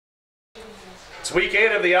It's week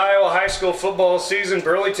 8 of the Iowa high school football season.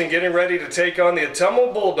 Burlington getting ready to take on the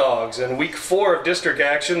Ottumwa Bulldogs. In week 4 of district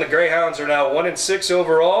action, the Greyhounds are now 1-6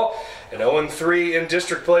 overall and 0-3 in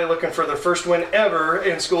district play, looking for their first win ever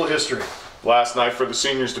in school history. Last night for the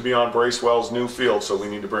seniors to be on Bracewell's new field, so we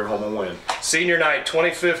need to bring home a win. Senior night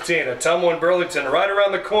 2015, Ottumwa and Burlington right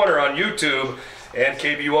around the corner on YouTube and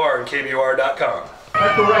KBUR and KBUR.com.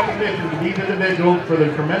 Special recognition to these individuals for the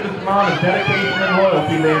tremendous amount of dedication and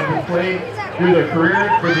loyalty they have displayed through their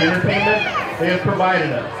careers for the entertainment they have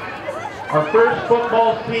provided us. Our first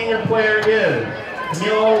football senior player is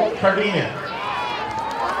Camilo Cardenas.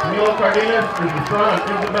 Camilo Cardenas is the son of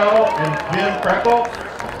Isabel and Jim Freckle.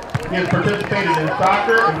 He has participated in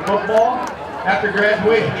soccer and football. After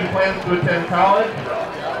graduation, he plans to attend college.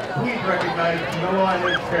 Please recognize Camilo and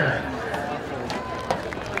his parents.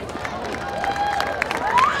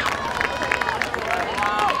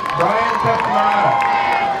 Brian Castaneda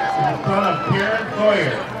is the son of Karen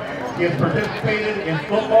Sawyer. He has participated in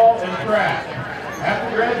football and track.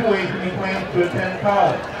 After graduation, he plans to attend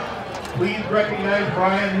college. Please recognize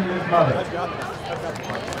Brian and his mother.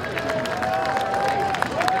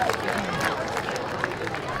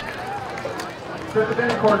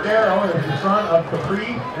 Tristan Cordero is the son of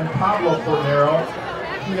Caprice and Pablo Cordero.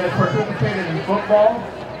 He has participated in football,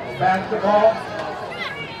 basketball,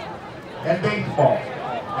 and baseball.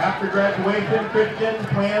 After graduation, Christian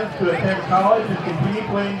plans to attend college and continue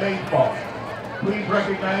playing baseball. Please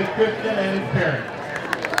recognize Christian and his parents.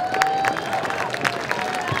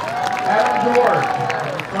 Adam George,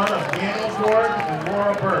 the son of Daniel George and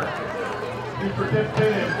Laura Burke. He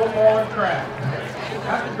participated in football and track.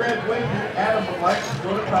 After graduation, Adam would like to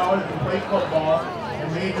go to college and play football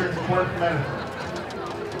and major in sports medicine.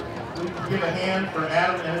 Please give a hand for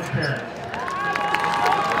Adam and his parents.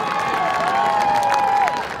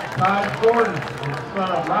 Todd Gordon is the son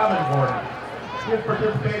of Robin Gordon. He has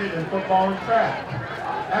participated in football and track.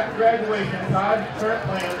 After graduation, Todd's current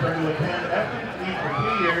plans are to attend FCC for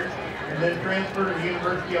 2 years and then transfer to the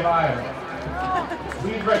University of Iowa.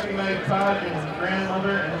 Please recognize Todd and his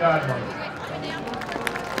grandmother and godmother.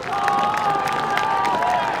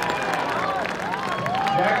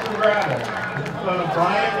 Jackson Gravel is the son of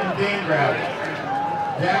Brian and Jane Gravel.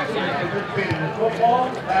 Jackson has participated in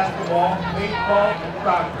football, basketball, baseball, and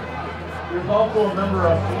soccer. He is also a member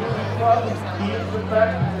of Music Club, Students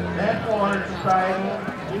Effect, National Honor Society,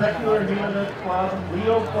 Secular Humanist Club,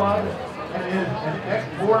 Leo Club, and is an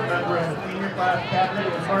ex-board member in the senior class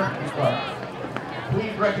cabinet and Varsity Club.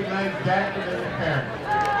 Please recognize Jackson and his parents.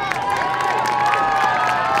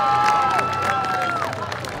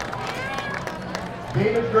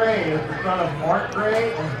 David Gray is the son of Mark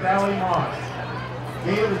Gray and Sally Moss.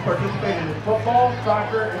 David has participated in football,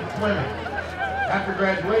 soccer, and swimming. After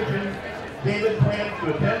graduation, David plans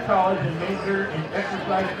to attend college and major in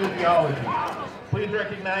exercise physiology. Please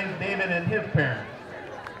recognize David and his parents.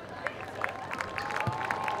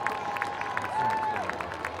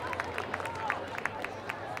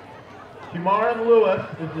 Humaran Lewis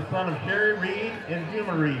is the son of Sherry Reed and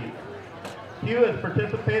Juma Reed. Hugh has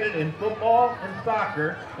participated in football and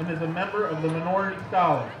soccer and is a member of the Minority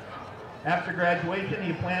Scholars. After graduation,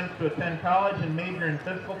 he plans to attend college and major in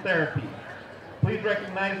physical therapy. Please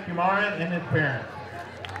recognize Kumaran and his parents.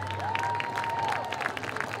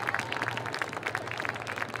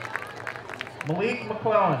 Malik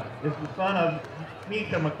McClellan is the son of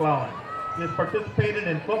Misha McClellan. He has participated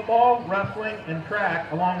in football, wrestling, and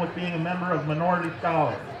track, along with being a member of Minority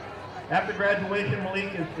Scholars. After graduation,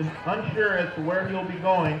 Malik is unsure as to where he will be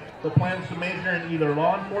going, but plans to major in either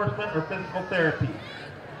law enforcement or physical therapy.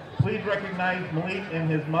 Please recognize Malik and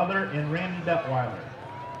his mother and Randy Detweiler.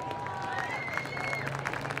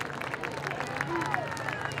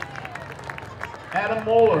 Adam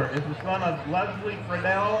Moeller is the son of Leslie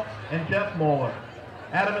Friedel and Jeff Moeller.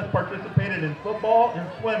 Adam has participated in football and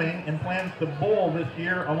swimming and plans to bowl this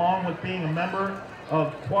year, along with being a member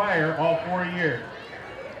of choir all 4 years.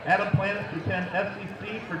 Adam plans to attend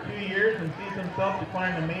FCC for 2 years and sees himself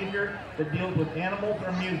declaring a major that deals with animals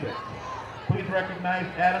or music. Please recognize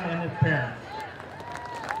Adam and his parents.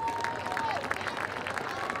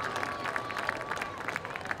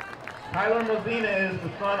 Tyler Mazzina is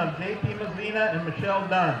the son of J.P. Mazzina and Michelle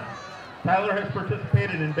Dunn. Tyler has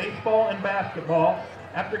participated in baseball and basketball.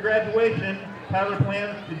 After graduation, Tyler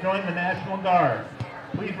plans to join the National Guard.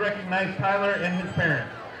 Please recognize Tyler and his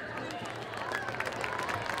parents.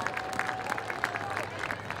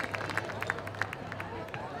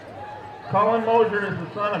 Colin Mosier is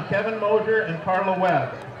the son of Kevin Mosier and Carla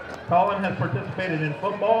Webb. Colin has participated in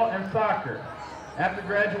football and soccer. After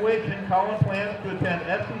graduation, Colin plans to attend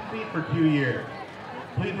SEC for 2 years.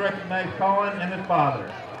 Please recognize Colin and his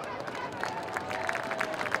father.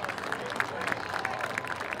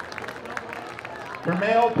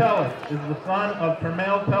 Termail Tellis is the son of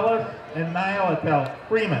Termail Tellis and Nyla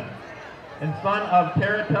Freeman, and son of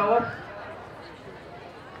Tara Tellis.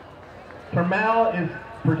 Termail is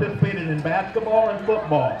participated in basketball and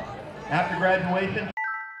football. After graduation,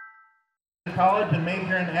 college and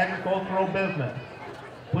major in agricultural business.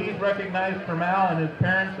 Please recognize Termail and his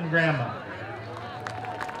parents and grandma.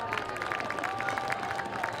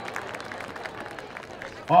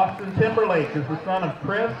 Austin Timberlake is the son of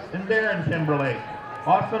Chris and Darren Timberlake.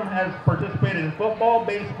 Austin has participated in football,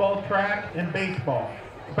 baseball, track, and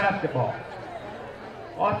basketball.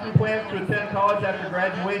 Austin plans to attend college after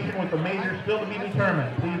graduation with a major still to be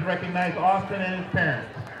determined. Please recognize Austin and his parents.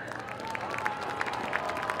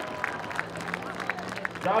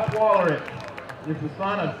 Josh Wallerich is the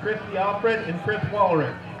son of Christy Alfred and Chris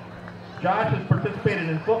Wallerich. Josh has participated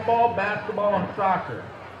in football, basketball, and soccer.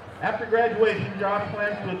 After graduation, Josh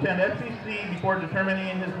plans to attend SEC before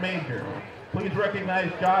determining his major. Please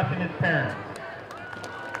recognize Josh and his parents.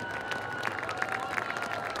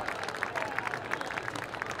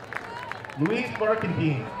 Luis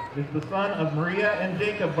Barkentine is the son of Maria and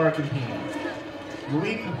Jacob Barkentine.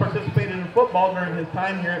 Luis has participated in football during his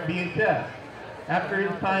time here at BHS. After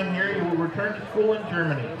his time here, he will return to school in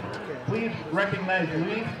Germany. Please recognize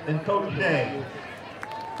Luis and Coach Shea.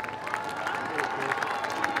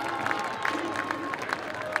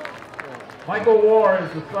 Michael War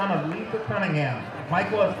is the son of Lisa Cunningham.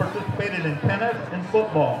 Michael has participated in tennis and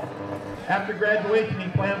football. After graduation, he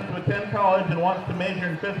plans to attend college and wants to major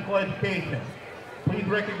in physical education. Please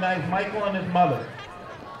recognize Michael and his mother.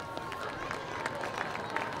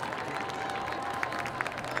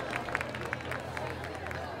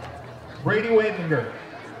 Brady Wasinger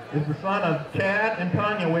is the son of Chad and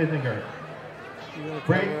Tanya Wasinger.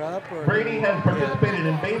 Brady has participated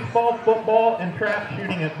in baseball, football, and trap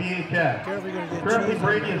shooting at BHS. Currently,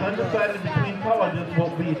 Brady is undecided between colleges and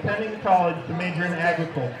will be attending college to major in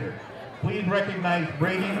agriculture. Please recognize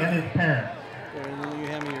Brady and his parents. And then you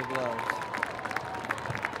hand me your gloves.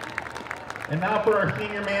 And now for our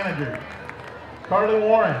senior managers. Carly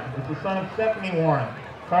Warren is the son of Stephanie Warren.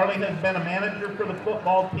 Carly has been a manager for the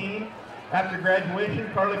football team. After graduation,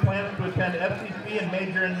 Carly plans to attend FCC and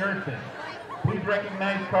major in nursing. Please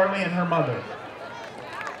recognize Carly and her mother.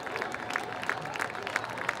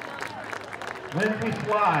 Lindsay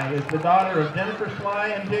Sly is the daughter of Jennifer Sly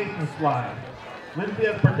and Jason Sly. Lindsay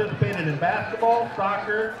has participated in basketball,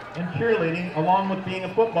 soccer, and cheerleading, along with being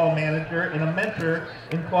a football manager and a mentor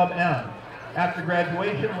in Club M. After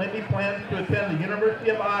graduation, Lindsay plans to attend the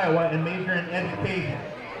University of Iowa and major in education.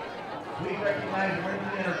 Please recognize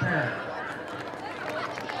Lindsay and her parents.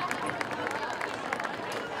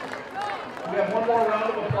 We have one more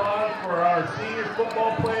round of applause for our senior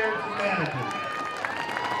football players and managers.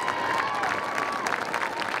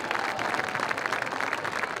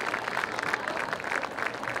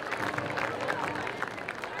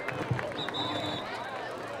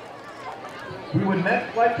 We would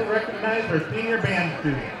next like to recognize our senior band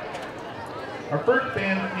students. Our first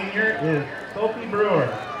band senior is Sophie Brewer.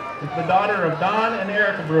 It's the daughter of Don and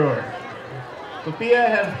Erica Brewer. Sophia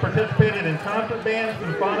has participated in concert band,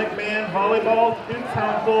 symphonic band, volleyball, student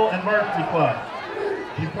council, and varsity club.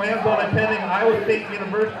 She plans on attending Iowa State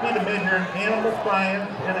University to major in animal science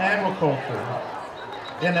and agriculture,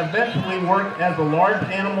 and eventually work as a large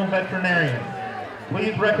animal veterinarian.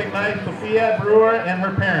 Please recognize Sophia Brewer and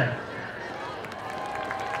her parents.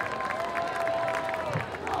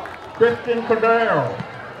 Christian Cordero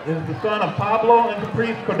is the son of Pablo and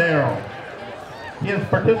Caprice Cordero. He has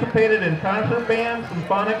participated in concert band,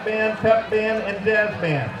 symphonic band, pep band, and jazz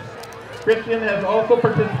band. Christian has also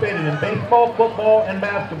participated in baseball, football, and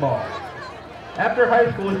basketball. After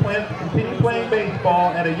high school, he plans to continue playing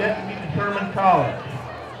baseball at a yet-to-be-determined college.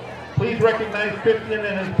 Please recognize Christian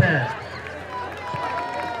and his parents.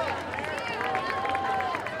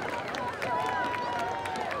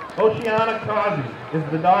 Oceana Causey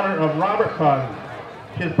is the daughter of Robert Causey.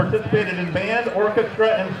 She has participated in band, orchestra,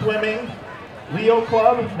 and swimming, Leo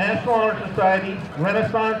Club, National Honor Society,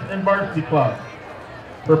 Renaissance, and Varsity Club.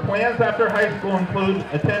 Her plans after high school include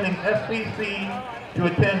attending SCC to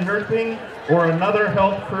attend nursing or another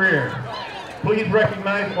health career. Please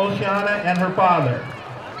recognize Oceana and her father.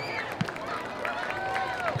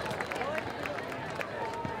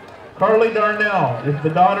 Carly Darnell is the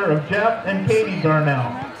daughter of Jeff and Katie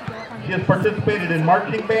Darnell. She has participated in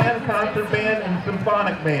marching band, concert band, and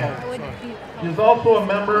symphonic band. She is also a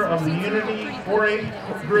member of the Unity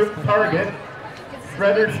 4-H group Target,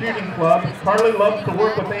 Shredder Shooting Club. Carly loves to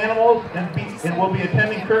work with animals and will be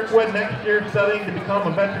attending Kirkwood next year studying to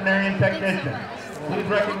become a veterinarian technician. Please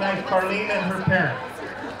recognize Carlene and her parents.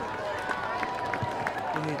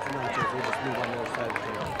 You need to know, Jeff. We'll just move on the other side of the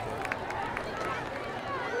table.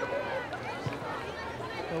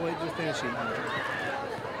 Oh, wait, just finish it.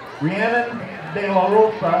 Rhiannon De La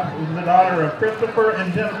Rosa is the daughter of Christopher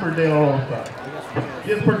and Jennifer De La Rosa.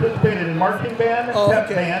 She has participated in marching band, pep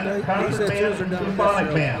band, concert band, and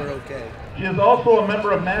symphonic band. Okay. She is also a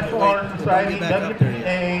member of National Honor Society,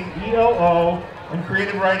 WPA, ELO, and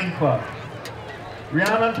Creative Writing Club.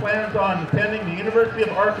 Rhiannon plans on attending the University of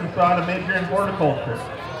Arkansas to major in horticulture.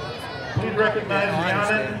 Please recognize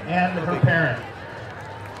Rhiannon and her parents.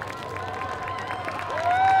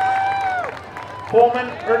 Coleman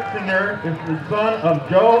Ertzinger is the son of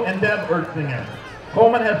Joe and Deb Ertzinger.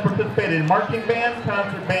 Coleman has participated in marching band,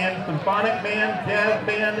 concert band, symphonic band,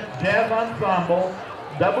 jazz ensemble,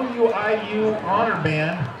 WIU honor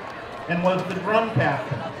band, and was the drum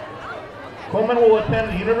captain. Coleman will attend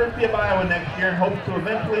the University of Iowa next year and hopes to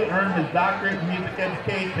eventually earn his doctorate in music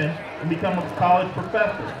education and become a college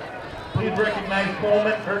professor. Please recognize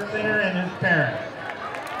Coleman Ertzinger and his parents.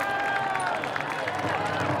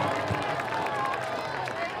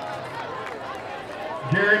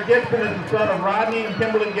 Jared Gibson is the son of Rodney and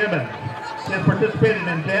Kimberly Gibbons. He has participated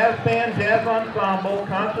in jazz band, jazz ensemble,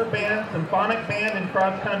 concert band, symphonic band, and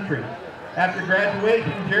cross country. After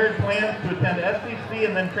graduation, Jared plans to attend SCC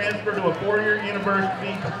and then transfer to a four-year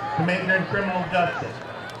university to major in criminal justice.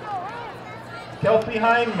 Kelsey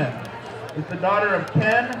Heineman is the daughter of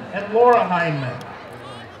Ken and Laura Heineman.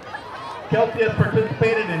 Kelsey has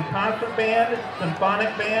participated in concert band,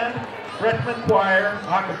 symphonic band, freshman choir,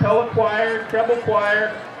 a cappella choir, treble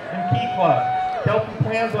choir, and key club. Kelsey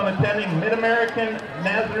plans on attending Mid-American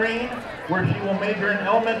Nazarene, where she will major in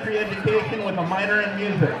elementary education with a minor in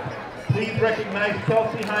music. Please recognize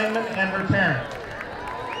Kelsey Heineman and her parents.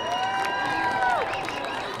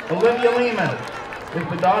 Olivia Lehman is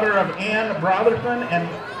the daughter of Ann Brotherson and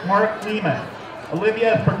Mark Lehman.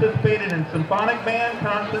 Olivia has participated in symphonic band,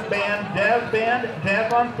 concert band,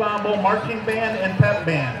 jazz ensemble, marching band, and pep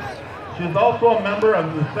band. She is also a member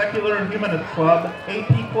of the Secular and Humanist Club,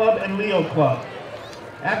 AP Club, and Leo Club.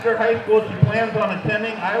 After high school, she plans on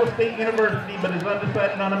attending Iowa State University, but is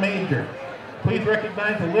undecided on a major. Please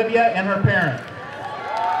recognize Olivia and her parents.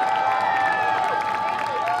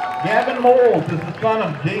 Gavin Moles is the son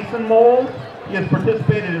of Jason Moles. He has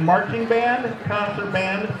participated in marching band, concert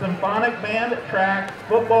band, symphonic band, track,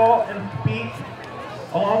 football, and speech,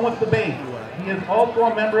 along with debate. He is also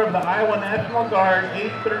a member of the Iowa National Guard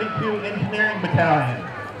 832 Engineering Battalion.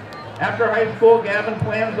 After high school, Gavin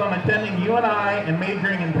plans on attending UNI and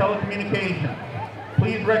majoring in telecommunications.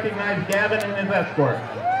 Please recognize Gavin and his escort.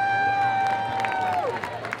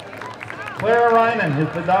 Clara Ryman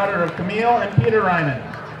is the daughter of Camille and Peter Ryman.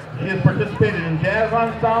 She has participated in jazz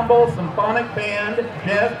ensemble, symphonic band,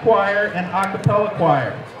 jazz choir, and a cappella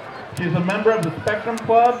choir. She is a member of the Spectrum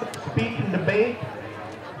Club, Speech and Debate,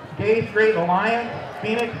 Gay Straight Alliance,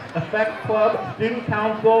 Phoenix Effect Club, Student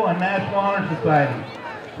Council, and National Honor Society.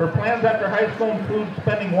 Her plans after high school include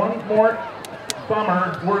spending one more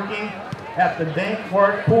summer working at the Dank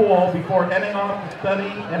Ward Pool before heading off to study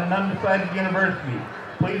at an undecided university.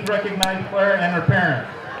 Please recognize Claire and her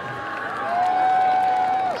parents.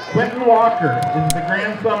 Quentin Walker is the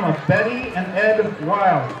grandson of Betty and Ed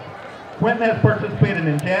Wild. Quentin has participated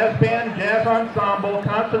in jazz band, jazz ensemble,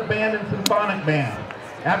 concert band, and symphonic band.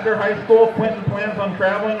 After high school, Quentin plans on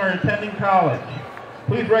traveling or attending college.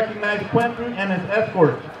 Please recognize Quentin and his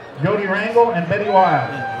escorts, Jody Rangel and Betty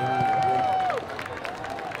Wild.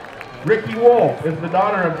 Ricky Wolf is the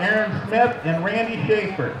daughter of Aaron Smith and Randy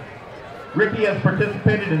Schaefer. Ricky has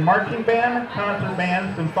participated in marching band, concert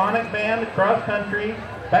band, symphonic band, cross country,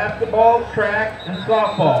 basketball, track, and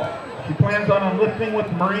softball. She plans on enlisting with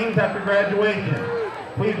the Marines after graduation.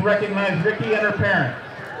 Please recognize Ricky and her parents.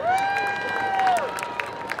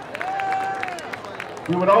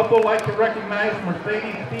 We would also like to recognize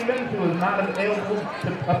Mercedes Stevens, who is not able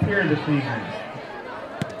to appear this evening.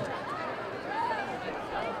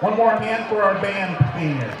 One more hand for our band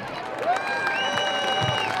seniors.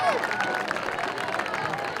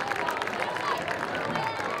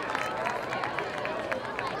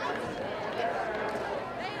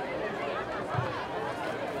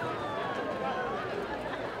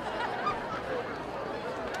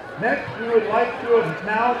 Next, we would like to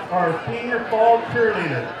announce our senior fall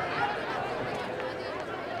cheerleader.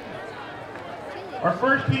 Our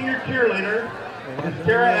first senior cheerleader is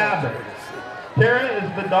Tara Abbott. Tara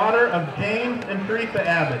is the daughter of James and Teresa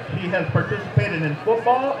Abbott. She has participated in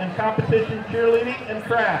football and competition cheerleading and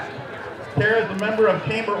track. Tara is a member of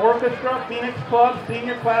Chamber Orchestra, Phoenix Club,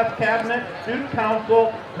 Senior Class Cabinet, Student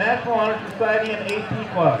Council, National Honor Society, and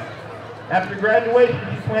AP Club. After graduation,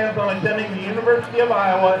 she plans on attending the University of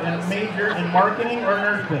Iowa and major in marketing or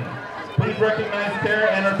nursing. Please recognize Tara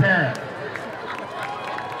and her parents.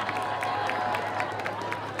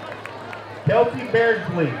 Kelsey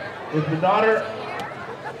Beardsley is the daughter.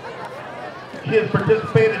 She has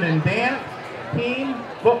participated in dance, team,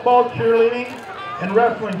 football cheerleading, and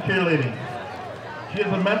wrestling cheerleading. She is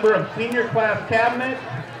a member of Senior Class Cabinet,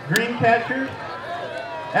 Green Catchers.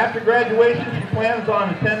 After graduation, she plans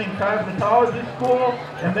on attending cosmetology school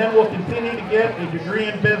and then will continue to get a degree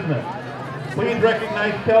in business. Please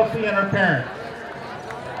recognize Kelsey and her parents.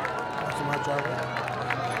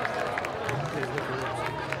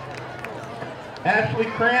 Ashley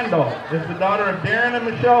Crandall is the daughter of Darren and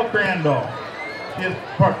Michelle Crandall. She has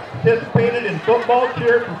participated in football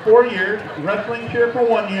cheer for 4 years, wrestling cheer for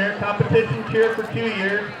 1 year, competition cheer for 2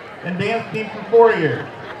 years, and dance team for 4 years.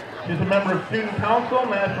 She is a member of Student Council,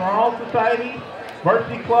 National Honor Society,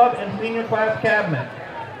 Varsity Club, and Senior Class Cabinet.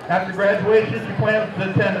 After graduation, she plans to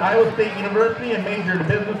attend Iowa State University and major in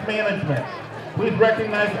business management. Please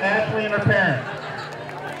recognize Ashley and her parents.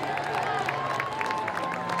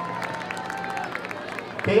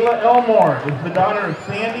 Kayla Elmore is the daughter of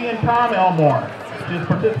Sandy and Tom Elmore. She has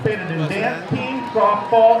participated in dance team,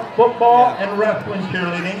 softball, football, and wrestling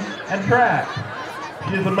cheerleading, and track.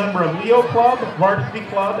 She is a member of Leo Club, Varsity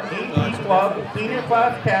Club, AP Club, Senior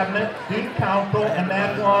Class Cabinet, Student Council, and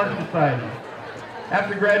National Honor Society.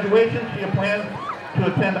 After graduation, she plans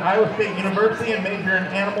to attend Iowa State University and major in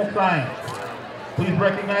animal science. Please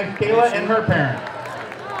recognize Kayla and her parents.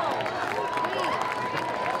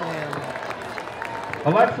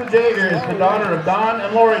 Alexa Jager is the daughter of Don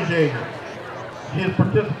and Lori Jager. She has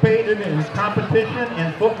participated in competition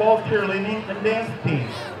in football, cheerleading, and dance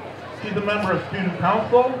teams. She's a member of Student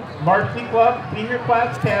Council, Varsity Club, Senior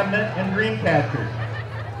Class Cabinet, and Dream Catchers.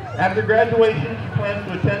 After graduation, she plans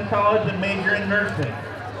to attend college and major in nursing.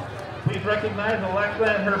 Please recognize Alexa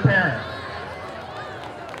and her parents.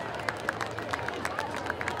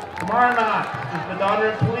 Tamara Knott is the daughter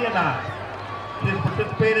of Talia Knott. She has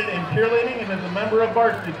participated in cheerleading and is a member of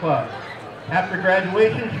Varsity Club. After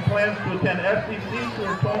graduation, she plans to attend SCC to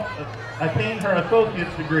attain her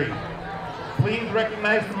associate's degree. Please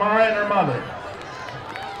recognize Tamara and her mother.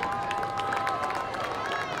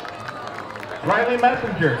 Riley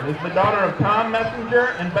Messenger is the daughter of Tom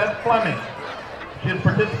Messenger and Beth Fleming. She has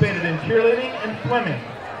participated in cheerleading and swimming.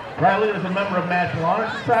 Riley is a member of National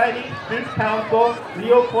Honor Society, Student Council,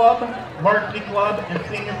 Leo Club, Varsity Club, and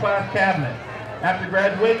Senior Class Cabinet. After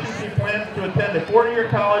graduation, she plans to attend a 4-year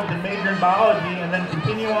college and major in biology and then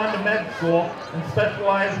continue on to med school and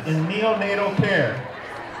specialize in neonatal care.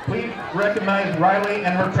 Please recognize Riley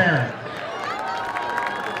and her parents.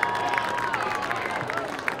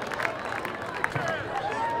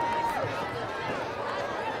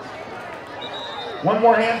 One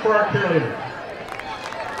more hand for our cheerleaders.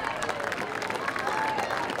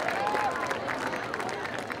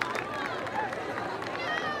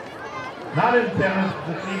 Not in attendance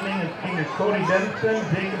this evening is seniors Cody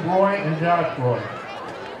Denson, Jacob Roy, and Josh Roy.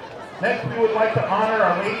 Next, we would like to honor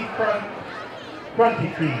our ladies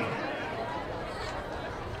fronty team.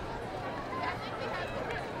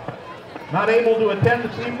 Not able to attend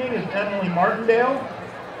this evening is Emily Martindale.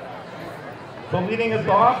 So leading us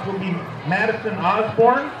off will be Madison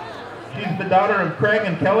Osborne. She's the daughter of Craig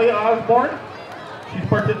and Kelly Osborne. She's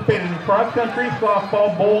participated in cross-country,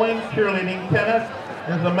 softball, bowling, cheerleading, tennis,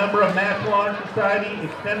 and is a member of National Honor Society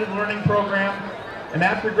Extended Learning Program. And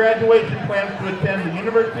after graduation, plans to attend the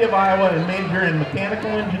University of Iowa and major in mechanical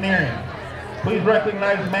engineering. Please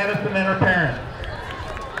recognize Madison and her parents.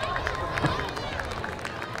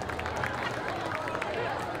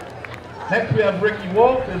 Next we have Ricky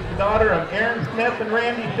Wolf, is the daughter of Aaron Smith and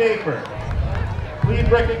Randy Schaefer. Please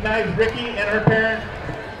recognize Ricky and her parents.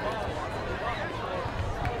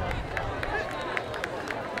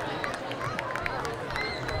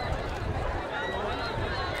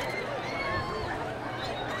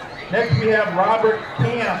 Next we have Robert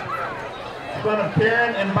Kemp, son of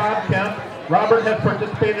Karen and Bob Kemp. Robert has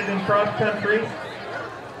participated in cross country.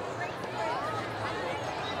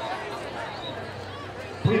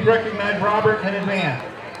 Please recognize Robert and his aunt.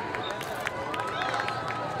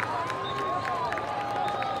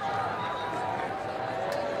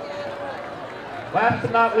 Last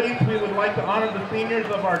but not least, we would like to honor the seniors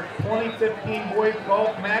of our 2015 Boys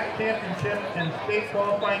Golf MAC Championship and state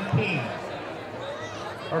qualifying team.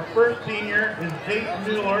 Our first senior is Jace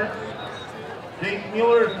Mueller. Jace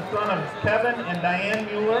Mueller is the son of Kevin and Diane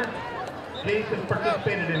Mueller. Jace has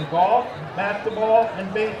participated in golf, basketball,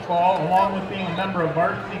 and baseball, along with being a member of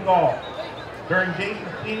Varsity Golf. During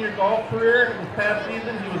Jace's senior golf career this past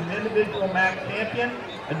season, he was an individual MAC champion,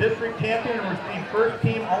 a district champion, and received first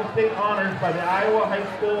team All-State honors by the Iowa High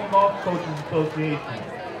School Golf Coaches Association.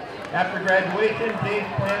 After graduation,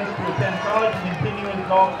 Jace plans to attend college and continue his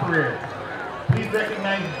golf career. Please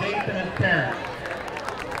recognize Jace and his parents.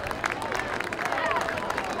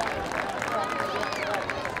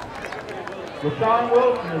 LaShawn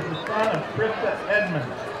Wilson is the son of Krista Edmonds.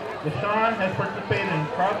 LaShawn has participated in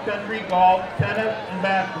cross-country, golf, tennis, and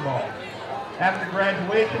basketball. After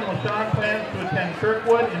graduation, LaShawn plans to attend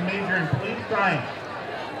Kirkwood and major in police science.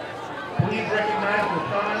 Please recognize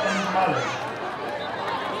LaShawn and his mother.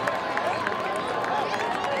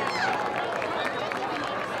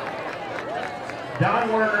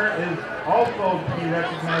 John Werner is also to be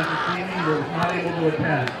recognized this evening, but was not able to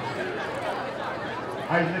attend.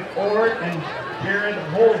 Isaac Ord and Jared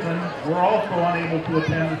Holden were also unable to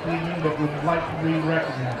attend this evening, but would like to be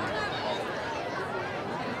recognized.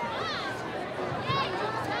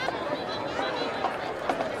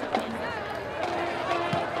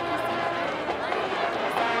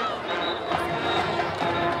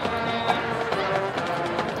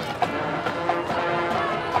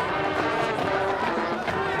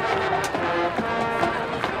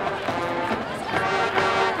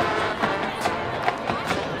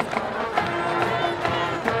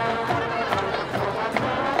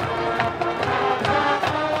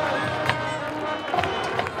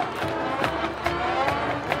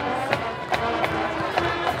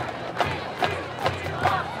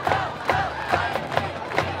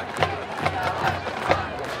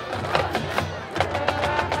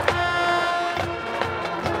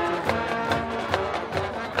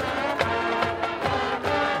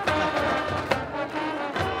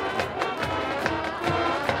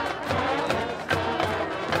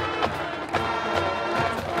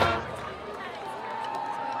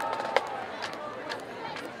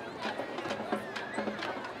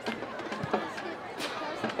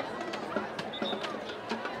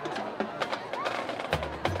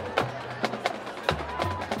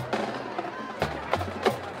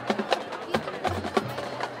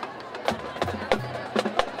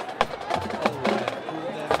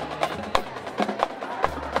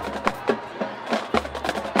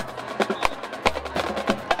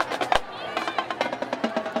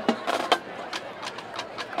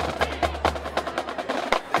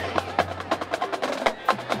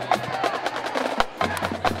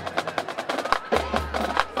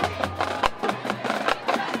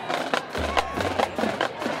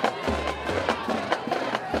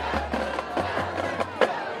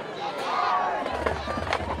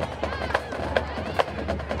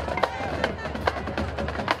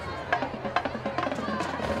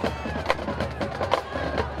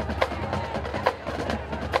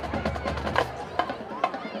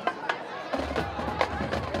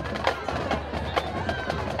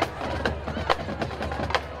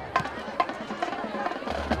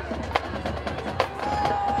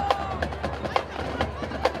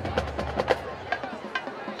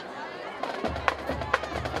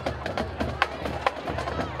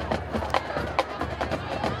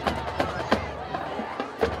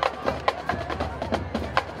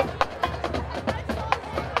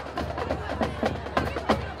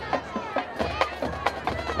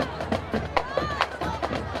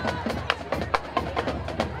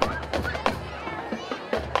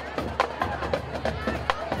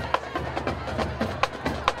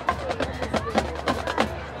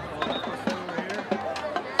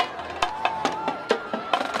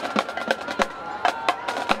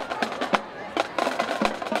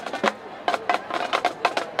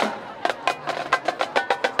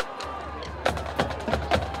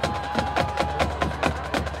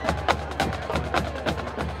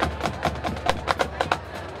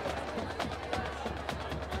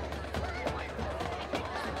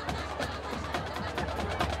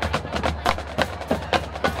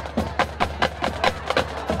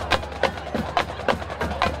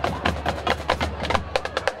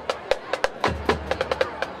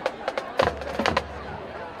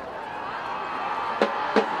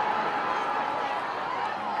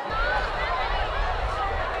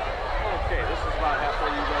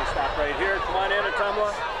 right here. Come on in, Ottumwa.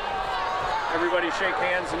 Everybody shake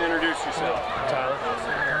hands and introduce yourself. Tyler.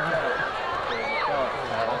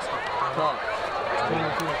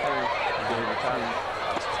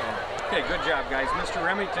 Okay, good job, guys. Mr.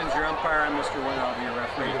 Remington's your umpire, and Mr. Wood, I'll be your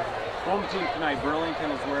referee. Home team tonight, Burlington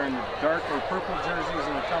is wearing the dark or purple jerseys,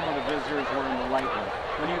 and Ottumwa, the visitors, wearing the light one.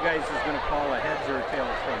 What do you guys is going to call a heads or a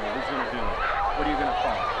tails for me? Who's going to do it? What are you going to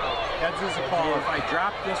call? Heads is a call. If I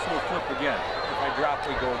drop, this will flip again. If I drop,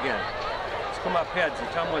 we go again. Let's come up heads.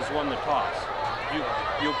 Ottumwa's won the toss. You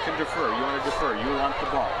can defer. You want to defer. You want the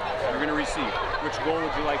ball. You're going to receive. Which goal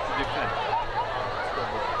would you like to defend?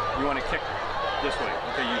 You want to kick this way.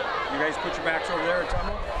 Okay, you guys put your backs over there,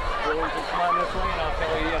 Ottumwa. Burlington, come on this way, and I'll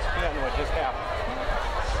tell ESPN what just happened.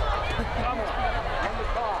 Ottumwa, on the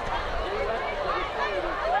toss. You're ready to receive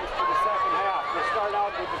and place for the second half. We'll start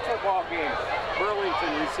out with the football game.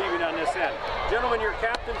 Burlington receiving on this end. Gentlemen, you're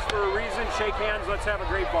captains for a reason. Shake hands. Let's have a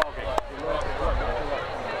great ball game.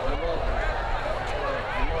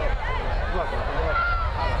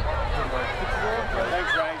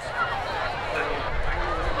 Thanks, guys.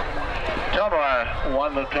 Ottumwa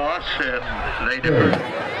won the toss and they deferred.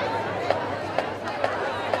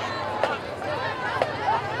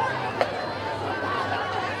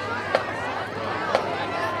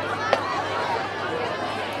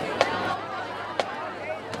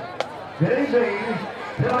 Today's aid,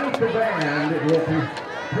 tonight's the band will be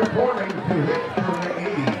performing to hits from the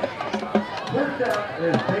 80s. First up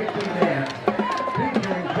is Safety Dance,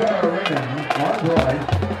 featuring Sarah Raymond on voice,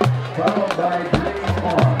 followed by Dream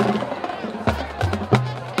On.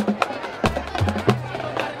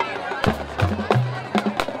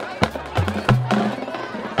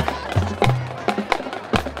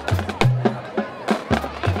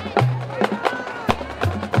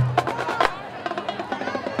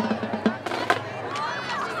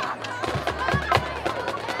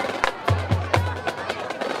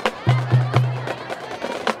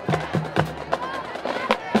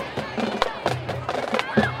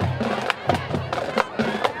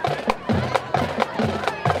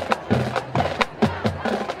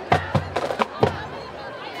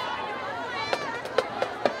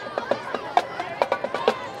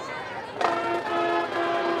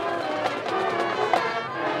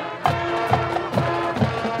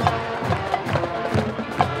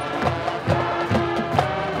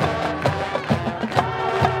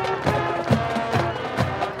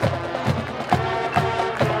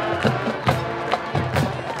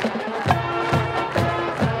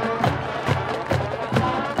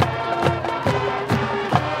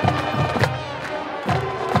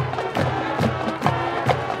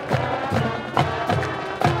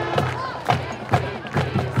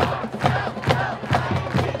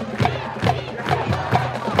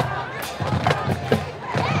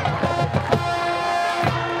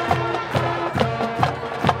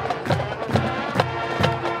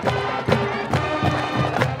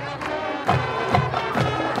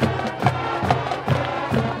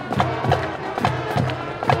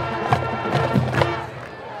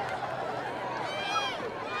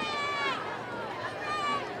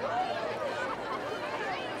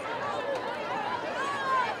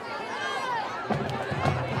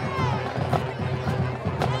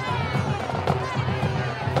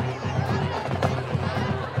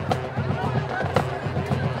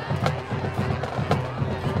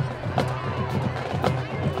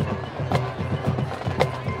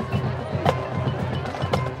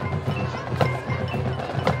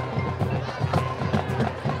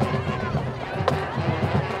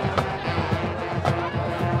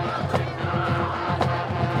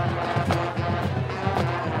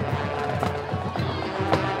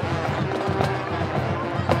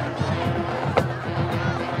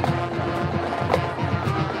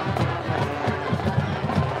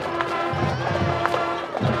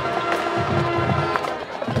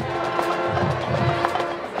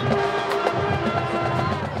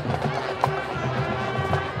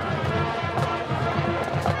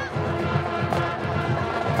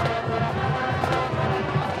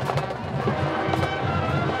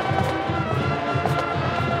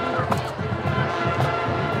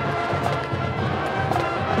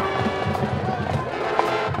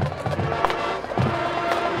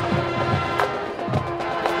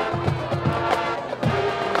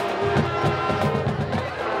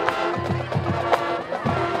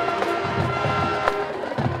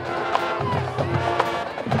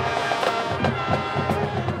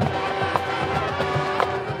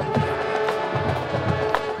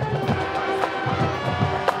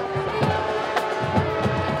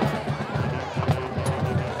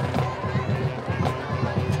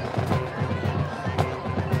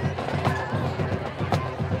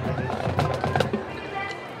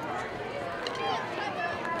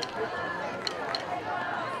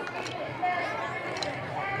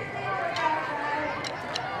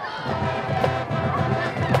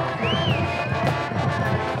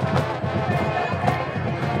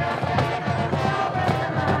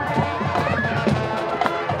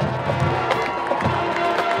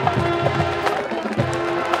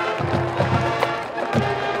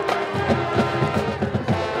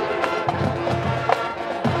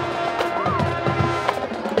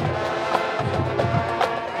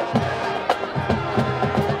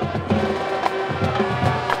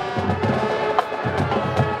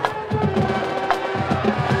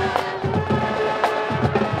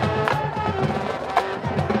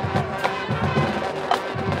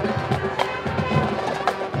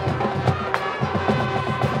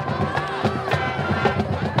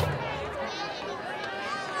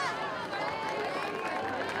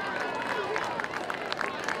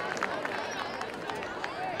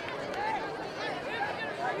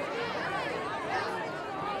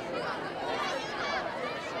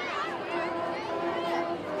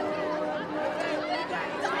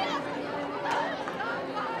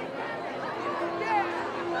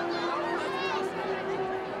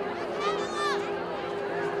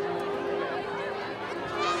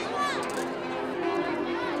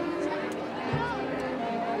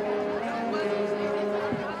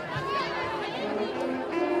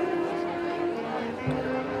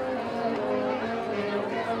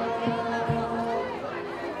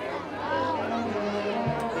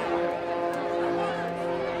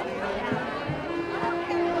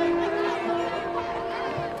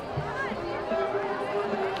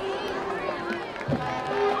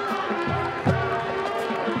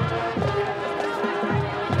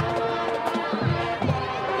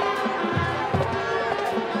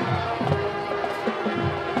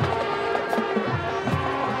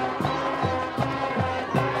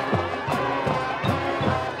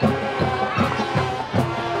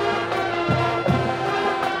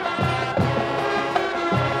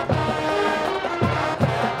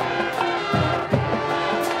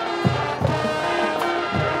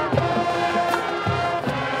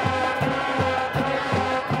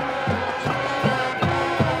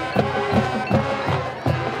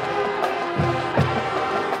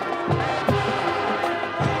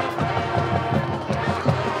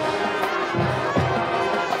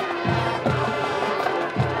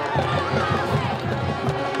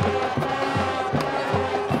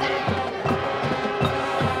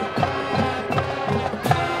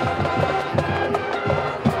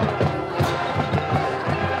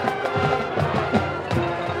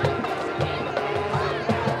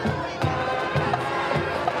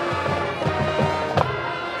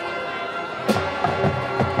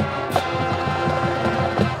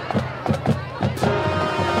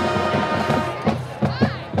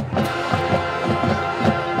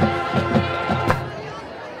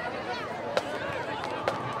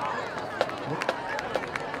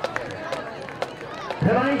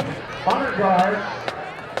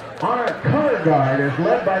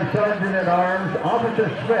 by Sergeant at Arms Officer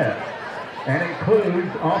Smith and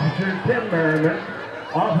includes Officer Tim Merriman,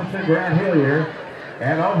 Officer Grant Hillier,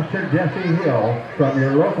 and Officer Jesse Hill from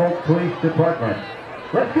your local police department.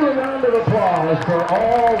 Let's give a round of applause for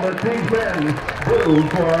all that these men do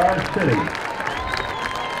for our city.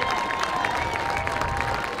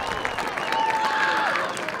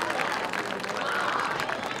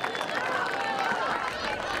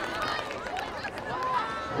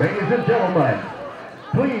 Ladies and gentlemen,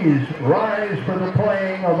 please rise for the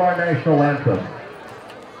playing of our national anthem.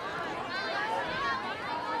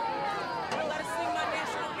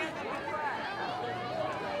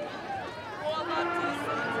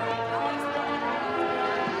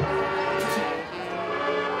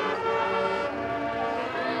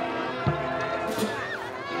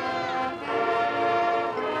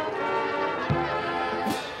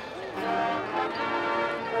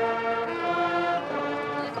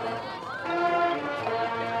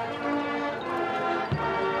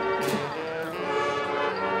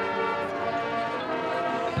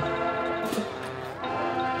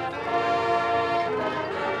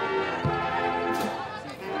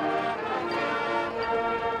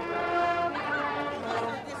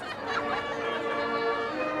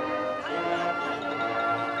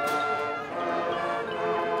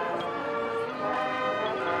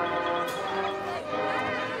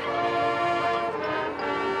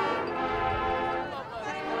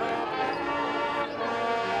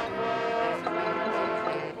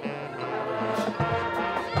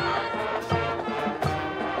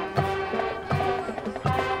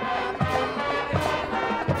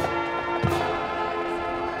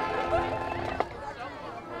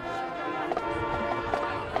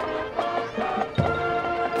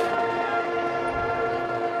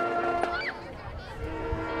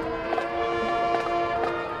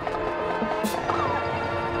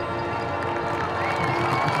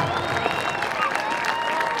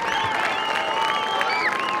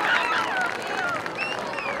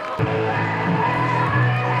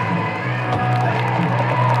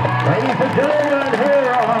 Ladies and gentlemen,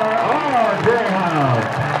 here are our Greyhounds.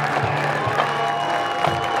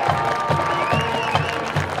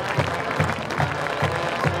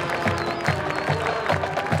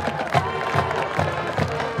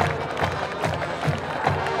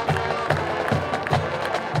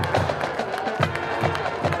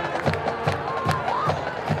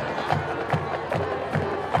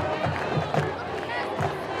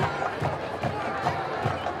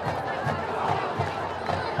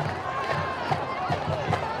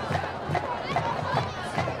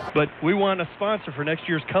 But we want a sponsor for next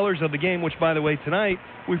year's Colors of the Game, which, by the way, tonight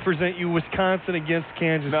we present you Wisconsin against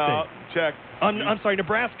Kansas No, State. check. I'm sorry,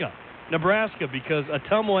 Nebraska. Nebraska, because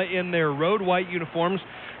Ottumwa in their road white uniforms,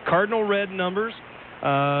 cardinal red numbers,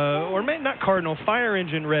 not cardinal, fire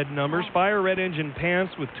engine red numbers, fire red engine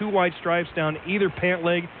pants with 2 white stripes down either pant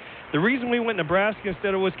leg. The reason we went Nebraska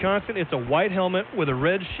instead of Wisconsin, it's a white helmet with a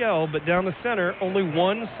red shell, but down the center, only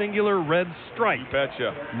one singular red stripe.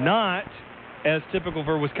 Betcha. Not as typical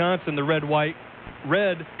for Wisconsin, the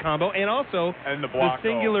red-white-red combo, and also And the block the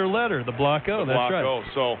singular letter, the block O. the That's block right. O.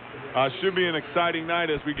 So should be an exciting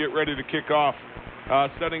night as we get ready to kick off.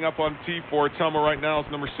 Setting up on tee for Ottumwa right now is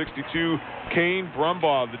number 62, Kane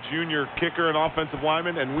Brumbaugh, the junior kicker and offensive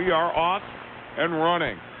lineman, and we are off and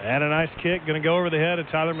running. And a nice kick, going to go over the head of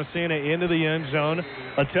Tyler Messina into the end zone.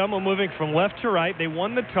 Ottumwa moving from left to right. They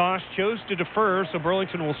won the toss, chose to defer, so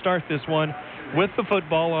Burlington will start this one with the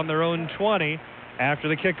football on their own 20 after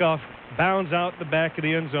the kickoff bounds out the back of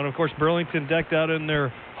the end zone. Of course, Burlington decked out in their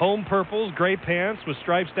home purples, gray pants with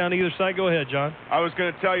stripes down either side. Go ahead, John. I was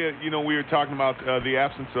going to tell you, we were talking about the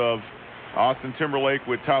absence of Austin Timberlake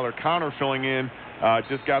with Tyler Connor filling in.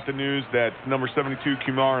 Just got the news that number 72,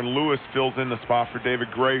 Kumaran Lewis, fills in the spot for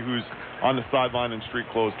David Gray, who's on the sideline in street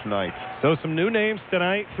clothes tonight. So some new names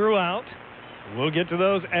tonight throughout. We'll get to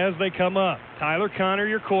those as they come up. Tyler Connor,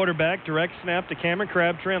 your quarterback, direct snap to Cameron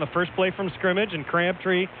Crabtree on the first play from scrimmage, and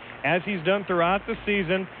Crabtree, as he's done throughout the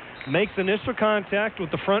season, makes initial contact with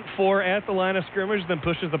the front 4 at the line of scrimmage, then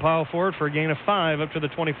pushes the pile forward for a gain of 5 up to the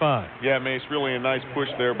 25. Yeah, Mace, really a nice push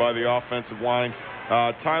there by the offensive line.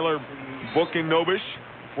 Tyler booking Nobish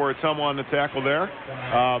for Ottumwa on the tackle there.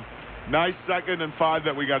 Nice 2nd and 5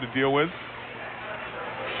 that we got to deal with.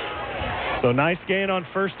 So nice gain on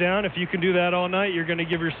first down. If you can do that all night, you're going to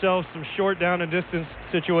give yourself some short down and distance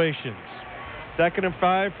situations. 2nd and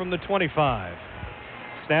 5 from the 25.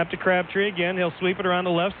 Snap to Crabtree again. He'll sweep it around the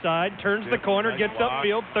left side, turns the corner, gets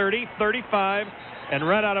upfield, 30, 35, and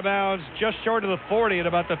right out of bounds just short of the 40 at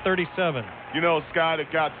about the 37. Scott,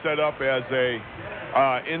 it got set up as a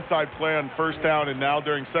inside play on first down, and now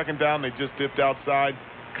during second down they just dipped outside.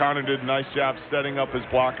 Connor did a nice job setting up his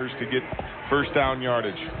blockers to get first down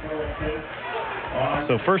yardage.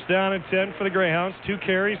 So first down and 10 for the Greyhounds. 2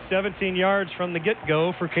 carries, 17 yards from the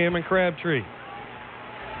get-go for Cameron Crabtree.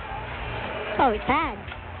 Oh, he's bad.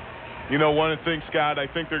 You know, one of the things, Scott, I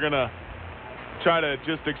think they're going to try to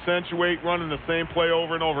just accentuate running the same play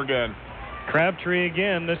over and over again. Crabtree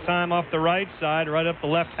again, this time off the right side, right up the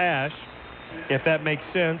left hash, if that makes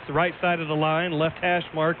sense. The right side of the line, left hash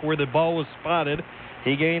mark where the ball was spotted.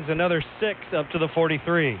 He gains another 6 up to the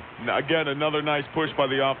 43. Now, again, another nice push by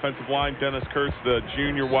the offensive line. Dennis Kurtz, the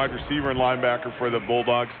junior wide receiver and linebacker for the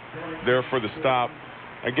Bulldogs, there for the stop.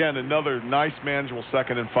 Again, another nice manageable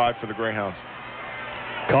 2nd and 5 for the Greyhounds.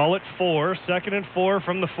 Call it 4. 2nd and 4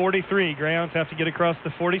 from the 43. Greyhounds have to get across the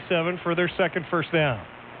 47 for their second first down.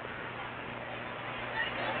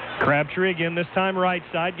 Crabtree again, this time right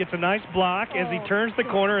side, gets a nice block as he turns the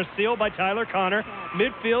corner, a seal by Tyler Connor.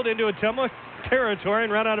 Midfield into Ottumwa territory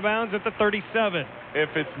and run out of bounds at the 37. If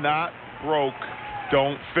it's not broke,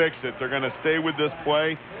 don't fix it. They're going to stay with this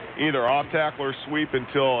play, either off tackle or sweep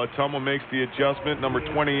until Ottumwa makes the adjustment. Number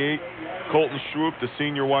 28, Colton Schroop, the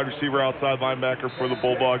senior wide receiver outside linebacker for the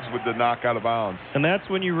Bulldogs with the knock out of bounds. And that's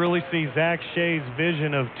when you really see Zach Shea's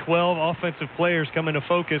vision of 12 offensive players come into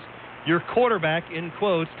focus. Your quarterback, in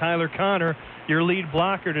quotes, Tyler Connor, your lead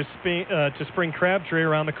blocker to spring Crabtree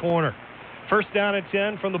around the corner. First down and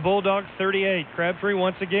 10 from the Bulldogs 38. Crabtree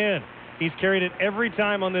once again. He's carried it every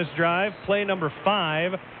time on this drive. Play number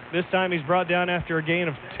 5. This time he's brought down after a gain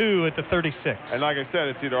of 2 at the 36. And like I said,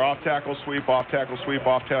 it's either off tackle sweep, off tackle sweep,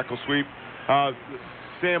 off tackle sweep.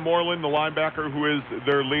 Sam Moreland, the linebacker, who is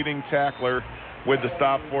their leading tackler with the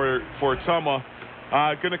stop for Ottumwa,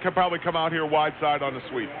 going to probably come out here wide side on the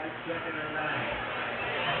sweep.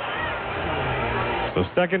 So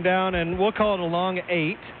second down, and we'll call it a long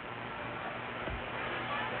 8.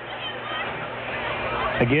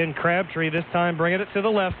 Again, Crabtree this time bringing it to the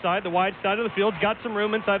left side, the wide side of the field. Got some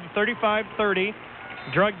room inside the 35-30.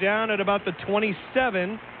 Drug down at about the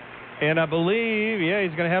 27. And I believe,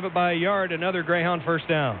 he's going to have it by a yard. Another Greyhound first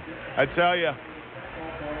down. I tell you,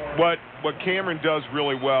 what Cameron does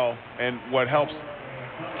really well and what helps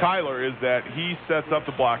Tyler is that he sets up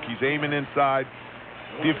the block. He's aiming inside.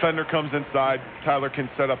 The defender comes inside. Tyler can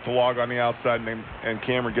set up the log on the outside, and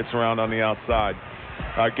Cameron gets around on the outside.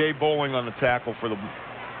 Gabe Bowling on the tackle for the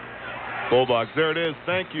Bulldogs. There it is.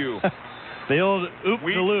 Thank you. The old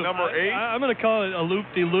oop-de-loop. Number 8. I'm going to call it a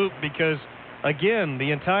loop-de-loop because, again,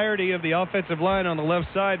 the entirety of the offensive line on the left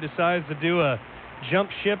side decides to do a jump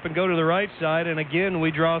ship and go to the right side, and again,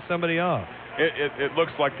 we draw somebody off. It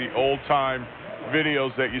looks like the old-time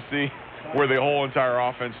videos that you see where the whole entire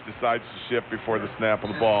offense decides to shift before the snap of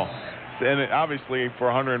the ball. And obviously, for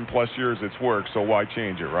 100+ years, it's worked, so why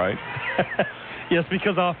change it, right? Yes,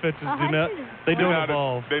 because offenses don't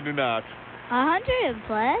evolve. They do not. 100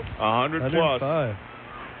 plus? 100 plus. 105.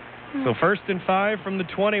 So first and 5 from the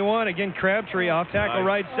 21. Again, Crabtree off tackle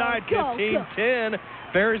right side. 15-10.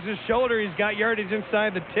 Bears his shoulder. He's got yardage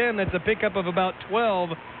inside the 10. That's a pickup of about 12,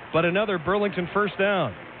 but another Burlington first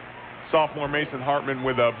down. Sophomore Mason Hartman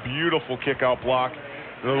with a beautiful kick-out block.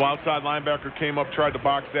 The outside linebacker came up, tried to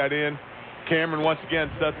box that in. Cameron once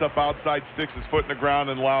again sets up outside, sticks his foot in the ground,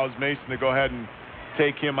 and allows Mason to go ahead and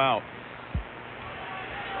take him out.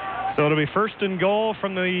 So it'll be first and goal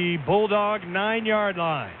from the Bulldog 9-yard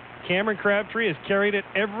line. Cameron Crabtree has carried it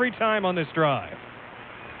every time on this drive.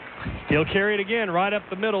 He'll carry it again right up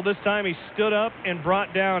the middle. This time he stood up and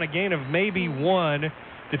brought down a gain of maybe 1,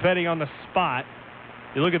 depending on the spot.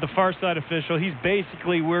 You look at the far side official, he's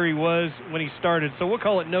basically where he was when he started. So we'll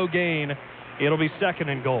call it no gain. It'll be second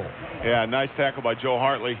and goal. Yeah, nice tackle by Joe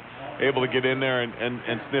Hartley. Able to get in there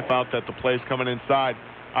and sniff out that the play's coming inside.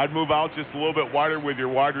 I'd move out just a little bit wider with your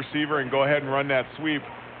wide receiver and go ahead and run that sweep.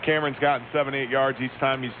 Cameron's gotten 7-8 yards each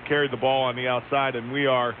time he's carried the ball on the outside, and we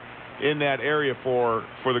are in that area for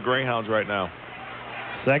the Greyhounds right now.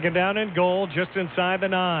 Second down and goal just inside the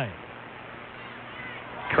 9.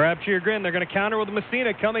 Crabtree again. They're going to counter with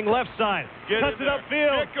Messina coming left side. Cuts it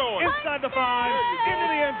upfield. Inside the 5. Into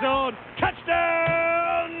the end zone.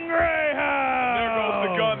 Touchdown, Greyhounds! There goes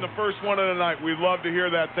the gun, the first one of the night. We love to hear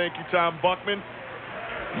that. Thank you, Tom Buckman.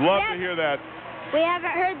 Love to hear that. We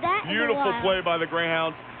haven't heard that in a Beautiful while. play by the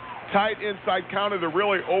Greyhounds. Tight inside counter. They're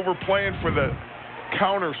really overplaying for the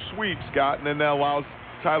counter sweep, Scott, and then that allows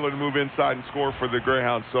Tyler to move inside and score for the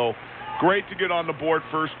Greyhounds. So great to get on the board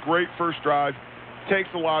first. Great first drive. Takes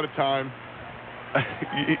a lot of time.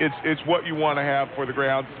 It's what you want to have for the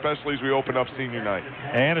Greyhounds, especially as we open up senior night.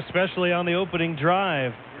 And especially on the opening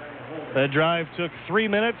drive. That drive took 3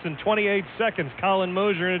 minutes and 28 seconds. Colin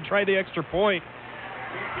Mosier to try the extra point.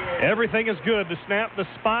 Everything is good. The snap, the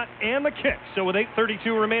spot, and the kick. So with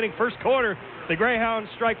 8:32 remaining first quarter, the Greyhounds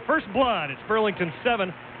strike first blood. It's Burlington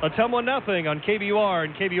 7, Ottumwa nothing on KBUR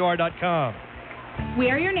and KBUR.com.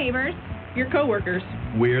 We are your neighbors, your coworkers.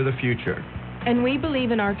 We're the future. And we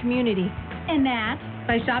believe in our community. And that,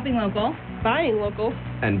 by shopping local, buying local,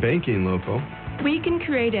 And banking local. we can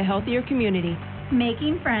create a healthier community.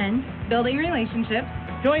 Making friends, building relationships.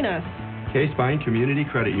 Join us. K-Spine Community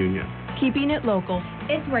Credit Union. Keeping it local.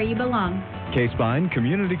 It's where you belong. K-Spine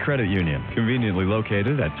Community Credit Union, conveniently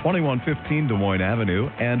located at 2115 Des Moines Avenue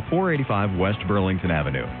and 485 West Burlington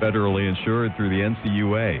Avenue. Federally insured through the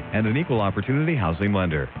NCUA and an equal opportunity housing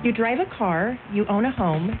lender. You drive a car, you own a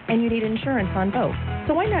home, and you need insurance on both.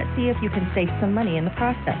 So why not see if you can save some money in the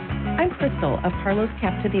process? I'm Crystal of Carlos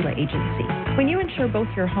Capdevila Agency. When you insure both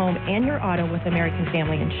your home and your auto with American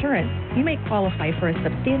Family Insurance, you may qualify for a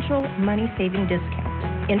substantial money-saving discount.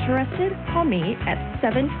 Interested? Call me at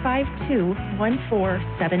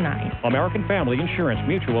 752-1479. American Family Insurance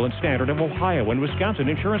Mutual and Standard of Ohio and Wisconsin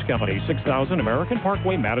Insurance Company, 6000 American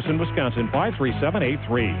Parkway, Madison, Wisconsin,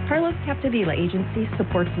 53783. Carlos Capdevila Agency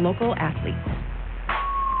supports local athletes.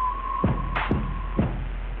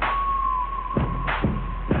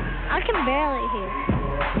 I can barely hear.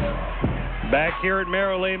 Back here at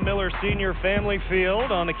Merrill Lane Miller Senior Family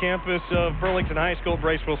Field on the campus of Burlington High School,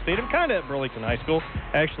 Bracewell Stadium, kind of at Burlington High School,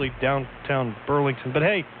 actually downtown Burlington. But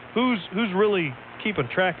hey, who's really keeping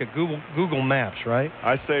track of Google Maps, right?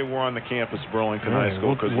 I say we're on the campus of Burlington High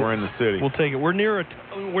School because we're in the city. We'll take it. We're near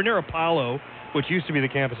Apollo, which used to be the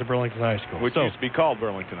campus of Burlington High School. Which used to be called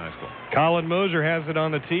Burlington High School. Colin Moser has it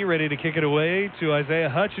on the tee, ready to kick it away to Isaiah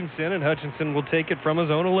Hutchinson, and Hutchinson will take it from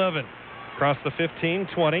his own 11. Across the 15,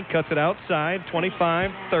 20, cuts it outside,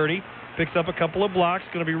 25, 30, picks up a couple of blocks,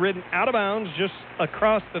 going to be ridden out of bounds just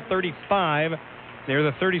across the 35, near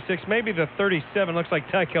the 36, maybe the 37. Looks like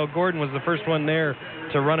Tykel Gordon was the first one there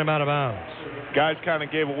to run him out of bounds. Guys kind of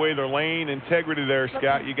gave away their lane integrity there,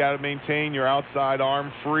 Scott. You got to maintain your outside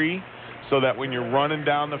arm free so that when you're running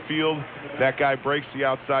down the field, that guy breaks the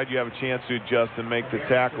outside, you have a chance to adjust and make the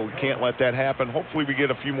tackle. We can't let that happen. Hopefully we get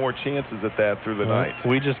a few more chances at that through the night.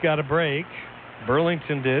 We just got a break.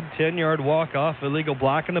 Burlington did. 10-yard walk-off, illegal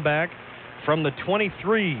block in the back from the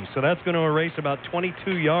 23. So that's going to erase about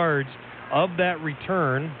 22 yards of that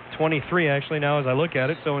return. 23, actually, now as I look at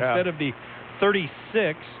it. So instead of the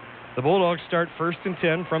 36, the Bulldogs start 1st and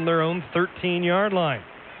 10 from their own 13-yard line.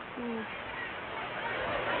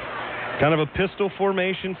 Kind of a pistol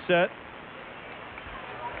formation set.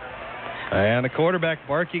 And the quarterback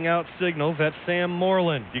barking out signals. That's Sam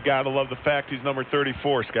Moreland. You got to love the fact he's number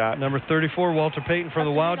 34, Scott. Number 34, Walter Payton for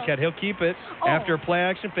the Wildcat. He'll keep it after a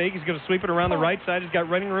play-action fake. He's going to sweep it around the right side. He's got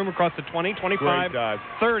running room across the 20, 25,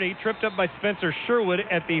 30. Tripped up by Spencer Sherwood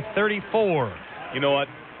at the 34. You know what?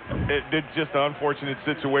 It's just an unfortunate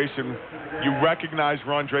situation. You recognize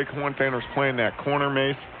Ron Drake Hornfanner's playing that corner,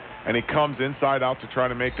 Mace, and he comes inside out to try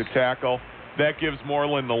to make the tackle. That gives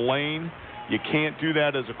Moreland the lane. You can't do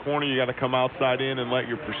that as a corner. You got to come outside in and let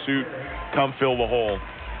your pursuit come fill the hole.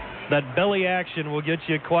 That belly action will get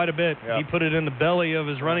you quite a bit. Yep. He put it in the belly of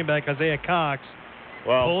his running back, Isaiah Cox.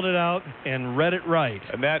 Well, pulled it out and read it right.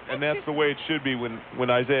 And that's the way it should be when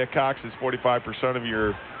Isaiah Cox is 45% of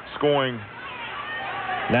your scoring.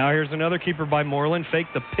 Now here's another keeper by Moreland. Fake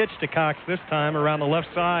the pitch to Cox this time around the left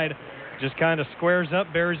side. Just kind of squares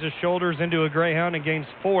up, buries his shoulders into a Greyhound and gains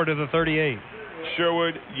 4 to the 38.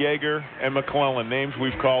 Sherwood, Yeager, and McClellan, names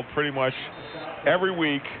we've called pretty much every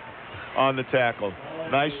week on the tackle.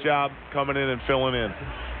 Nice job coming in and filling in.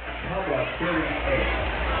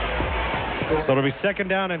 So it'll be 2nd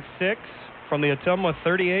down and 6 from the Ottumwa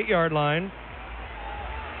 38-yard line.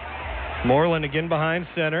 Moreland again behind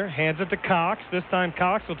center, hands it to Cox. This time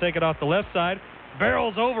Cox will take it off the left side.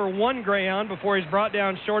 Barrels over one Greyhound before he's brought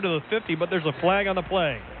down short of the 50, but there's a flag on the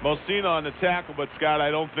play. Mosina on the tackle, but Scott,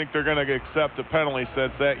 I don't think they're going to accept a penalty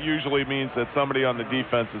since that usually means that somebody on the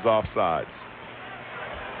defense is offsides.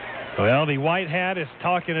 Well, the white hat is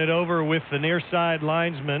talking it over with the near side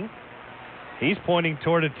linesman. He's pointing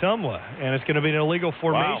toward Ottumwa, and it's going to be an illegal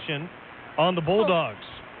formation on the Bulldogs.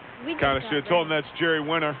 Kind of should have told him that's Jerry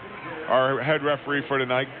Winter, our head referee for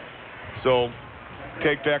tonight. So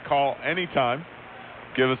take that call anytime.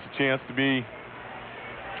 Give us a chance to be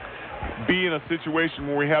in a situation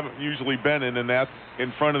where we haven't usually been in, and that's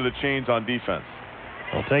in front of the chains on defense.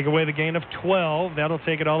 They'll take away the gain of 12. That'll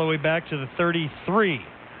take it all the way back to the 33.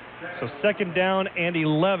 So 2nd down and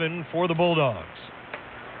 11 for the Bulldogs.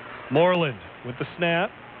 Moreland with the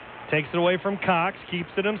snap. Takes it away from Cox. Keeps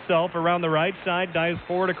it himself around the right side. Dives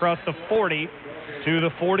forward across the 40 to the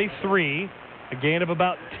 43. A gain of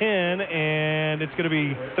about 10, and it's going to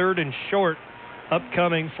be 3rd and short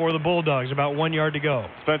upcoming for the Bulldogs. About 1 yard to go.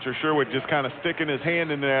 Spencer Sherwood just kind of sticking his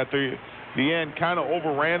hand in there at the end, kind of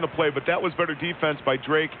overran the play, but that was better defense by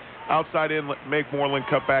Drake. Outside in, make Moreland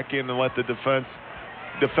cut back in and let the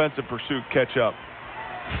defensive pursuit catch up.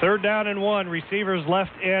 3rd down and 1. Receivers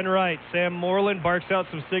left and right. Sam Moreland barks out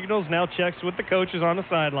some signals, now checks with the coaches on the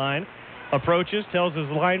sideline. Approaches, tells his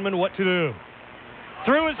lineman what to do.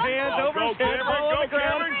 Through his hands, over his head, ball on the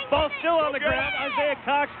ground. Ball still on the ground. Isaiah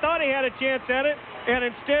Cox thought he had a chance at it, and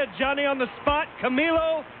instead, Johnny on the spot,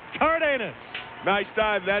 Camilo Cardenas. Nice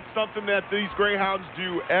dive. That's something that these Greyhounds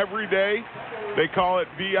do every day. They call it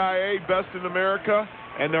BIA, Best in America,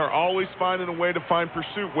 and they're always finding a way to find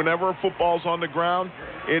pursuit. Whenever a football's on the ground,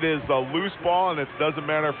 it is a loose ball, and it doesn't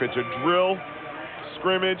matter if it's a drill,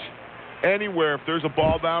 scrimmage, anywhere. If there's a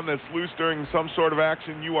ball down that's loose during some sort of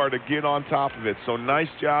action, you are to get on top of it. So nice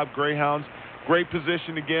job, Greyhounds. Great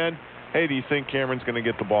position again. Hey, do you think Cameron's going to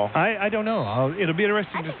get the ball? I don't know. It'll be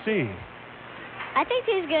interesting to see. I think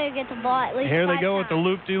he's going to get the ball at least Here they 5 go times. with the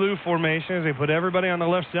loop-de-loop formation as they put everybody on the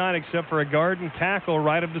left side except for a guard and tackle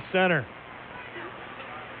right of the center.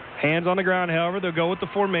 Hands on the ground, however, they'll go with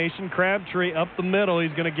the formation. Crabtree up the middle.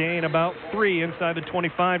 He's going to gain about 3 inside the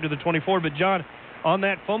 25 to the 24. But, John, on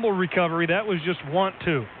that fumble recovery, that was just want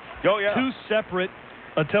to. Oh, yeah. 2 separate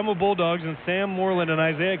Ottumwa Bulldogs, and Sam Moreland and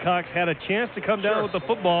Isaiah Cox had a chance to come down with the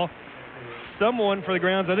football. Someone for the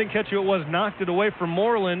grounds, I didn't catch who it was, knocked it away from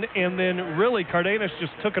Moreland, and then really Cardenas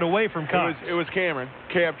just took it away from Cox. It was Cameron,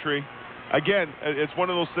 Crabtree. Again, it's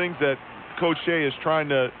one of those things that Coach Shea is trying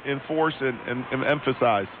to enforce and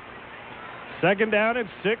emphasize. 2nd down and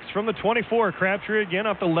 6 from the 24. Crabtree again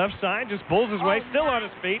off the left side, just pulls his way, still on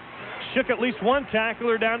his feet. Shook at least one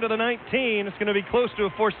tackler down to the 19. It's going to be close to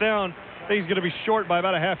a 4th down. I think he's going to be short by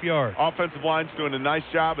about a half yard. Offensive line's doing a nice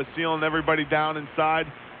job of sealing everybody down inside.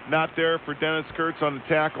 Not there for Dennis Kurtz on the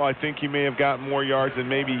tackle. I think he may have gotten more yards and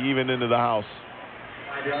maybe even into the house.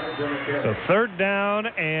 So 3rd down,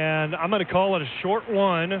 and I'm going to call it a short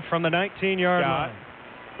one from the 19-yard line.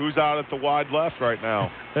 Who's out at the wide left right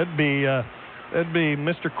now? That'd be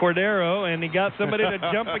Mr. Cordero, and he got somebody to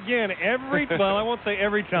jump again. Well, I won't say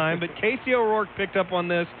every time, but Casey O'Rourke picked up on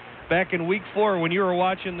this back in week 4 when you were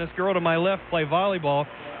watching this girl to my left play volleyball.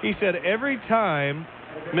 He said every time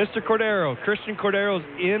Mr. Cordero, Christian Cordero's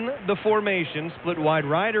in the formation, split wide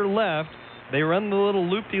right or left, they run the little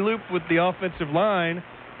loop-de-loop with the offensive line.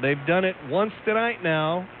 They've done it once tonight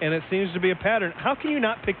now, and it seems to be a pattern. How can you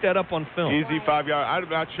not pick that up on film? Easy 5-yard. I'm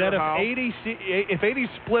not sure that how. If 80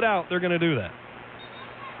 split out, they're going to do that.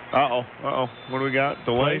 Uh-oh. What do we got?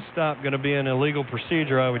 Delay? Play stop going to be an illegal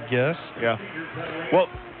procedure, I would guess. Yeah. Well,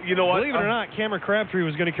 you know what? Believe it or not, Cameron Crabtree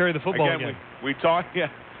was going to carry the football again. We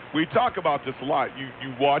talk about this a lot.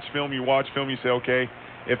 You watch film, you say, okay,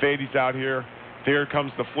 if 80's out here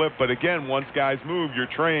comes the flip. But again, once guys move, you're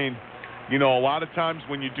trained. You know, a lot of times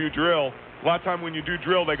when you do drill,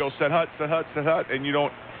 they go set hut, and you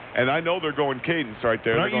don't. And I know they're going cadence right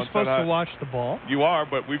there. But aren't you supposed to watch the ball? You are,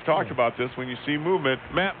 but we've talked about this. When you see movement,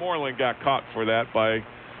 Matt Moreland got caught for that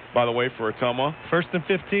by the way, for Ottumwa. 1st and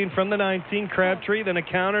 15 from the 19. Crabtree, then a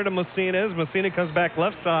counter to Messina. Messina comes back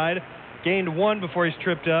left side. Gained 1 before he's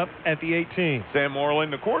tripped up at the 18. Sam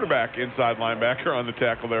Moreland, the quarterback, inside linebacker on the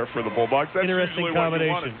tackle there for the Bulldogs. That's interesting usually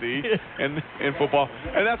combination. What you want to see in football.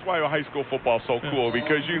 And that's why high school football is so cool,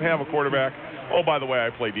 because you can have a quarterback. Oh, by the way,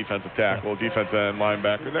 I play defensive tackle, defensive end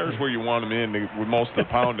linebacker. There's where you want them in with most of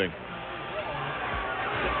the pounding.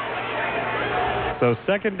 So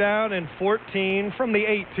 2nd down and 14 from the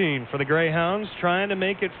 18 for the Greyhounds, trying to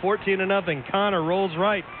make it 14-0. Connor rolls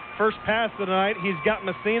right. First pass of the night, he's got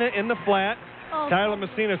Messina in the flat. Tyler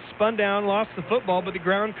Messina spun down, lost the football, but the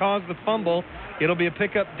ground caused the fumble. It'll be a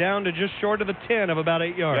pickup down to just short of the 10 of about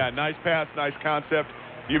 8 yards. Yeah, nice pass, nice concept.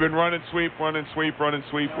 You've been running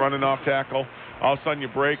off tackle. All of a sudden you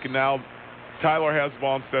break, and now Tyler has the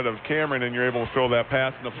ball instead of Cameron, and you're able to throw that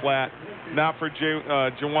pass in the flat. Not for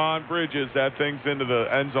Jawan Bridges. That thing's into the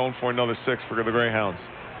end zone for another 6 for the Greyhounds.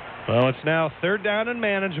 Well, it's now 3rd down and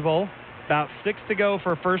manageable. About 6 to go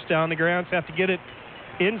for a 1st down. The Greyhounds have to get it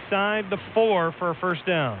inside the 4 for a 1st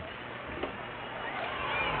down.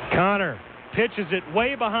 Connor pitches it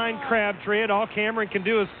way behind Crabtree, and all Cameron can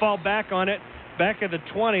do is fall back on it. Back at the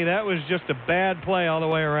 20, that was just a bad play all the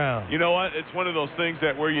way around. You know what? It's one of those things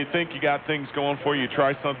that where you think you got things going for you,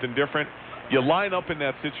 try something different. You line up in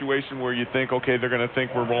that situation where you think, okay, they're going to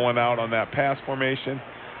think we're rolling out on that pass formation.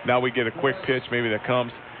 Now we get a quick pitch, maybe that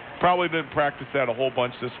comes. Probably didn't practice that a whole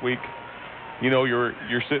bunch this week. You know, you're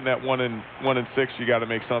sitting at 1 and 6. You got to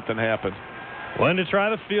make something happen. One to try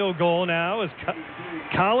the field goal now is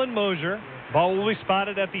Colin Mosier. Ball will be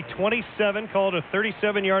spotted at the 27, called a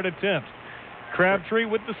 37-yard attempt. Crabtree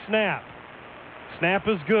with the snap. Snap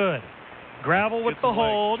is good. Gravel with the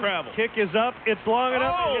hold. Kick is up. It's long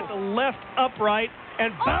enough to hit the left upright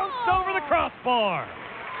and bounce over the crossbar.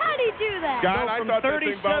 How did he do that? God, I thought that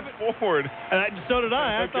thing bounced forward. So did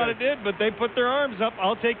I. I thought it did, but they put their arms up.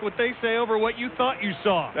 I'll take what they say over what you thought you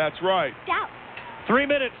saw. That's right. 3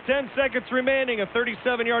 minutes, 10 seconds remaining. A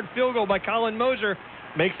 37-yard field goal by Colin Mosier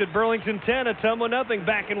makes it Burlington 10, Ottumwa nothing.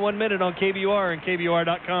 Back in 1 minute on KBUR and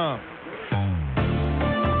KBUR.com.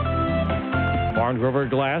 Barn Grover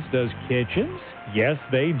Glass does kitchens? Yes,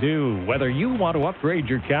 they do. Whether you want to upgrade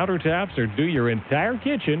your countertops or do your entire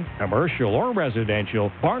kitchen, commercial or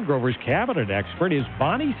residential, Barn Grover's cabinet expert is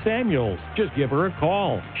Bonnie Samuels. Just give her a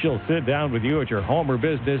call. She'll sit down with you at your home or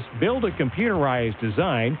business, build a computerized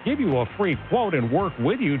design, give you a free quote, and work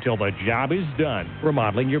with you till the job is done.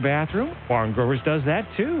 Remodeling your bathroom? Barn Grover's does that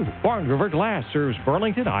too. Barn Grover Glass serves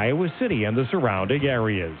Burlington, Iowa City, and the surrounding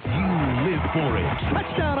areas. You live for it.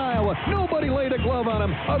 Touchdown, Iowa. Nobody laid a glove on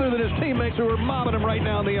him other than his teammates who were mobbing him right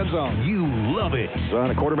now in the end zone. You love it. On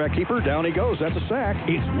a quarterback keeper, down he goes. That's a sack.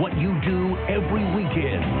 It's what you do every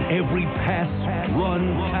weekend. Every pass,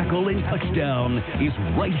 run, tackle, and touchdown is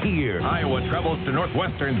right here. Iowa travels to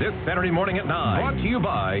Northwestern this Saturday morning at 9. Brought to you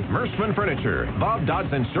by Merschman Furniture, Bob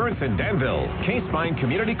Dodds Insurance in Danville, Case Fine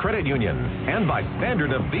Community Credit Union, and by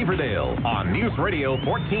Standard of Beaverdale on News Radio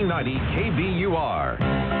 1490 KBUR.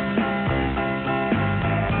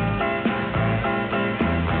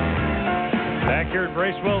 Back here at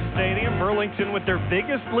Bracewell Stadium, Burlington with their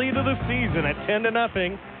biggest lead of the season at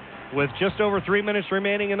 10-0 with just over 3 minutes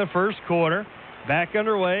remaining in the first quarter. Back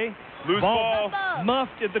underway. Loose ball.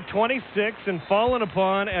 Muffed at the 26 and fallen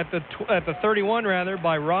upon at the 31 rather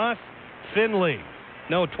by Ross Finley.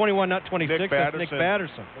 No, 21, not 26. That's Nick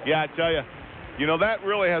Batterson. Yeah, I tell you, that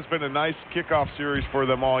really has been a nice kickoff series for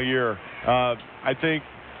them all year. I think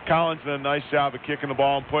Collins did a nice job of kicking the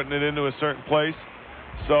ball and putting it into a certain place.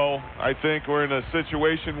 So I think we're in a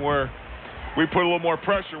situation where we put a little more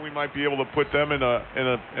pressure, we might be able to put them in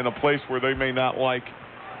a place where they may not like.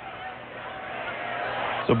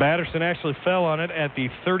 So Batterson actually fell on it at the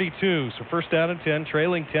 32. So first down and 10,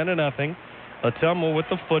 trailing 10-0. Ottumwa with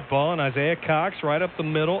the football, and Isaiah Cox right up the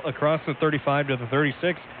middle across the 35 to the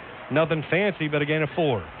 36. Nothing fancy, but a gain of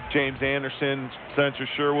 4. James Anderson, Spencer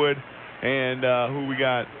Sherwood, and who we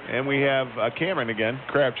got? And we have Cameron again,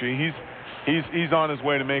 Crabtree. He's on his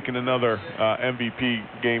way to making another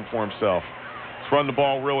MVP game for himself. He's run the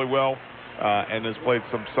ball really well and has played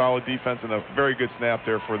some solid defense and a very good snap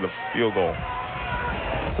there for the field goal.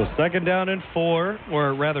 So second down and 4,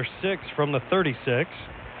 or rather 6 from the 36.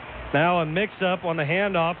 Now a mix-up on the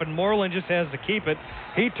handoff, and Moreland just has to keep it.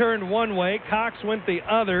 He turned one way, Cox went the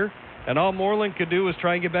other, and all Moreland could do was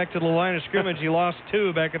try and get back to the line of scrimmage. He lost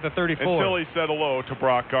 2 back at the 34. Until he said hello to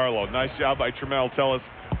Brock Garlow. Nice job by Trammell. Tell us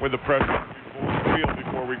where the pressure field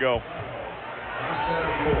before we go.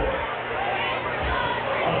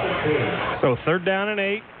 So third down and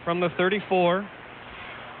 8 from the 34.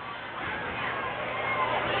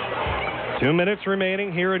 2 minutes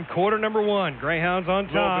remaining here in quarter number 1. Greyhounds on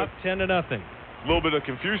top, 10-0. A little bit of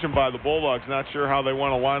confusion by the Bulldogs. Not sure how they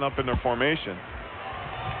want to line up in their formation.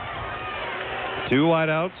 2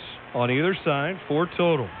 wideouts on either side, 4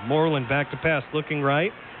 total. Moreland back to pass, looking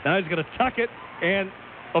right. Now he's going to tuck it, and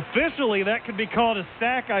officially that could be called a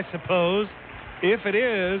sack, I suppose. If it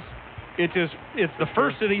is, it's the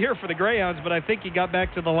first of the year for the Greyhounds, but I think he got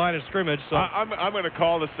back to the line of scrimmage. So I'm going to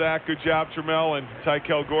call the sack. Good job, Trammell and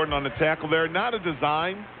Tykel Gordon on the tackle there. Not a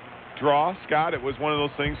design draw, Scott. It was one of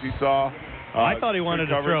those things he saw. I thought he wanted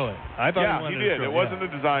to throw it. He did. It wasn't a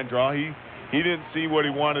design draw. He didn't see what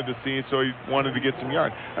he wanted to see, so he wanted to get some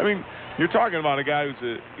yard. I mean, you're talking about a guy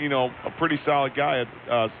who's a pretty solid guy at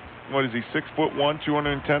what is he, 6'1",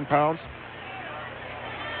 210 pounds.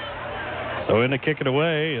 So in to kick it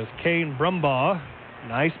away is Kane Brumbaugh.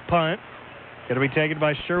 Nice punt. Going to be taken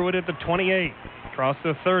by Sherwood at the 28. Across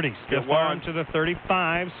the 30. Stiff arm to the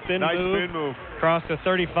 35. Spin move. Across the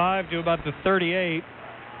 35 to about the 38.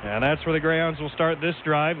 And that's where the Greyhounds will start this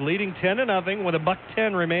drive, leading 10-0 with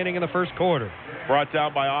 $1:10 remaining in the first quarter. Brought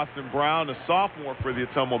down by Austin Brown, a sophomore for the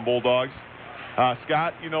Ottumwa Bulldogs.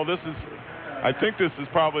 Scott, I think this is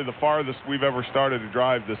probably the farthest we've ever started a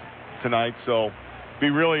drive tonight, so be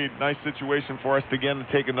really nice situation for us to again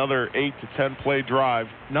take another 8 to 10 play drive.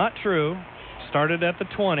 Not true. Started at the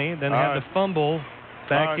 20, then had the fumble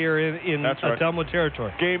back here in Ottumwa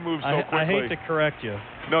territory. Game moves so quickly. I hate to correct you.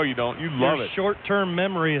 No, you don't. You love it. Your short-term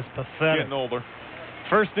memory is pathetic. Getting older.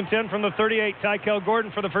 First and 10 from the 38. Tykel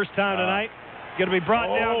Gordon for the first time tonight. Going to be brought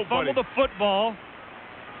down, fumble the football.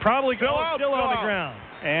 Probably Still on the ground.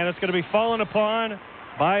 And it's going to be fallen upon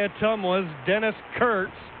by Ottumwa's Dennis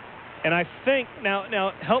Kurtz. And I think,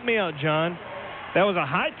 now help me out, John. That was a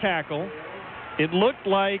high tackle. It looked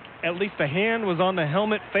like at least a hand was on the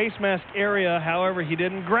helmet face mask area. However, he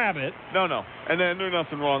didn't grab it. No. And then there's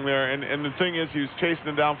nothing wrong there. And the thing is, he was chasing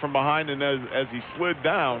him down from behind, and as he slid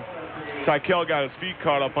down, Tykel got his feet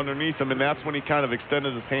caught up underneath him, and that's when he kind of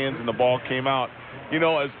extended his hands and the ball came out. You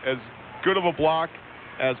know, as good of a block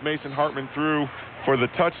as Mason Hartman threw for the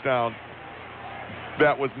touchdown,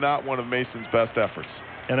 that was not one of Mason's best efforts.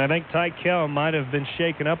 And I think Tykel might have been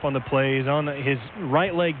shaken up on the plays. His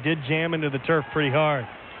right leg did jam into the turf pretty hard.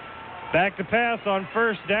 Back to pass on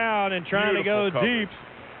first down and trying to go deep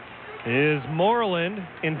is Moreland,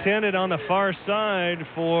 intended on the far side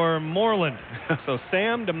for Moreland. So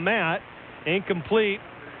Sam to Matt, incomplete.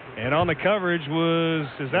 And on the coverage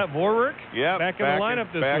is that Vorwerk? Yeah, back in the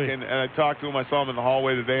lineup this week. And I talked to him. I saw him in the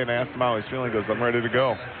hallway today and asked him how he's feeling. He goes, I'm ready to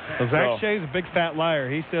go. Well, Zach Shea's a big fat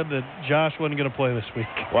liar. He said that Josh wasn't going to play this week.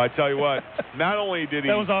 Well, I tell you what, not only did he...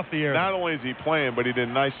 That was off the air. Not only is he playing, but he did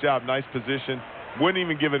a nice job, nice position. Wouldn't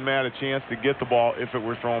even give Matt a chance to get the ball if it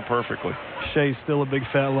were thrown perfectly. Shea's still a big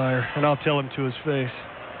fat liar, and I'll tell him to his face.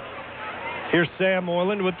 Here's Sam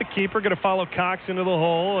Moreland with the keeper, going to follow Cox into the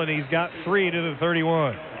hole, and he's got 3 to the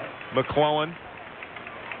 31. McClellan.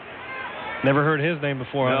 Never heard his name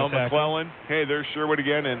before. No, on the tackle. McClellan. Hey, there's Sherwood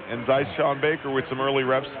again, and Sean Baker with some early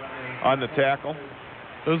reps on the tackle.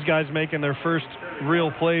 Those guys making their first real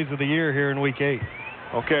plays of the year here in Week 8.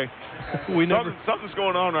 Okay. Something's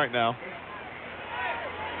going on right now.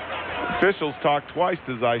 Officials talked twice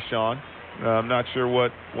to Zyshawn. I'm not sure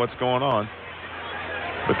what's going on,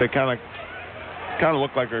 but they kind of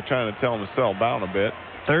look like they're trying to tell him to settle down a bit.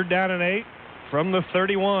 3rd down and 8 from the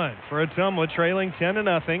 31 for Ottumwa, trailing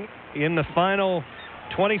 10-0 in the final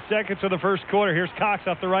 20 seconds of the first quarter. Here's Cox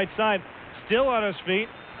off the right side, still on his feet.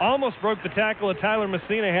 Almost broke the tackle of Tyler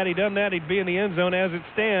Messina. Had he done that, he'd be in the end zone. As it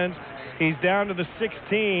stands, he's down to the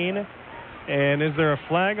 16. And is there a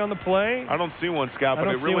flag on the play? I don't see one, Scott, but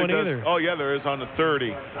it really does. Either. Oh, yeah, there is on the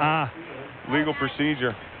 30. Legal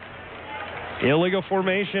procedure. Illegal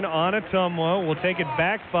formation on Ottumwa. We'll take it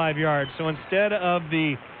back 5 yards. So instead of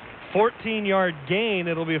the 14-yard gain,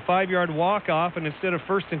 it'll be a 5-yard walk-off, and instead of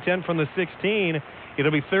 1st and 10 from the 16,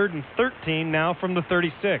 it'll be 3rd and 13 now from the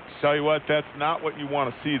 36. Tell you what, that's not what you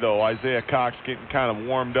want to see, though. Isaiah Cox getting kind of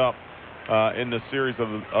warmed up in the series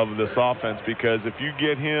of this offense, because if you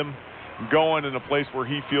get him going in a place where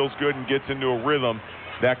he feels good and gets into a rhythm,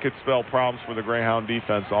 that could spell problems for the Greyhound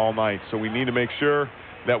defense all night. So we need to make sure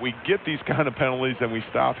that we get these kind of penalties and we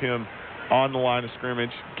stop him on the line of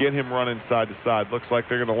scrimmage, get him running side to side. Looks like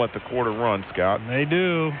they're going to let the quarter run, Scott. They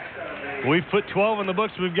do. We've put 12 in the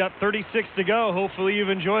books. We've got 36 to go. Hopefully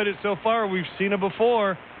you've enjoyed it so far. We've seen it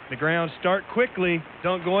before. The Greyhounds start quickly.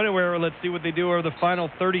 Don't go anywhere. Let's see what they do over the final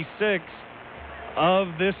 36 of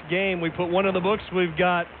this game. We put 1 in the books. We've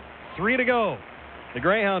got 3 to go. The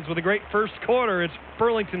Greyhounds with a great first quarter. It's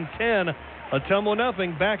Burlington 10, Ottumwa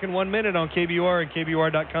nothing. Back in 1 minute on KBUR and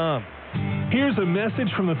KBUR.com. Here's a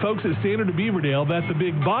message from the folks at Standard of Beaverdale that the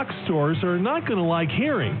big box stores are not going to like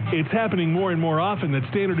hearing. It's happening more and more often that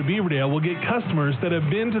Standard of Beaverdale will get customers that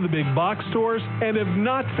have been to the big box stores and have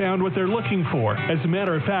not found what they're looking for. As a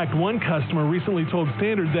matter of fact, one customer recently told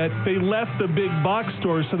Standard that they left the big box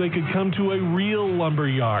stores so they could come to a real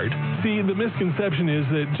lumber yard. See, the misconception is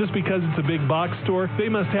that just because it's a big box store,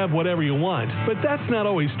 they must have whatever you want. But that's not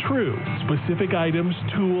always true. Specific items,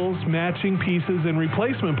 tools, matching pieces, and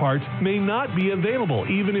replacement parts may not be available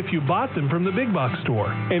even if you bought them from the big box store.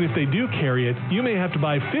 And if they do carry it, you may have to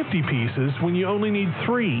buy 50 pieces when you only need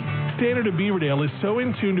 3. Standard of Beaverdale is so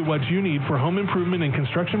in tune to what you need for home improvement and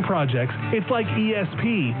construction projects, it's like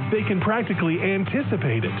ESP. They can practically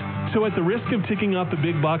anticipate it. So at the risk of ticking off the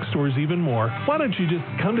big box stores even more, why don't you just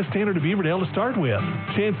come to Standard of Beaverdale to start with?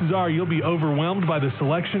 Chances are you'll be overwhelmed by the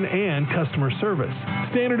selection and customer service.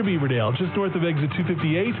 Standard of Beaverdale, just north of exit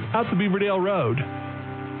 258, out the Beaverdale Road.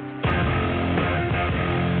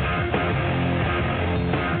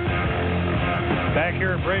 Back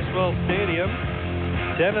here at Bracewell Stadium,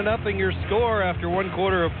 10-0 your score after 1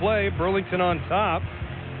 quarter of play. Burlington on top.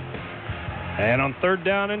 And on 3rd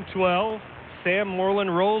down and 12, Sam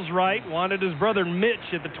Moreland rolls right, wanted his brother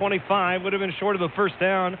Mitch at the 25, would have been short of the first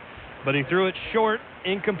down, but he threw it short,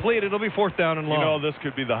 incomplete. It'll be 4th down and long. You know, this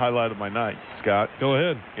could be the highlight of my night, Scott. Go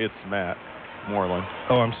ahead. It's Matt Moreland.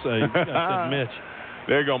 Oh, I'm sorry. I said Mitch.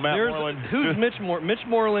 There you go, Matt Moreland. Who's Mitch Moreland? Mitch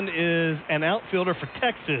Moreland is an outfielder for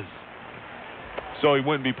Texas. So he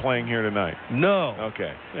wouldn't be playing here tonight? No.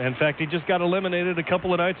 Okay. In fact, he just got eliminated a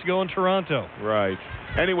couple of nights ago in Toronto. Right.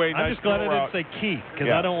 Anyway, I'm nice just glad I route. didn't say Keith, because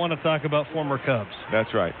Yeah. I don't want to talk about former Cubs.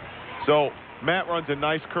 That's right. So Matt runs a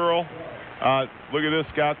nice curl. Look at this,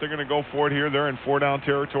 Scott. They're going to go for it here. They're in 4-down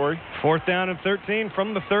territory. 4th down and 13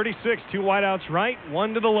 from the 36. 2 wideouts right,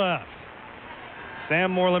 1 to the left.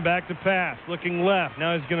 Sam Moreland back to pass, looking left.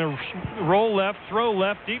 Now he's going to roll left, throw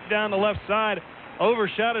left, deep down the left side.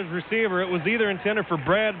 Overshot his receiver. It was either intended for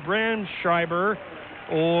Brad Bramschreiber,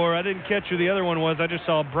 or I didn't catch who the other one was. I just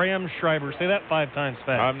saw Bramschreiber. Say that 5 times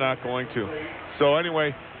fast. I'm not going to. So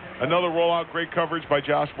anyway, another rollout. Great coverage by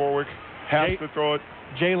Josh Borwick. Has to throw it.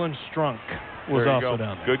 Jalen Strunk was There you also go.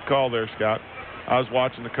 down there. Good call there, Scott. I was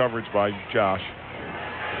watching the coverage by Josh.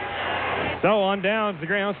 So on downs, the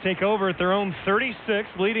Greyhounds take over at their own 36,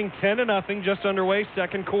 leading 10-0, just underway,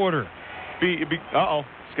 second quarter. Uh-oh.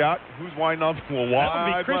 Scott, who's winding up? Well, that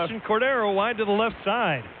would be Christian left. Cordero wide to the left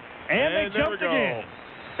side. And they there jumped we go.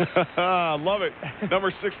 again. Love it.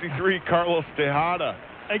 Number 63, Carlos Tejada.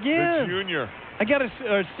 Again. The junior. I got a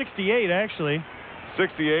 68, actually.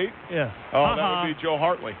 68? Yeah. Oh, that would be Joe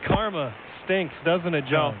Hartley. Karma stinks, doesn't it,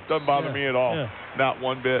 Joe? No, doesn't bother me at all. Yeah. Not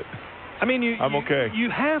one bit. I mean, I'm okay. You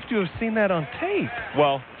have to have seen that on tape.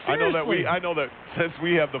 Well, Seriously. I know that since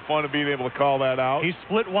we have the fun of being able to call that out. He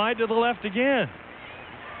split wide to the left again.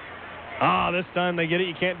 This time they get it.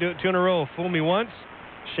 You can't do it 2 in a row. Fool me once,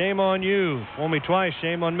 shame on you. Fool me twice,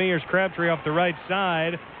 shame on me. Here's Crabtree off the right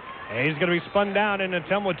side. And he's going to be spun down into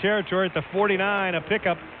Ottumwa territory at the 49, a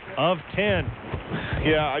pickup of 10.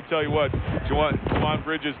 Yeah, I tell you what, Juwan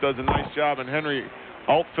Bridges does a nice job, and Henry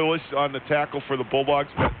Altphillish on the tackle for the Bulldogs.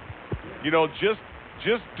 But,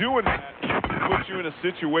 just doing that puts you in a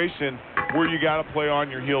situation where you got to play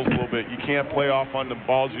on your heels a little bit. You can't play off on the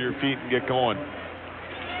balls of your feet and get going.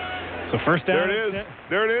 So first down. There it is.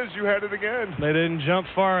 There it is. You had it again. They didn't jump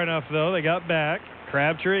far enough, though. They got back.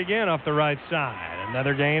 Crabtree again off the right side.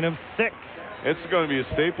 Another gain of 6. It's going to be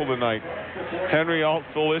a staple tonight. Henry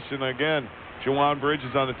Altphillish, and again, Juwan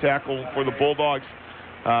Bridges on the tackle for the Bulldogs.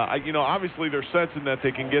 Obviously they're sensing that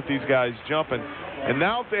they can get these guys jumping. And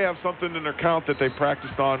now if they have something in their count that they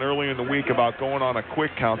practiced on early in the week about going on a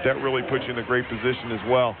quick count, that really puts you in a great position as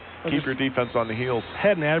well. Keep your defense on the heels.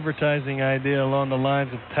 Had an advertising idea along the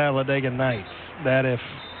lines of Talladega Nights, that if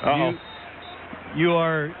you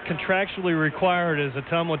are contractually required, as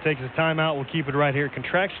Ottumwa takes a timeout, we'll keep it right here,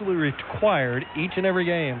 contractually required each and every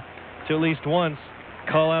game to at least once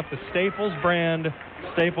call out the Staples brand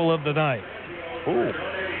staple of the night. Ooh.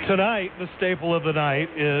 Tonight, the staple of the night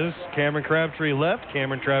is Cameron Crabtree left,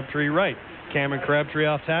 Cameron Crabtree right. Cameron Crabtree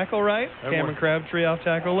off tackle right, And Cameron Crabtree off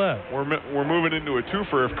tackle left. We're moving into a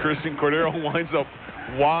twofer if Christian Cordero winds up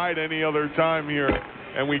wide any other time here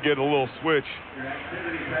and we get a little switch.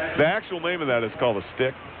 The actual name of that is called a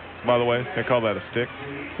stick, by the way. They call that a stick.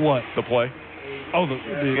 What? The play. Oh, the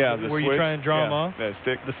switch. where you try and draw them off? The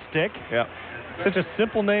stick. The stick? Yeah. Such a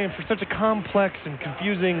simple name for such a complex and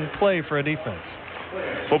confusing play for a defense.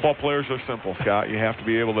 Football players are simple, Scott. You have to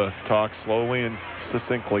be able to talk slowly and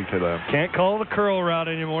succinctly to them. Can't call the curl route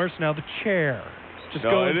anymore. It's now the chair. Just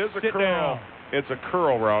go and it is a sit curl. down. It's a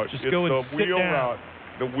curl route. Just it's go and the sit wheel down. route.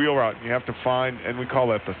 The wheel route. You have to find, and we call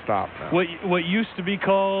that the stop now. What used to be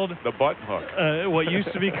called the button hook. What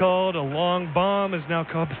used to be called a long bomb is now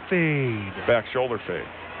called the fade. Back shoulder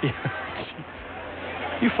fade.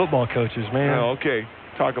 You football coaches, man. Oh, okay.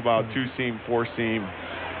 Talk about 2-seam, 4-seam,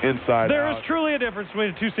 inside There out. is truly a difference between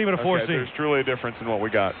a 2-seam and a 4-seam. There's truly a difference in what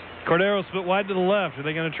we got. Cordero split wide to the left. Are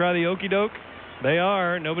they going to try the okey doke? They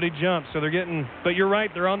are. Nobody jumps, so they're getting. But you're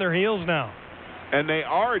right. They're on their heels now. And they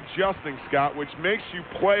are adjusting, Scott, which makes you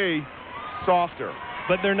play softer.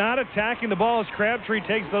 But they're not attacking the ball as Crabtree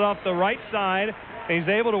takes it off the right side. And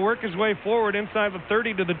he's able to work his way forward inside the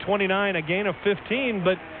 30 to the 29, a gain of 15.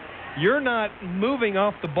 But you're not moving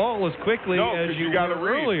off the ball as quickly as you got were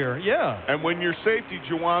earlier. Yeah. And when your safety,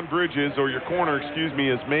 Juwan Bridges, or your corner,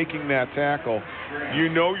 is making that tackle, you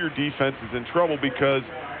know your defense is in trouble because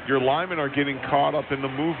your linemen are getting caught up in the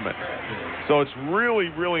movement. So it's really,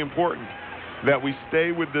 really important that we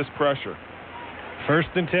stay with this pressure.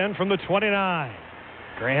 1st and 10 from the 29.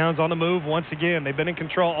 Greyhounds on the move once again. They've been in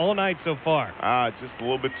control all night so far. It's just a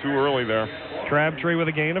little bit too early there. Crabtree with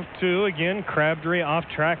a gain of 2. Again, Crabtree off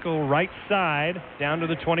tackle right side down to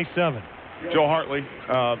the 27. Joe Hartley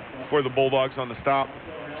for the Bulldogs on the stop.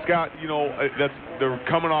 Scott, they're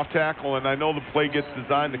coming off tackle, and I know the play gets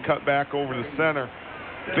designed to cut back over the center.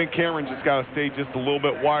 I think Cameron just got to stay just a little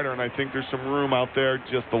bit wider, and I think there's some room out there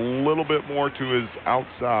just a little bit more to his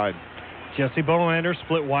outside. Jesse Bolander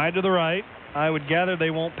split wide to the right. I would gather they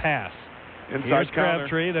won't pass. Inside Here's counter.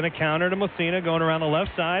 Crabtree, then a counter to Messina going around the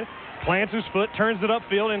left side. Plants his foot, turns it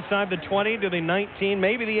upfield inside the 20 to the 19,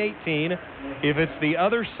 maybe the 18. If it's the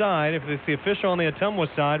other side, if it's the official on the Ottumwa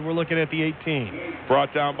side, we're looking at the 18.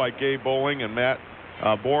 Brought down by Gabe Bowling and Matt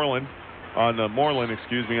Moreland on the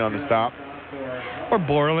stop. Or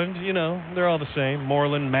Borland, they're all the same.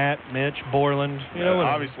 Moreland, Matt, Mitch, Borland,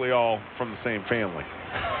 obviously all from the same family.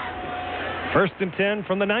 1st and 10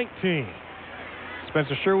 from the 19.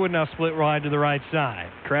 Spencer Sherwood now split wide to the right side.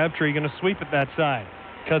 Crabtree going to sweep it that side.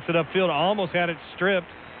 Cuts it upfield, almost had it stripped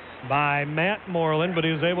by Matt Moreland, but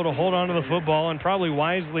he was able to hold on to the football and probably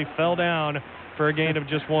wisely fell down for a gain of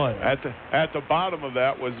just 1. At the bottom of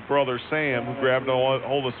that was brother Sam, who grabbed a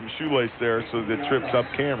hold of some shoelace there, so that trips up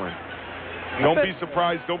Cameron. Don't be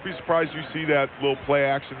surprised you see that little play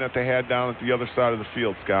action that they had down at the other side of the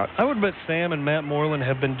field, Scott. I would bet Sam and Matt Moreland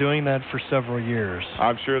have been doing that for several years.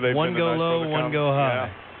 I'm sure they've one been go nice low, one go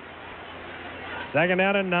high. Yeah. 2nd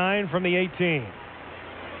down and 9 from the 18.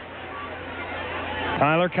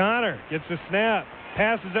 Tyler Connor gets the snap.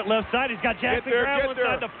 Passes it left side. He's got Jackson Gravel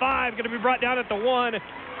inside the 5. Going to be brought down at the 1.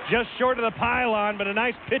 Just short of the pylon, but a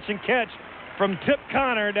nice pitch and catch from Tip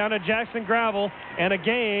Connor down to Jackson Gravel, and a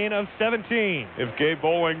gain of 17. If Gabe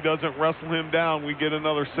Bowling doesn't wrestle him down, we get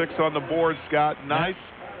another 6 on the board, Scott. Nice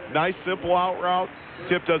simple out route.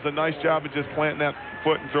 Tip does a nice job of just planting that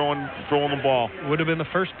foot and throwing the ball. Would have been the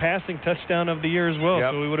first passing touchdown of the year as well.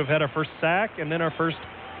 Yep. So we would have had our first sack and then our first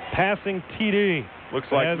passing TD. Looks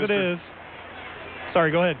like as it is.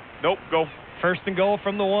 Sorry, go ahead. Nope, go. 1st and goal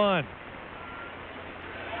from the 1.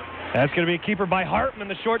 That's going to be a keeper by Hartman.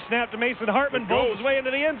 The short snap to Mason Hartman. Bowls his way into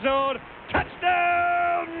the end zone.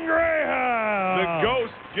 Touchdown, Greyhound! The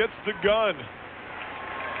Ghost gets the gun.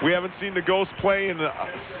 We haven't seen the Ghost play in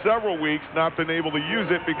several weeks. Not been able to use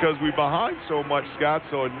it because we're behind so much, Scott.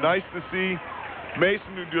 So nice to see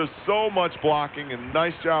Mason, who does so much blocking and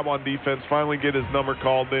nice job on defense, finally get his number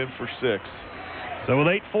called in for 6. So with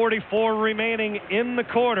 8:44 remaining in the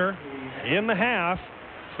quarter, in the half,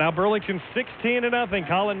 it's now Burlington 16-0.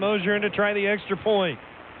 Colin Mosier in to try the extra point.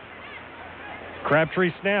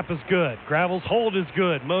 Crabtree's snap is good. Gravel's hold is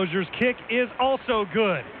good. Mosier's kick is also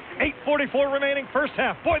good. 8:44 remaining, first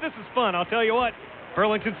half. Boy, this is fun. I'll tell you what.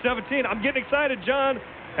 Burlington 17. I'm getting excited, John.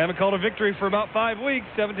 Haven't called a victory for about 5 weeks.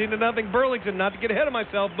 17-0 Burlington. Not to get ahead of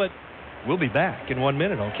myself, but we'll be back in 1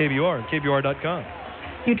 minute on KBR and KBR.com.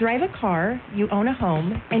 You drive a car, you own a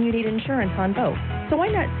home, and you need insurance on both. So why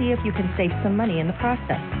not see if you can save some money in the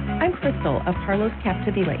process? I'm Crystal of Carlos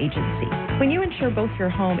Capdevila Agency. When you insure both your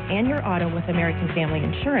home and your auto with American Family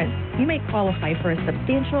Insurance, you may qualify for a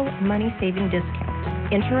substantial money-saving discount.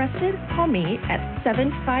 Interested? Call me at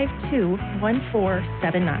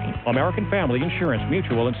 752-1479. American Family Insurance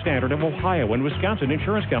Mutual and Standard of Ohio and Wisconsin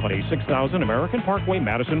Insurance Company, 6000 American Parkway,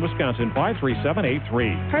 Madison, Wisconsin,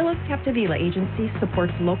 53783. Carlos Capdevila Agency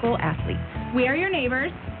supports local athletes. We are your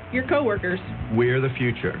neighbors, your coworkers, We're the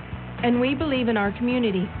future. and we believe in our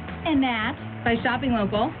community. And that, by shopping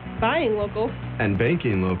local, buying local, And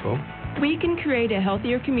banking local. we can create a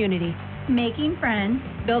healthier community. Making friends,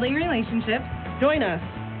 building relationships. Join us.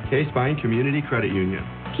 K-Spine Community Credit Union.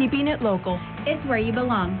 Keeping it local. It's where you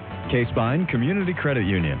belong. K-Spine Community Credit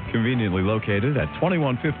Union, conveniently located at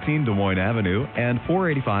 2115 Des Moines Avenue and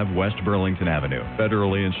 485 West Burlington Avenue.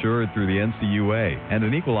 Federally insured through the NCUA and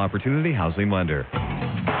an equal opportunity housing lender.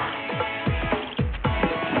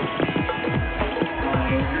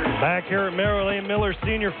 Back here at Merrill A. Miller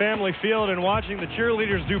Senior Family Field and watching the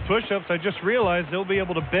cheerleaders do push-ups, I just realized they'll be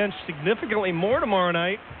able to bench significantly more tomorrow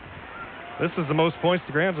night. This is the most points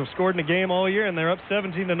the Grams have scored in a game all year, and they're up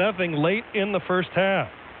 17-0 late in the first half.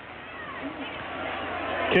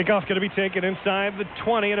 Kickoff going to be taken inside the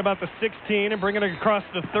 20 at about the 16 and bringing it across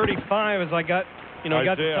the 35 as I got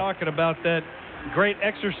to talking about that great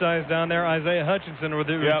exercise down there, Isaiah Hutchinson, with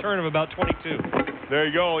a return of about 22. There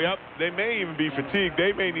you go. Yep. They may even be fatigued.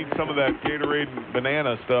 They may need some of that Gatorade and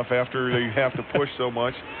banana stuff after they have to push so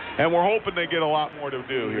much. And we're hoping they get a lot more to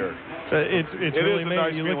do here. It's really is a amazing.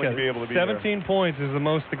 nice You look feeling at to be able to be 17 points is the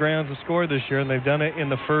most the Grounds have scored this year, and they've done it in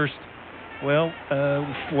the first,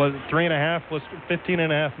 3.5 plus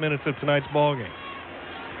 15.5 minutes of tonight's ball game.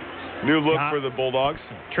 New look for the Bulldogs.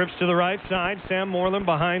 Trips to the right side. Sam Moreland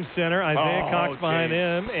behind center. Isaiah Cox behind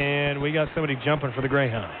him. And we got somebody jumping for the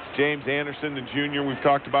Greyhounds. James Anderson, the junior. We've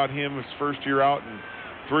talked about him his first year out in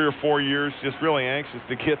 3 or 4 years. Just really anxious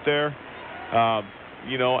to get there. And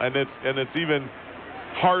it's even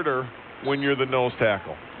harder when you're the nose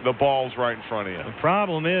tackle. The ball's right in front of you. The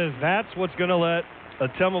problem is that's what's going to let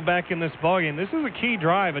Ottumwa back in this ballgame. This is a key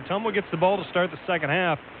drive. Ottumwa gets the ball to start the second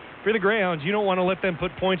half. For the Greyhounds, you don't want to let them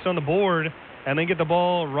put points on the board and then get the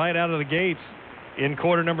ball right out of the gates in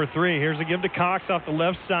quarter number 3. Here's a give to Cox off the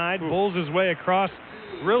left side. Bulls his way across,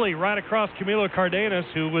 really right across Camilo Cardenas,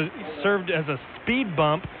 who was served as a speed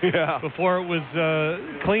bump before it was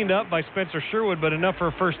cleaned up by Spencer Sherwood, but enough for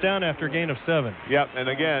a first down after a gain of 7. Yep, and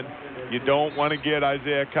again, you don't want to get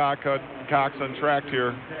Isaiah Cox untracked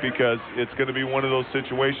here, because it's going to be one of those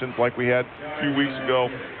situations like we had a few weeks ago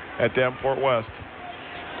at Davenport West.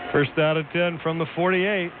 First out of 10 from the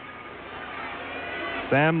 48.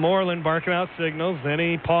 Sam Moreland barking out signals. Then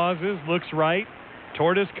he pauses, looks right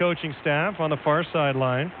toward his coaching staff on the far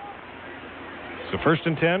sideline. So first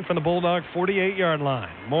and 10 from the Bulldog 48-yard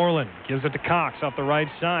line. Moreland gives it to Cox off the right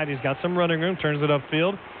side. He's got some running room, turns it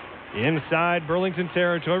upfield. Inside Burlington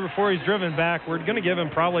territory before he's driven back. We're going to give him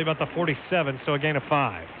probably about the 47, so a gain of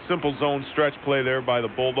 5. Simple zone stretch play there by the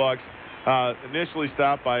Bulldogs. Initially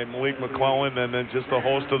stopped by Malik McClellan, and then just a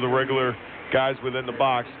host of the regular guys within the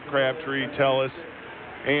box. Crabtree, Tellis,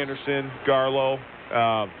 Anderson, Garlow,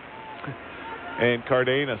 and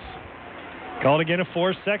Cardenas. Called again a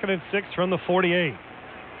 4, 2nd and 6 from the 48.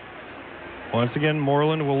 Once again,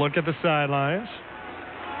 Moreland will look at the sidelines.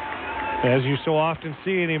 As you so often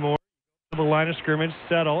see anymore, the line of scrimmage,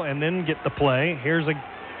 settle, and then get the play. Here's a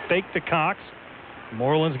fake to Cox.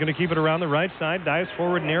 Moreland's going to keep it around the right side, dives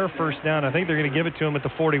forward, near first down. I think they're going to give it to him at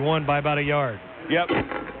the 41 by about a yard. Yep.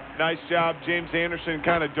 Nice job. James Anderson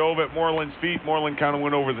kind of dove at Moreland's feet. Moreland kind of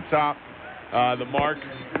went over the top. The mark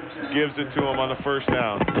gives it to him on the first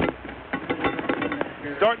down.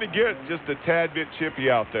 Starting to get just a tad bit chippy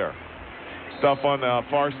out there. Stuff on the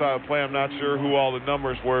far side of the play. I'm not sure who all the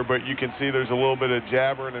numbers were, but you can see there's a little bit of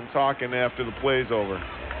jabbering and talking after the play's over.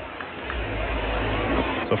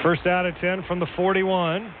 So first out of 10 from the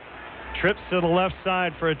 41. Trips to the left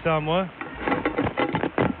side for Ottumwa.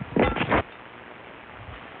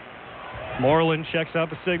 Moreland checks out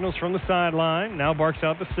the signals from the sideline. Now barks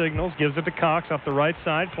out the signals. Gives it to Cox off the right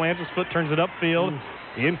side. Plants his foot, turns it upfield.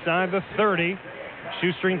 Inside the 30.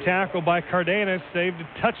 Shoestring tackle by Cardenas. Saved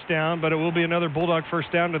a touchdown, but it will be another Bulldog first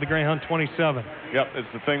down to the Greyhound 27. Yep, it's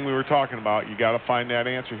the thing we were talking about. You got to find that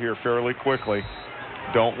answer here fairly quickly.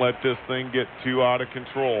 Don't let this thing get too out of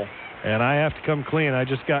control. And I have to come clean. I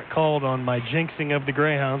just got called on my jinxing of the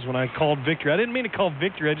Greyhounds when I called victory. I didn't mean to call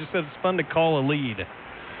victory. I just said it's fun to call a lead.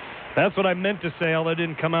 That's what I meant to say, although it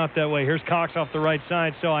didn't come out that way. Here's Cox off the right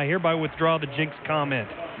side, so I hereby withdraw the jinx comment.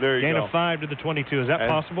 There you go. Gain of 5 to the 22. Is that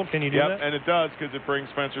possible? Can you do that? Yep, and it does, because it brings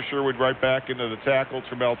Spencer Sherwood right back into the tackle.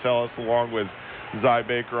 Tremel Tellis along with Zy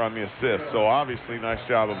Baker on the assist. So obviously, nice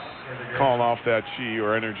job of calling off that chi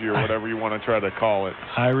or energy or whatever you want to try to call it.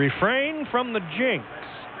 I refrain from the jinx.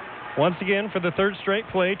 Once again, for the third straight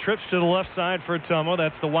play, trips to the left side for Ottumwa.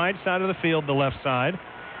 That's the wide side of the field, the left side.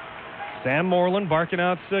 Sam Moreland barking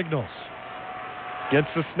out signals. Gets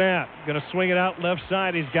the snap. Going to swing it out left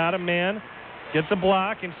side. He's got a man. Gets a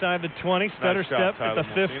block inside the 20. Stutter step at the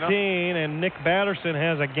 15. And Nick Batterson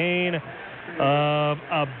has a gain of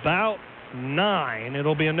about 9.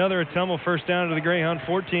 It'll be another Ottumwa first down to the Greyhound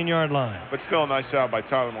 14-yard line. But still a nice job by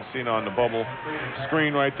Tyler Messina on the bubble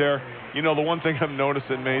screen right there. You know, the one thing I'm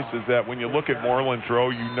noticing, Mace, is that when you look at Moreland throw,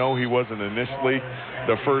 you know he wasn't initially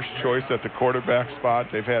the first choice at the quarterback spot.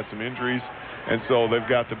 They've had some injuries, and so they've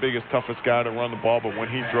got the biggest, toughest guy to run the ball, but when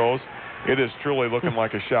he throws, it is truly looking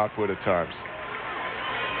like a shot put at times.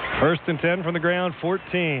 First and 10 from the ground,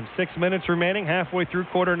 14. 6 minutes remaining, halfway through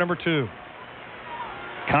quarter number 2.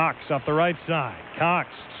 Cox off the right side. Cox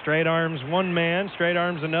straight arms one man, straight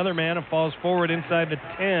arms another man, and falls forward inside the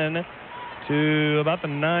 10 to about the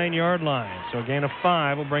 9-yard line. So a gain of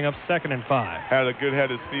 5 will bring up 2nd and 5. Had a good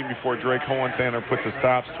head of steam before Drake Hohenthaler put the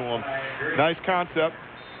stops to him. Nice concept.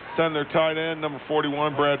 Send their tight end, number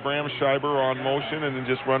 41, Brad Bramscheiber, on motion, and then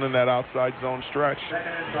just running that outside zone stretch.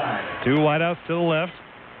 2 wideouts to the left.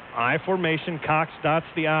 I formation. Cox dots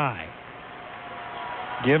the I.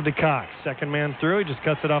 Give to Cox. Second man through. He just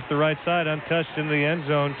cuts it off the right side, untouched into the end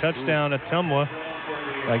zone. Touchdown, Ottumwa.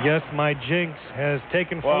 I guess my jinx has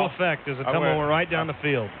taken full effect as Ottumwa went right down the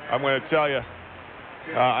field. I'm going to tell you,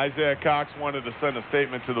 Isaiah Cox wanted to send a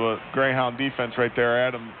statement to the Greyhound defense right there.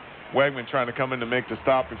 Adam Wegman trying to come in to make the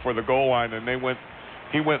stop before the goal line, and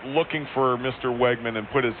he went looking for Mr. Wegman and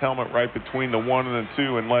put his helmet right between the 1 and the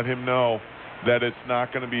 2 and let him know that it's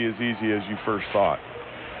not going to be as easy as you first thought.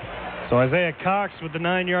 So Isaiah Cox with the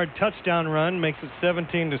 9-yard touchdown run makes it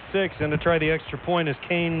 17-6, and to try the extra point is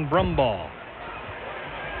Kane Brumball.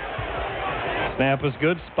 Snap is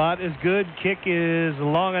good, spot is good, kick is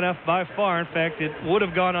long enough by far. In fact, it would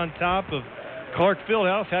have gone on top of Clark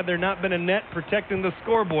Fieldhouse had there not been a net protecting the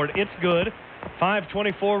scoreboard. It's good.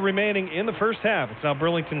 5:24 remaining in the first half. It's now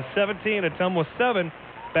Burlington 17, Ottumwa 7.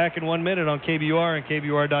 Back in 1 minute on KBUR and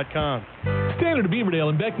KBUR.com. Standard of Beaverdale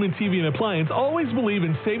and Beckman TV and Appliance always believe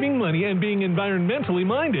in saving money and being environmentally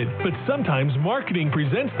minded, but sometimes marketing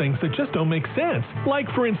presents things that just don't make sense. Like,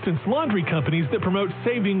 for instance, laundry companies that promote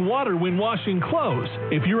saving water when washing clothes.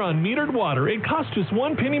 If you're on metered water, it costs just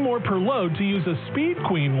 1 penny more per load to use a Speed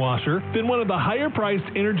Queen washer than one of the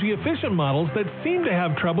higher-priced energy-efficient models that seem to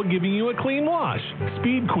have trouble giving you a clean wash.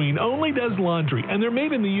 Speed Queen only does laundry, and they're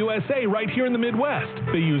made in the USA right here in the Midwest.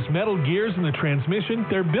 They use metal gears in the transmission,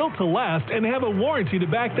 they're built to last, and have a warranty to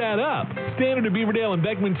back that up. Standard of Beaverdale and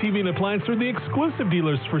Beckman TV and Appliance are the exclusive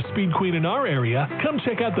dealers for Speed Queen in our area. Come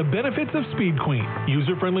check out the benefits of Speed Queen.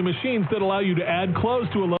 User-friendly machines that allow you to add clothes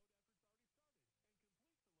to a load.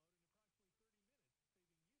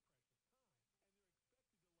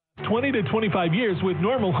 20 to 25 years with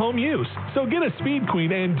normal home use. So get a Speed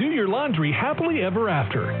Queen and do your laundry happily ever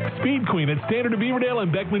after. Speed Queen at Standard of Beaverdale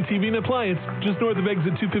and Beckman TV and Appliance, just north of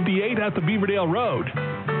exit 258 at the Beaverdale Road.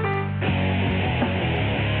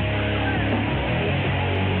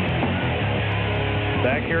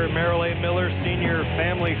 Back here at Merrill A. Miller Senior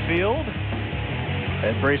Family Field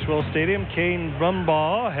at Bracewell Stadium, Kane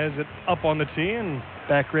Brumbaugh has it up on the tee and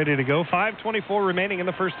back ready to go. 5:24 remaining in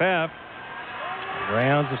the first half. The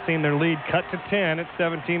Greyhounds have seen their lead cut to 10 at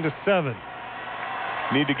 17-7.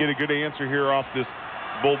 Need to get a good answer here off this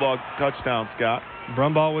Bulldog touchdown, Scott.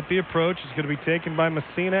 Brumbaugh with the approach is going to be taken by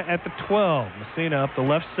Messina at the 12. Messina up the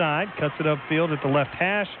left side, cuts it upfield at the left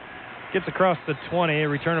hash, gets across the 20, a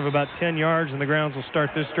return of about 10 yards, and the Grounds will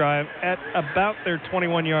start this drive at about their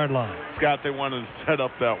 21-yard line. Scott, they wanted to set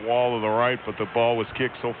up that wall to the right, but the ball was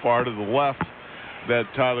kicked so far to the left that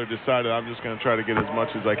Tyler decided, I'm just going to try to get as much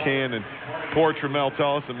as I can. And poor Trammell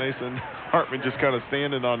Tellis and Mason Hartman just kind of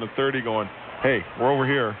standing on the 30 going, hey, we're over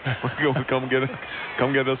here. Come get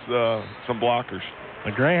us some blockers.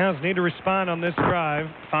 The Greyhounds need to respond on this drive.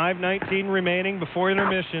 5:19 remaining before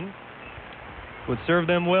intermission. Would serve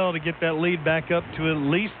them well to get that lead back up to at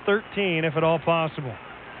least 13, if at all possible.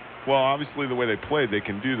 Well, obviously the way they played, they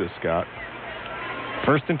can do this, Scott.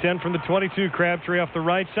 First and 10 from the 22. Crabtree off the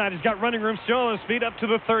right side. He's got running room still on his feet up to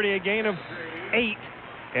the 30. A gain of 8.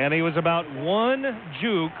 And he was about one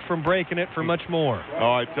juke from breaking it for much more.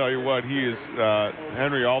 Oh, I tell you what, he is,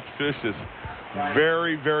 Henry Altfish is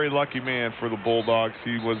very, very lucky man for the Bulldogs.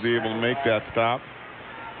 He was able to make that stop.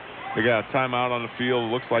 They got a timeout on the field.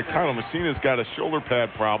 It looks like Tyler Messina's got a shoulder pad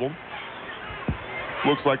problem.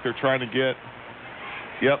 Looks like they're trying to get,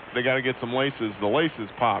 yep, they got to get some laces. The laces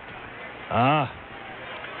popped.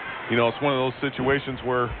 You know, it's one of those situations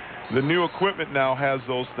where the new equipment now has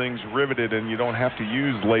those things riveted and you don't have to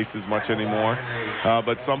use laces much anymore.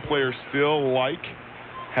 But some players still like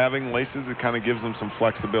having laces. It kind of gives them some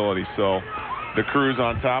flexibility. So the crew's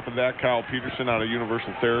on top of that. Kyle Peterson out of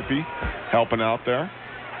Universal Therapy helping out there.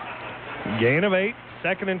 Gain of 8.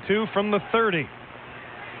 2nd and 2 from the 30.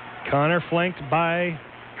 Connor flanked by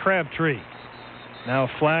Crabtree. Now a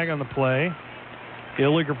flag on the play.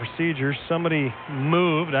 Illegal procedure. Somebody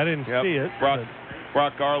moved. I didn't see it.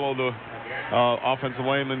 Brock Garlow, the offensive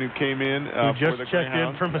lineman who came in who just for the checked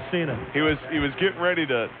Greyhounds. in from Messina. He was getting ready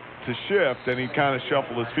to shift, and he kind of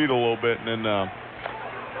shuffled his feet a little bit, and then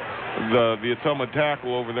the Ottumwa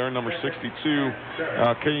tackle over there, number 62,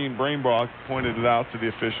 Kane Brainbach, pointed it out to the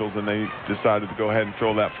officials, and they decided to go ahead and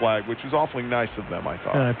throw that flag, which was awfully nice of them, I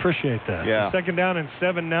thought. I appreciate that. Yeah. 2nd down and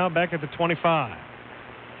 7 now, back at the 25.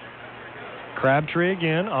 Crabtree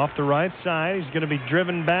again off the right side. He's going to be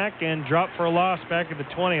driven back and dropped for a loss back at the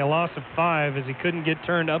 20, a loss of 5 as he couldn't get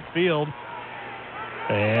turned upfield.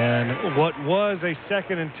 And what was a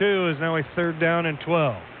 2nd and 2 is now a 3rd down and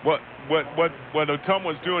 12. What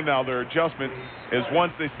Ottumwa's doing now, their adjustment is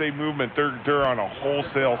once they say movement, they're on a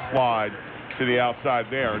wholesale slide to the outside.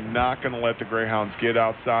 They are not going to let the Greyhounds get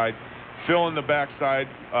outside, fill in the backside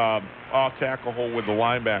off tackle hole with the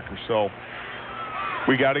linebacker. So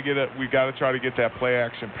we got to try to get that play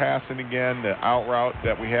action passing again. The out route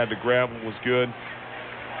that we had to grab was good.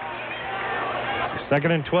 2nd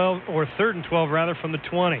and 12, or 3rd and 12 rather, from the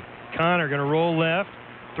 20. Connor going to roll left,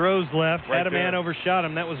 throws left, Right had a man there. overshot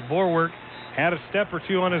him. That was Borwerk. Had a step or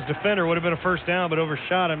two on his defender. Would have been a 1st down, but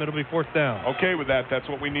overshot him. It'll be 4th down. Okay with that. That's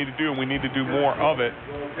what we need to do, and we need to do more of it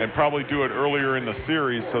and probably do it earlier in the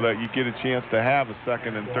series so that you get a chance to have a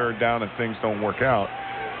 2nd and 3rd down if things don't work out.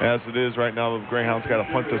 As it is right now, the Greyhounds got to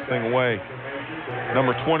punt this thing away.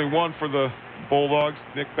 Number 21 for the Bulldogs,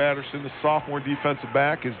 Nick Batterson, the sophomore defensive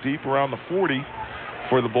back, is deep around the 40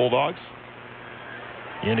 for the Bulldogs.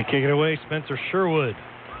 In to kick it away, Spencer Sherwood.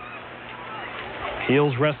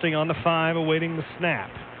 Heels resting on the 5, awaiting the snap.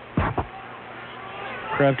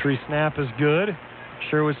 Crabtree snap is good.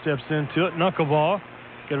 Sherwood steps into it. Knuckleball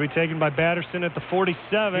going to be taken by Batterson at the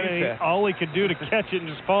 47. And all he could do to catch it and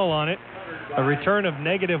just fall on it. A return of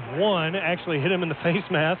 -1 actually hit him in the face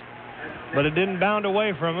mask, but it didn't bound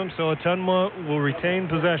away from him, so Ottumwa will retain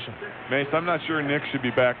possession. Mace, I'm not sure Nick should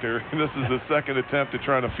be back there. This is the second attempt at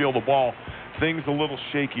trying to field the ball. Things a little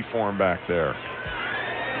shaky for him back there.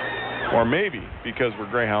 Or maybe, because we're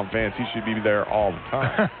Greyhound fans, he should be there all the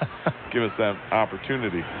time. Give us that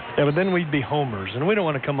opportunity. Yeah, but then we'd be homers, and we don't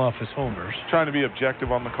want to come off as homers. Trying to be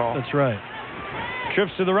objective on the call. That's right.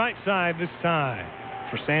 Trips to the right side this time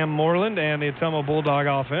for Sam Moreland and the Ottumwa Bulldog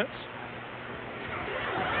offense.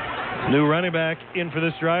 New running back in for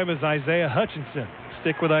this drive is Isaiah Hutchinson.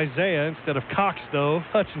 Stick with Isaiah instead of Cox, though.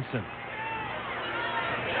 Hutchinson.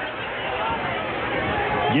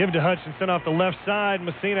 Give to Hutchinson off the left side.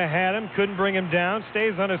 Messina had him, couldn't bring him down.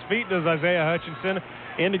 Stays on his feet, does Isaiah Hutchinson.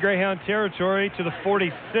 Into Greyhound territory to the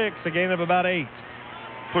 46, a gain of about 8.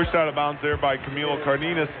 Pushed out of bounds there by Camilo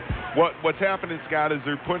Cardenas. What's happening, Scott, is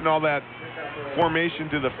they're putting all that formation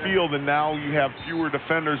to the field, and now you have fewer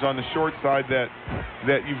defenders on the short side that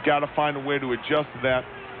you've got to find a way to adjust to that,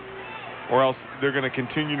 or else they're going to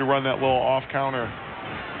continue to run that little off counter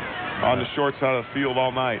on the short side of the field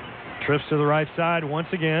all night. Trips to the right side once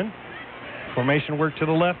again. Formation work to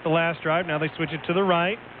the left the last drive. Now they switch it to the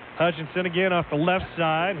right. Hutchinson again off the left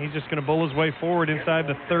side. He's just going to bowl his way forward inside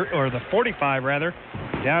the 45 rather,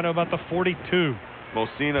 down to about the 42.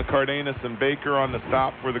 Messina, Cardenas, and Baker on the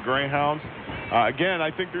stop for the Greyhounds. Again, I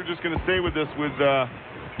think they're just going to stay with this with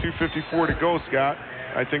 2:54 to go, Scott.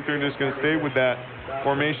 I think they're just going to stay with that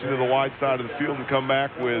formation to the wide side of the field and come back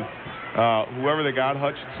with whoever they got,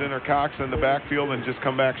 Hutchinson or Cox in the backfield, and just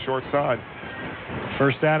come back short side.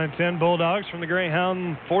 First down and 10 Bulldogs from the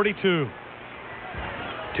Greyhound 42.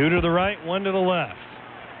 2 to the right, 1 to the left.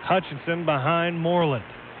 Hutchinson behind Moreland.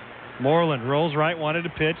 Moreland rolls right, wanted to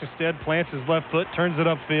pitch, instead plants his left foot, turns it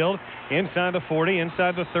upfield, inside the 40,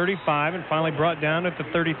 inside the 35, and finally brought down at the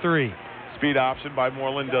 33. Speed option by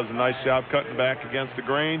Moreland, does a nice job cutting back against the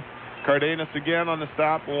grain. Cardenas again on the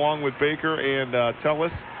stop along with Baker and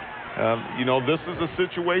Tellis. This is a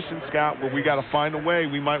situation, Scott, where we got to find a way.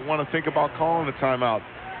 We might want to think about calling a timeout,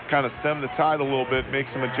 kind of stem the tide a little bit, make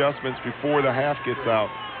some adjustments before the half gets out.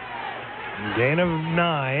 Gain of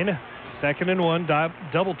 9. 2nd and 1,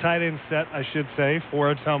 double tight end set, I should say,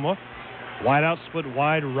 for Ottumwa. Wide out, split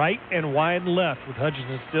wide right and wide left, with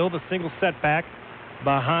Hutchinson still the single setback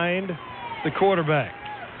behind the quarterback.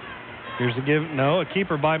 Here's a give, a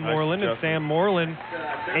keeper by Moreland, and Sam Moreland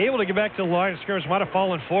able to get back to the line of scrimmage. Might have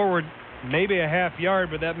fallen forward maybe a half yard,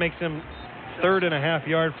 but that makes him 3rd and a half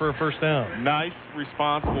yard for a first down. Nice,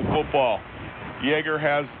 responsible football. Yeager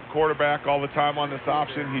has quarterback all the time on this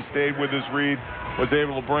option. He stayed with his read, was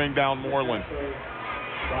able to bring down Moreland.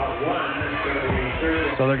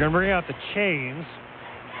 So they're going to bring out the chains.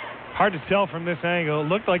 Hard to tell from this angle. It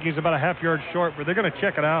looked like he's about a half yard short, but they're going to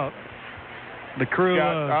check it out. The crew.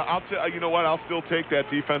 You know what? I'll still take that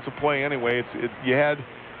defensive play anyway.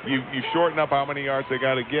 You shorten up how many yards they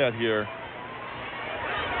got to get here.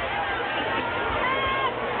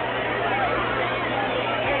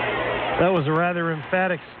 That was a rather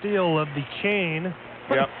emphatic steal of the chain.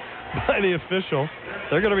 Yep. By the official.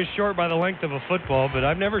 They're going to be short by the length of a football, but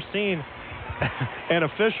I've never seen an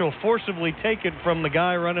official forcibly take it from the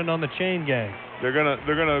guy running on the chain gang. They're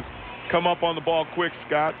gonna come up on the ball quick,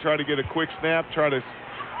 Scott. Try to get a quick snap. Try to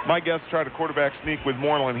quarterback sneak with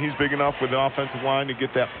Moreland. He's big enough with the offensive line to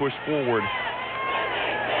get that push forward.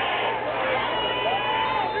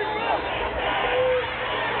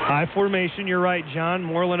 High formation, you're right, John.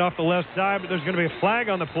 Moreland off the left side, but there's going to be a flag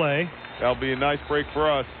on the play. That'll be a nice break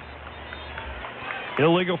for us.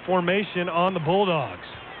 Illegal formation on the Bulldogs.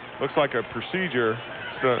 Looks like a procedure.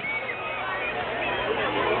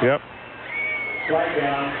 Yep.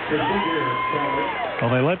 Well,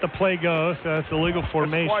 they let the play go, so that's illegal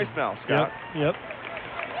formation. That's twice now, Scott. Yep.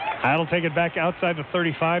 That'll take it back outside the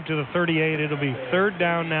 35 to the 38. It'll be 3rd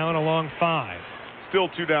down now and a long 5. Still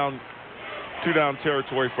two down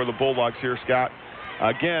territory for the Bulldogs here, Scott.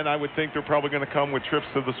 Again, I would think they're probably going to come with trips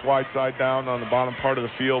to this wide side down on the bottom part of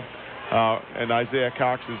the field. And Isaiah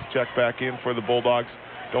Cox is checked back in for the Bulldogs.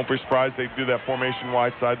 Don't be surprised they do that formation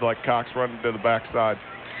wide side like Cox running to the backside.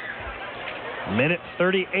 Minute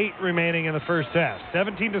 38 remaining in the first half.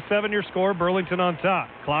 17-7 your score. Burlington on top.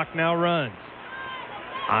 Clock now runs.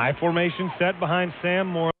 I formation set behind Sam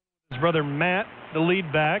Moore. His brother Matt, the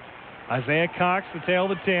lead back. Isaiah Cox, the tail of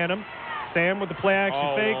the tandem. Sam with the play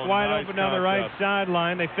action fake, wide nice open down the right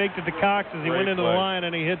sideline. They faked it to Cox as he went into the line,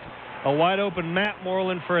 and he hits a wide open Matt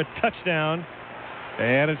Moreland for a touchdown.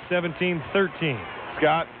 And it's 17-13.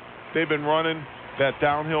 Scott, they've been running that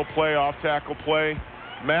downhill play, off tackle play,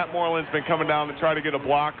 Matt Moreland's been coming down to try to get a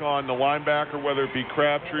block on the linebacker, whether it be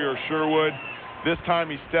Crabtree or Sherwood. This time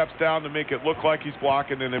he steps down to make it look like he's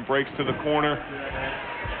blocking and then breaks to the corner.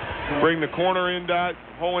 Bring the corner in.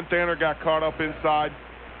 Hohenthaler got caught up inside.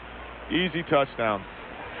 Easy touchdown.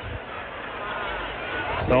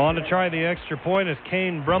 So on to try the extra point is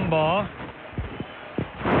Kane Brumbaugh.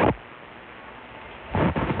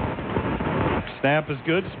 Snap is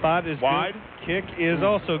good. Spot is wide. Good. Kick is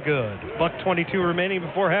also good. $1:22 remaining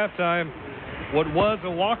before halftime. What was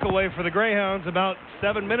a walk away for the Greyhounds about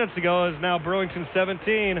 7 minutes ago is now Burlington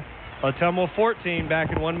 17, Ottumwa 14.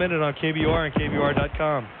 Back in 1 minute on KBUR and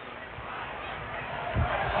KBUR.com.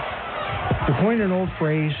 To coin an old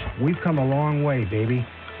phrase, we've come a long way, baby.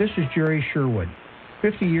 This is Jerry Sherwood.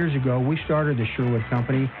 50 years ago, we started the Sherwood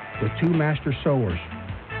Company with 2 master sewers.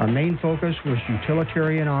 Our main focus was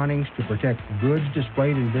utilitarian awnings to protect goods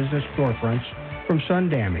displayed in business storefronts from sun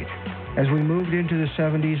damage. As we moved into the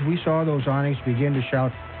 70s, we saw those awnings begin to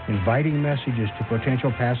shout inviting messages to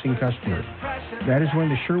potential passing customers. That is when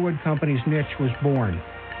the Sherwood Company's niche was born.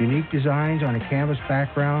 Unique designs on a canvas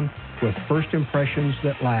background with first impressions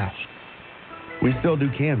that last. We still do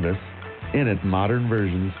canvas in its modern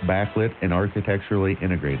versions, backlit and architecturally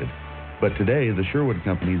integrated. But today, the Sherwood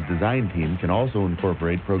Company's design team can also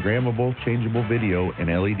incorporate programmable, changeable video and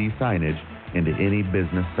LED signage into any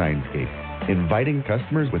business signscape, inviting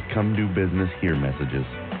customers with come do business here messages.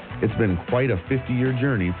 It's been quite a 50-year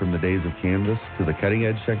journey from the days of canvas to the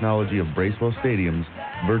cutting-edge technology of Bracewell Stadium's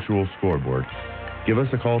virtual scoreboard. Give us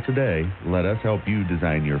a call today. Let us help you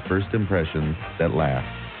design your first impressions that last.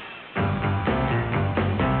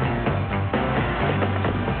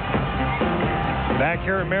 Back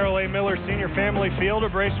here at Merrill A. Miller Senior Family Field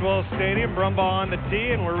at Bracewell Stadium. Brumbaugh on the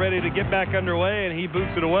tee, and we're ready to get back underway, and he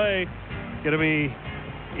boots it away. Going to be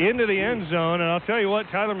into the end zone, and I'll tell you what,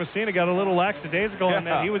 Tyler Messina got a little lackadaisical on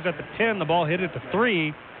that. He was at the 10, the ball hit at the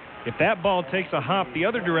 3. If that ball takes a hop the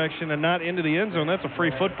other direction and not into the end zone, that's a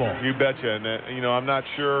free football. You betcha. And, I'm not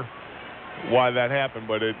sure why that happened,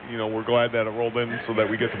 but, we're glad that it rolled in so that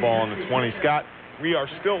we get the ball on the 20. Scott, we are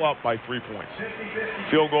still up by 3 points.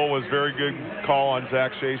 Field goal was very good call on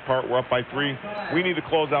Zach Shea's part. We're up by 3. We need to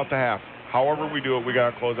close out the half. However we do it, we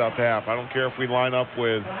got to close out the half. I don't care if we line up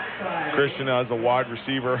with Christian as a wide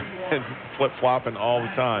receiver and flip-flopping all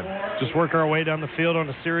the time. Just work our way down the field on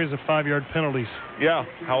a series of 5-yard penalties. Yeah,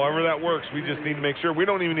 however that works, we just need to make sure. We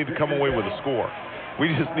don't even need to come away with a score. We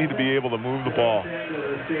just need to be able to move the ball,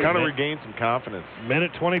 kind of regain some confidence.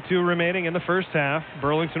 Minute 22 remaining in the first half.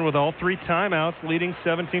 Burlington with all 3 timeouts, leading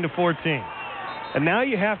 17-14. And now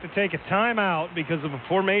you have to take a timeout because of a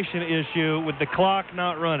formation issue with the clock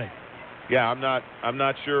not running. Yeah, I'm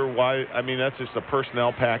not sure why. I mean, that's just a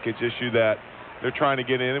personnel package issue that they're trying to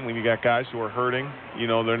get in. And when you got guys who are hurting,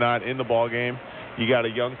 they're not in the ball game. You got a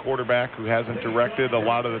young quarterback who hasn't directed a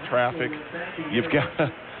lot of the traffic. You've got.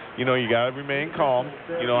 You got to remain calm.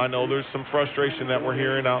 I know there's some frustration that we're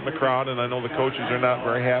hearing out in the crowd, and I know the coaches are not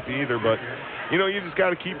very happy either, but, you just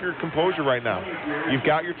got to keep your composure right now. You've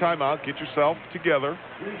got your timeout. Get yourself together.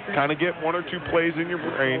 Kind of get 1 or 2 plays in your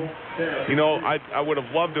brain. I would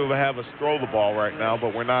have loved to have us throw the ball right now,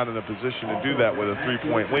 but we're not in a position to do that with a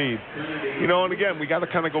 3-point lead. And again, we got to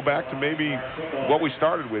kind of go back to maybe what we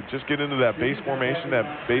started with. Just get into that base formation,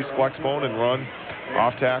 that base flex bone, and run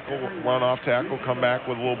off tackle, come back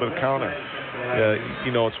with a little bit of counter.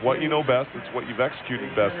 It's what you know best. It's what you've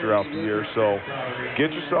executed best throughout the year. So get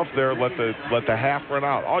yourself there. Let the half run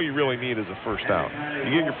out. All you really need is a first down.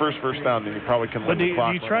 You get your first down, then you probably can let the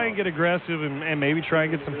clock run out. Do you try and get aggressive and maybe try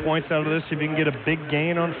and get some points out of this if you can get a big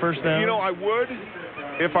gain on first down? I would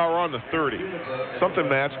if I were on the 30. Something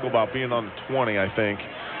magical about being on the 20, I think,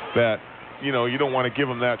 that, you don't want to give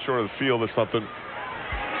them that short of the field if something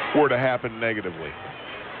were to happen negatively.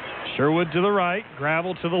 Sherwood to the right,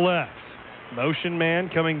 Gravel to the left. Motion man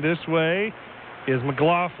coming this way is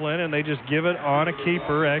McLaughlin, and they just give it on a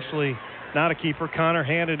keeper. Actually, not a keeper. Connor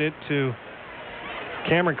handed it to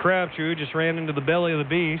Cameron Crabtree, who just ran into the belly of the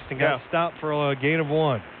beast and got stopped for a gain of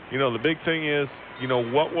 1. The big thing is,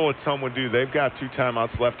 what will Ottumwa do? They've got 2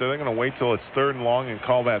 timeouts left. Are they going to wait till it's 3rd and long and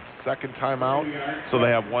call that second timeout so they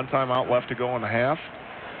have 1 timeout left to go in the half?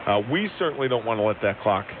 We certainly don't want to let that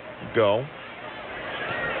clock go.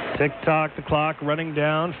 Tick-tock, the clock running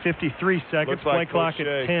down, 53 seconds, Looks like play clock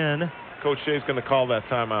at 10. Coach Shea's going to call that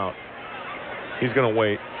timeout. He's going to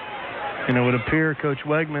wait. And it would appear Coach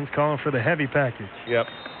Wegman's calling for the heavy package. Yep.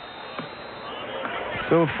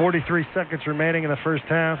 So 43 seconds remaining in the first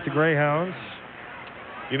half, the Greyhounds.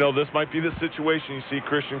 This might be the situation. You see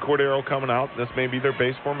Christian Cordero coming out. This may be their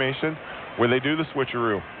base formation where they do the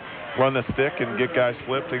switcheroo. run the stick and get guys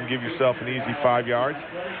flipped and give yourself an easy 5 yards.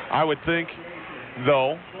 I would think,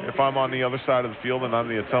 though, if I'm on the other side of the field and I'm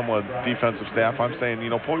the Ottumwa defensive staff, I'm saying,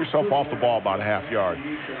 pull yourself off the ball about a half yard.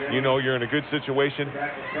 You're in a good situation.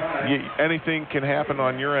 Anything can happen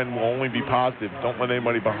on your end will only be positive. Don't let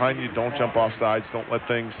anybody behind you. Don't jump off sides. Don't let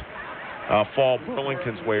things fall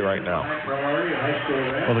Burlington's way right now.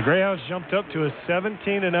 Well, the Greyhounds jumped up to a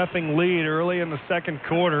 17-0 lead early in the second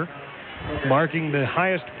quarter, marking the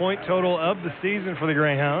highest point total of the season for the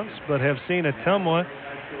Greyhounds, but have seen Ottumwa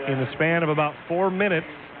in the span of about 4 minutes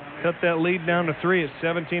cut that lead down to 3 at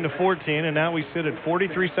 17-14, and now we sit at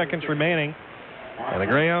 43 seconds remaining. And the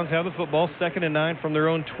Greyhounds have the football, 2nd and 9 from their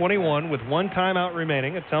own 21 with 1 timeout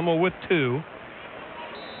remaining. Ottumwa with 2.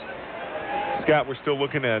 Scott, we're still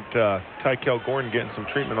looking at Tykel Gordon getting some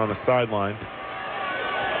treatment on the sideline.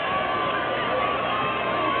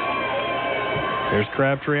 There's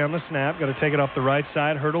Crabtree on the snap. Got to take it off the right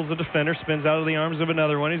side. Hurdles the defender. Spins out of the arms of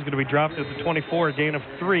another one. He's going to be dropped at the 24, a gain of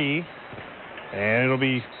 3. And it'll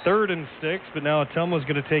be 3rd and 6, but now Ottumwa's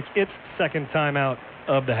going to take its second timeout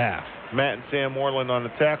of the half. Matt and Sam Moreland on the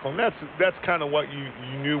tackle, and that's kind of what you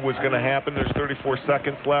knew was going to happen. There's 34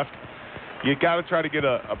 seconds left. You got to try to get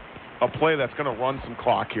a play that's going to run some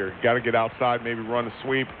clock here. You got to get outside, maybe run a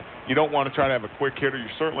sweep. You don't want to try to have a quick hitter. You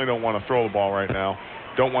certainly don't want to throw the ball right now.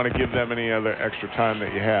 Don't want to give them any other extra time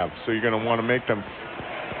that you have. So you're going to want to make them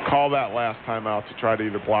call that last timeout to try to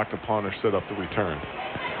either block the punt or set up the return.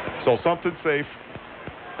 So something safe,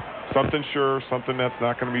 something sure, something that's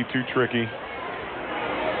not going to be too tricky.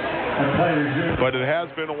 But it has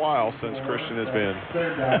been a while since Christian has been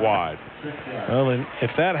wide. Well, and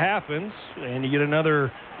if that happens and you get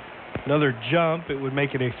another jump, it would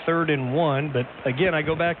make it a 3rd and 1. But again, I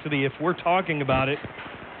go back to if we're talking about it,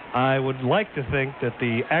 I would like to think that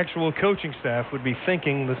the actual coaching staff would be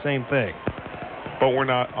thinking the same thing. But we're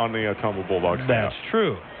not on the Ottumwa Bulldogs staff. That's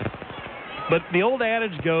true. But the old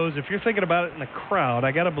adage goes, if you're thinking about it in the crowd,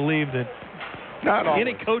 I got to believe that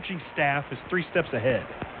any coaching staff is 3 steps ahead.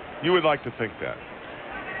 You would like to think that.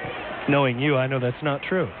 Knowing you, I know that's not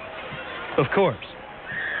true. Of course.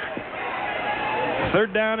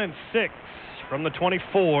 3rd down and 6 from the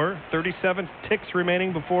 24. 37 ticks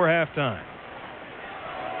remaining before halftime.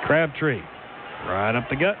 Crabtree right up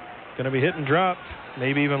the gut. Going to be hit and dropped.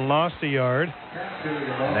 Maybe even lost a yard.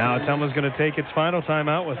 Now Ottumwa's going to take its final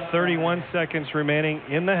timeout with 31 seconds remaining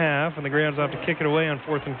in the half, and the Greyhounds have to kick it away on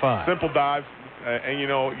 4th and 5. Simple dive. And you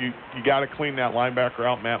got to clean that linebacker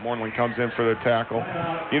out. Matt Moreland comes in for the tackle.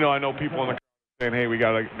 I know people in the saying, hey, we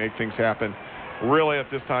got to make things happen. Really, at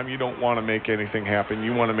this time, you don't want to make anything happen.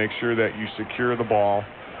 You want to make sure that you secure the ball,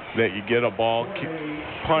 that you get a ball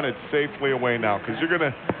punted safely away now, because you're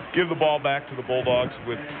going to give the ball back to the Bulldogs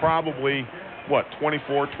with probably,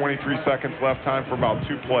 24, 23 seconds left, time for about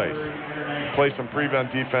 2 plays. Play some prevent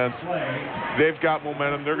defense. They've got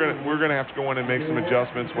momentum. We're gonna have to go in and make some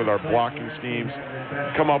adjustments with our blocking schemes,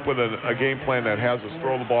 come up with a game plan that has us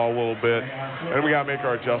throw the ball a little bit, and we got to make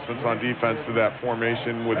our adjustments on defense to that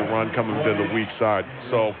formation with the run coming to the weak side.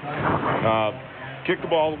 So kick the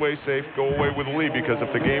ball away safe, go away with a lead, because if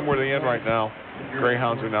the game were to end right now,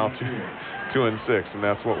 Greyhounds are now 2 and 6, and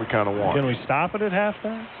that's what we kind of want. Can we stop it at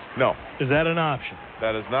halftime? No. Is that an option?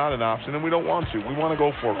 That is not an option, and we don't want to. We want to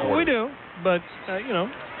go for it. We do, but,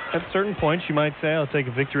 at certain points you might say, I'll take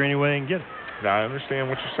a victory anyway and get it. Now, I understand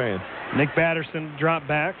what you're saying. Nick Batterson dropped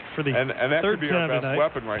back for the and that third could be time our best tonight.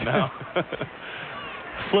 weapon right now.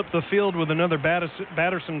 Flip the field with another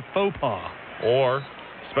Batterson faux pas. Or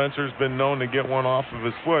Spencer's been known to get one off of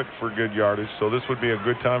his foot for good yardage, so this would be a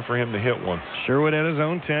good time for him to hit one. Sherwood at his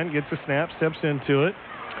own 10, gets a snap, steps into it.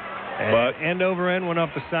 And end over end went off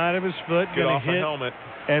the side of his foot. Get off hit the helmet.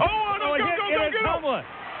 And Go.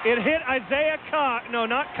 It hit Isaiah Cox. No,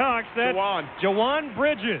 not Cox. That's Jawan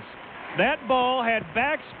Bridges. That ball had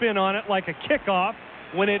backspin on it like a kickoff.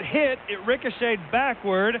 When it hit, it ricocheted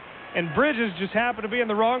backward, and Bridges just happened to be in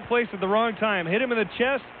the wrong place at the wrong time. Hit him in the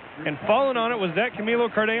chest, and falling on it was that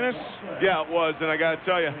Camilo Cardenas? Yeah, it was, and I got to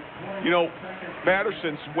tell you,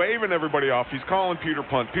 Batterson's waving everybody off. He's calling Peter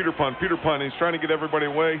punt. He's trying to get everybody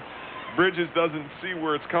away. Bridges doesn't see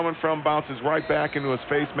where it's coming from, bounces right back into his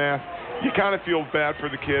face mask. You kind of feel bad for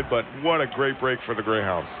the kid, but what a great break for the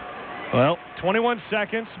Greyhounds. Well, 21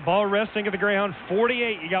 seconds, ball resting at the Greyhound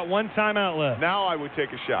 48. You got 1 timeout left. Now I would take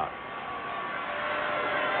a shot.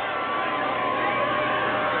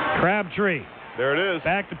 Crabtree. There it is.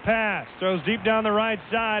 Back to pass. Throws deep down the right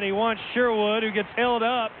side. He wants Sherwood, who gets held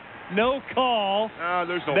up. No call.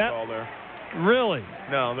 There's no call there. Really?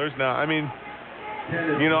 No, there's not. I mean,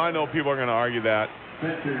 I know people are going to argue that.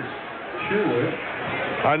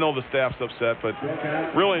 I know the staff's upset, but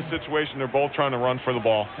really in a situation they're both trying to run for the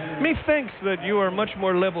ball. Methinks that you are much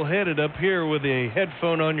more level-headed up here with a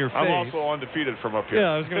headphone on your face. I'm also undefeated from up here.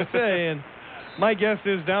 Yeah, I was going to say, and my guess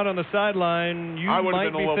is down on the sideline, you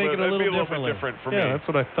might be thinking a little differently. Different for me. Yeah, that's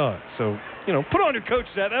what I thought. So, put on your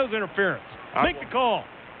coach's hat. That was interference. Make the call.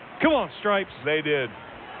 Come on, Stripes. They did.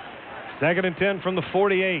 2nd and 10 from the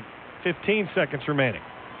 48. 15 seconds remaining.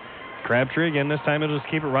 Crabtree again. This time it'll just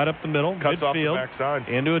keep it right up the middle. Cuts off the midfield. backside.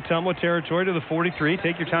 Into Ottumwa territory to the 43.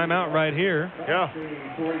 Take your time out right here.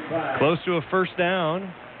 Yeah. Close to a first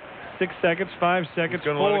down. 6 seconds, 5 seconds,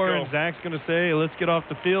 4. And Zach's going to say, let's get off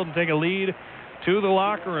the field and take a lead to the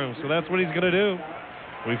locker room. So that's what he's going to do.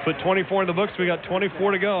 We've put 24 in the books. We got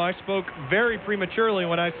 24 to go. I spoke very prematurely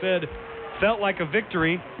when I said felt like a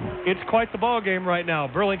victory. It's quite the ball game right now.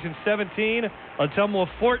 Burlington 17, Ottumwa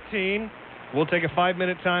 14. We'll take a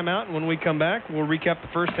 5-minute timeout, and when we come back, we'll recap the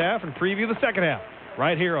first half and preview the second half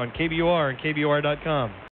right here on KBUR and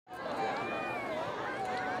KBUR.com.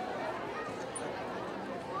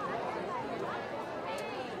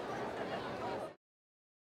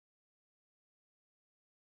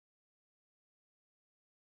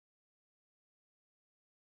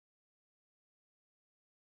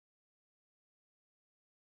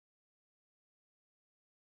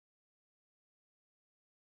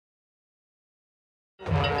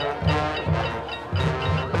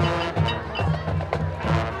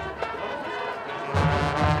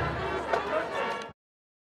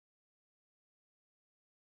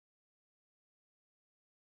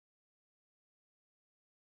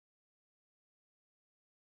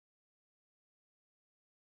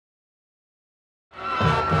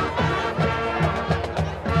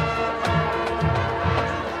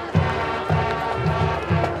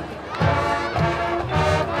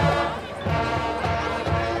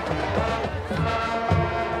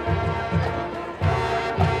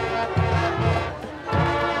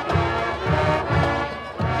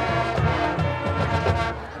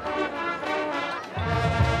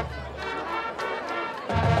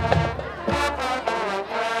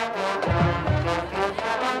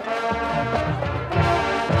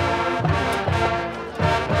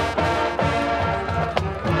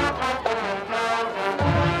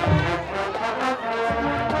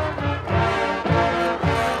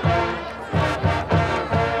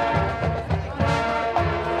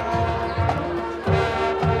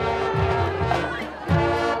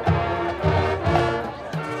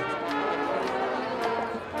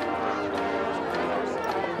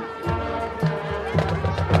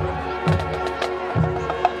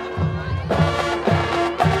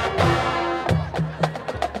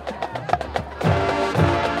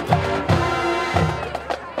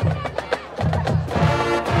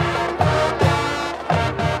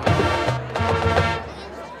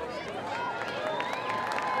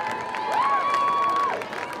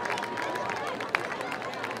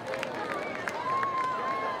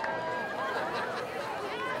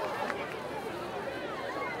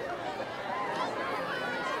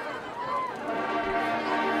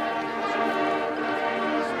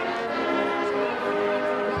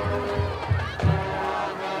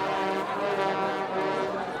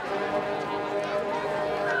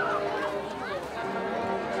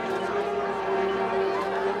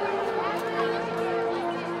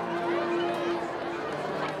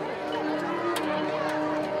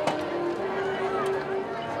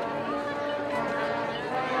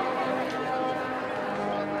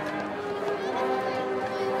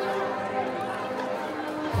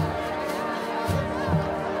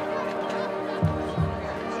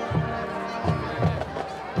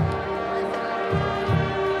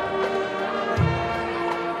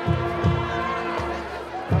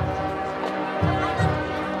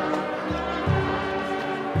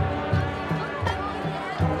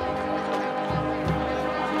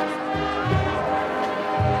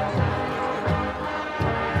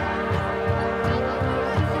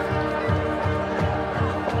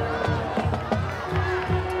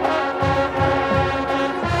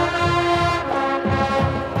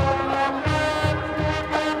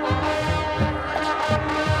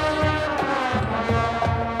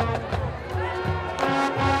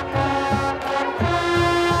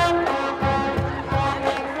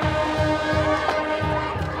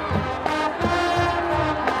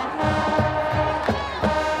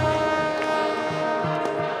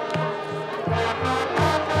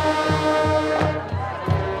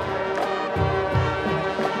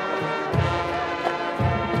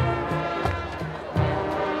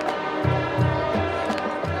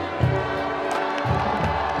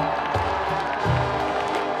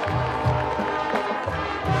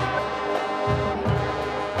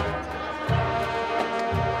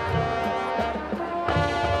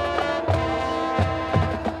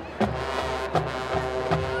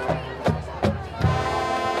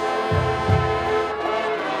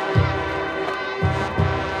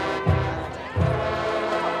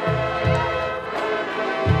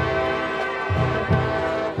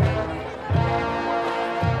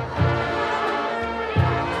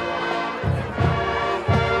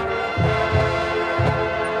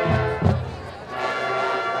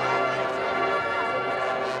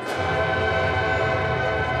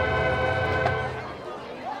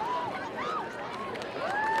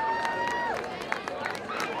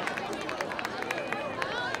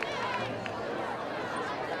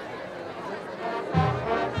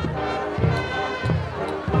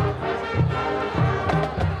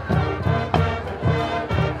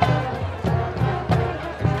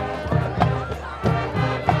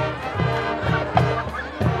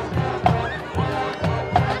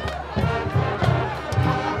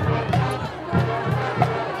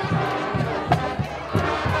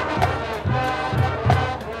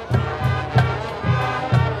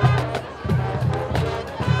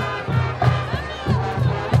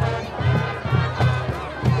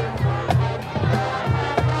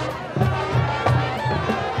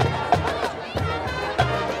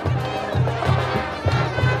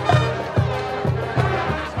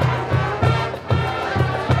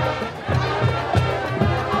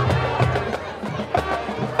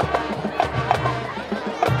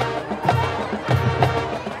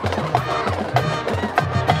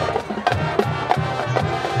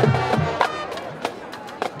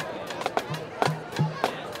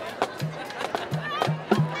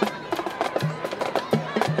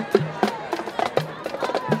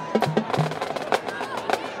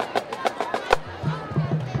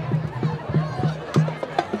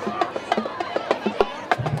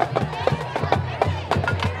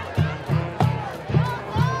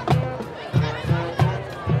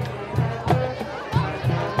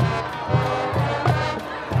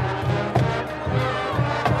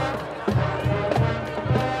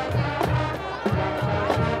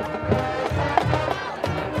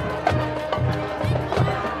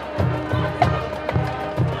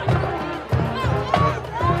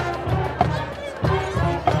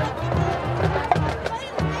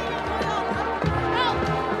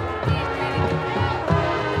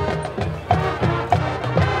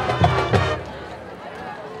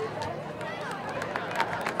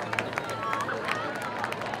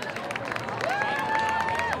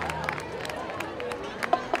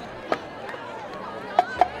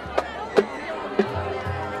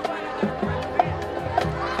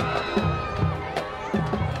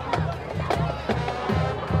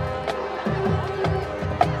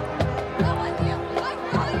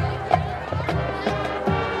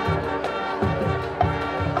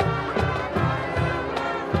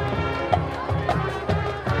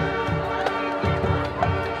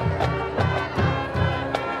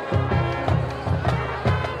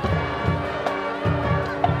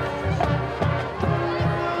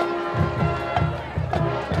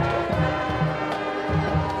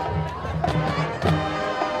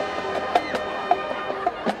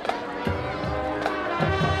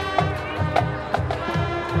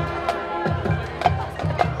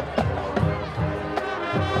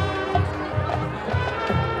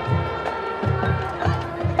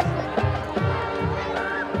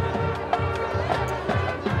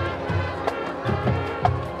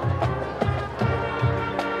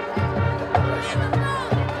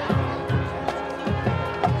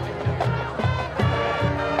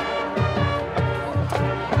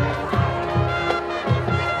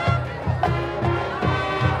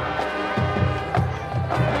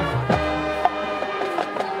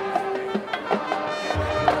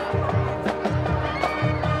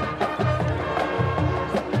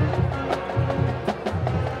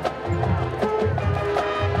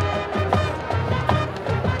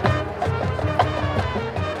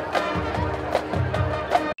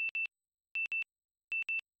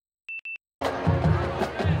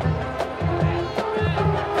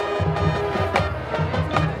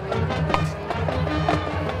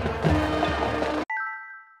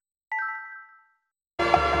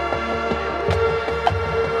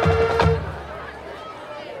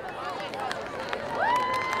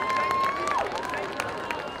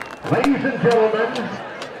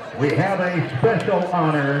 we have a special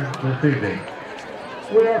honor this evening.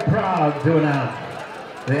 We are proud to announce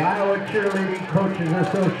the Iowa Cheerleading Coaches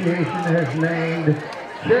Association has named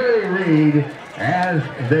Cherry Reed as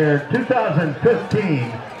their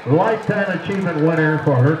 2015 Lifetime Achievement winner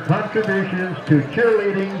for her contributions to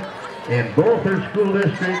cheerleading in both her school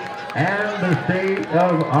district and the state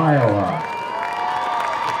of Iowa.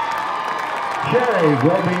 Cherry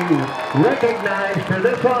will be recognized for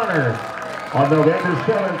this honor on November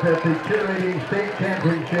 7th at the Cheerleading State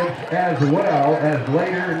Championships, as well as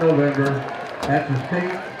later in November at the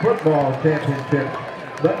State Football Championships.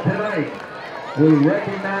 But tonight, we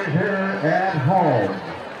recognize her at home.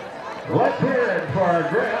 Let's hear it for our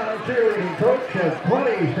Greyhound cheerleading coach of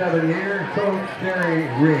 27 years, Coach Cherry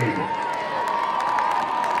Reed.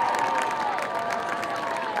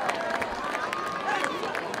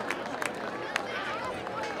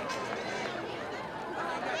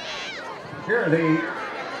 Here are the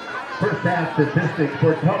first half statistics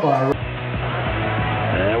for Ottumwa.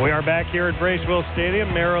 And we are back here at Bracewell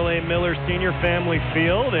Stadium, Merrill A. Miller Senior Family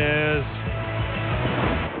Field, as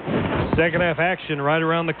second half action right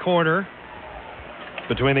around the corner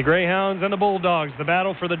between the Greyhounds and the Bulldogs. The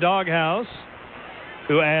battle for the doghouse,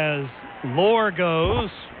 who, as lore goes,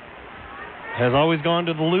 has always gone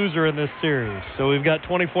to the loser in this series. So we've got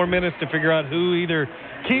 24 minutes to figure out who either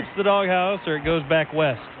keeps the doghouse or it goes back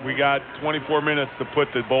west. We got 24 minutes to put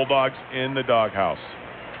the Bulldogs in the doghouse.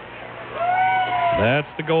 That's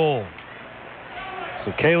the goal.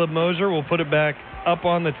 So Caleb Moser will put it back up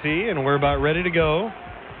on the tee, and we're about ready to go.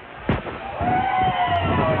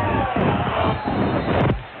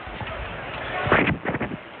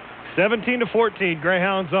 (17-14),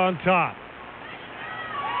 Greyhounds on top.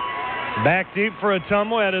 Back deep for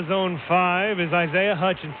Ottumwa at his own 5 is Isaiah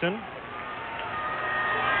Hutchinson.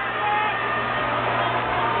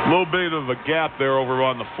 A little bit of a gap there over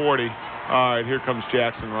on the 40. All right, here comes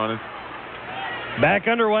Jackson running. Back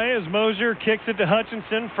underway as Moser kicks it to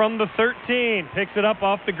Hutchinson from the 13. Picks it up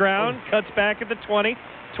off the ground, cuts back at the 20,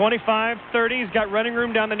 25, 30. He's got running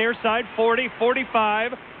room down the near side, 40,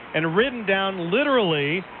 45, and ridden down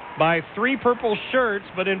literally by 3 purple shirts,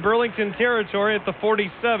 but in Burlington territory at the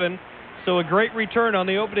 47. So a great return on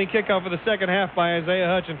the opening kickoff of the second half by Isaiah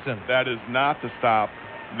Hutchinson. That is not the stop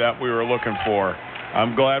that we were looking for.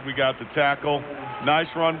 I'm glad we got the tackle. Nice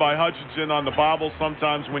run by Hutchinson on the bobbles.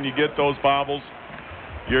 Sometimes when you get those bobbles,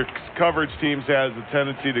 your coverage teams has a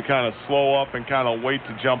tendency to kind of slow up and kind of wait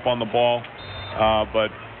to jump on the ball.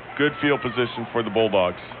 But good field position for the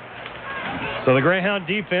Bulldogs. So the Greyhound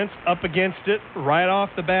defense up against it right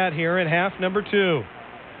off the bat here in half number 2.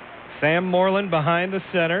 Sam Moreland behind the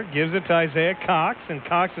center, gives it to Isaiah Cox, and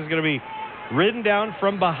Cox is going to be ridden down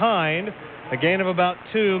from behind. A gain of about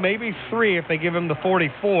 2, maybe 3 if they give him the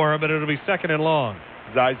 44, but it'll be second and long.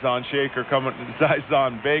 Zizon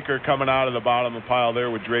Baker coming out of the bottom of the pile there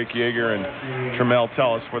with Drake Yeager and Tremel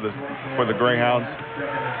Tellis for the Greyhounds.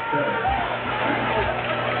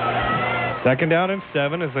 Second down and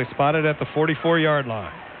 7 as they spot it at the 44-yard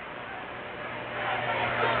line.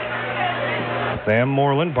 Sam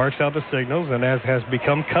Moreland barks out the signals, and as has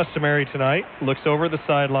become customary tonight, looks over the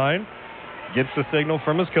sideline, gets the signal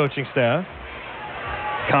from his coaching staff.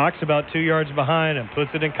 Cox about 2 yards behind him, puts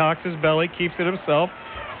it in Cox's belly, keeps it himself.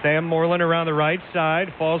 Sam Moreland around the right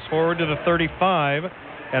side, falls forward to the 35,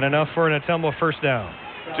 and enough for an Ottumwa first down.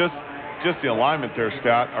 Just the alignment there,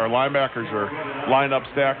 Scott. Our linebackers are lined up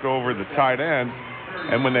stacked over the tight ends,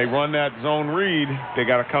 and when they run that zone read, they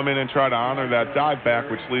got to come in and try to honor that dive back,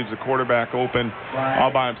 which leaves the quarterback open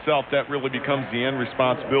all by himself. That really becomes the end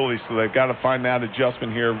responsibility, so they've got to find that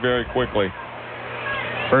adjustment here very quickly.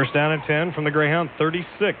 First down and 10 from the Greyhound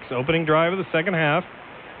 36. Opening drive of the second half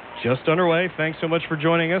just underway. Thanks so much for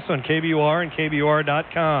joining us on KBUR and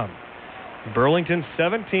KBUR.com. Burlington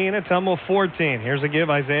 17, Ottumwa 14. Here's a give,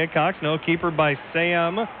 Isaiah Cox. No, keeper by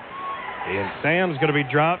Sam. And Sam's going to be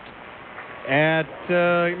dropped at,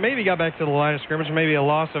 maybe got back to the line of scrimmage, maybe a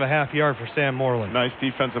loss of a half yard for Sam Moreland. Nice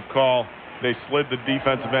defensive call. They slid the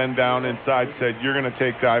defensive end down inside, said, you're going to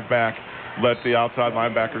take dive back. Let the outside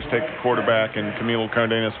linebackers take the quarterback, and Camilo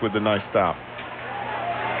Cardenas with the nice stop.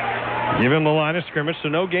 Give him the line of scrimmage, so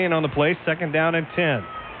no gain on the play. Second down and 10.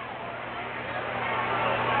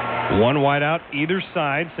 One wide out either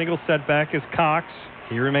side. Single setback is Cox.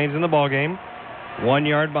 He remains in the ballgame. 1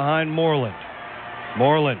 yard behind Moreland.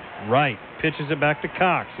 Moreland, right, pitches it back to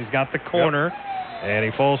Cox. He's got the corner, and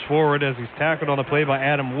he falls forward as he's tackled on the play by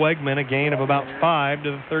Adam Wegman, a gain of about 5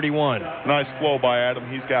 to the 31. Nice flow by Adam.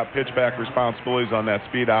 He's got pitchback responsibilities on that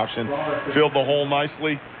speed option. Filled the hole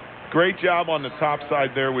nicely. Great job on the top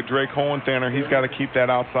side there with Drake Hohenthaler. He's got to keep that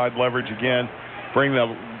outside leverage again. Bring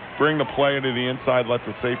the bring the play to the inside, let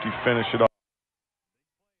the safety finish it up.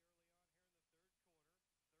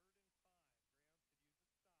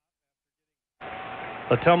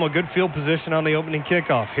 Ottumwa, good field position on the opening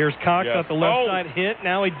kickoff. Here's Cox Yes. at the left side hit.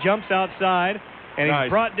 Now he jumps outside, and Nice. he's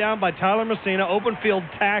brought down by Tyler Messina. Open field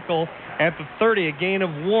tackle at the 30, a gain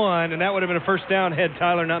of 1, and that would have been a first down had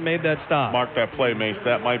Tyler not made that stop. Mark that play, Mace.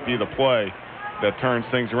 That might be the play that turns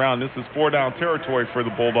things around. This is 4-down territory for the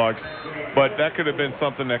Bulldogs, but that could have been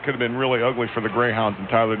something that could have been really ugly for the Greyhounds, and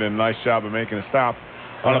Tyler did a nice job of making a stop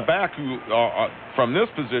on a back who, from this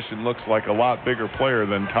position, looks like a lot bigger player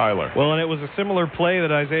than Tyler. Well, and it was a similar play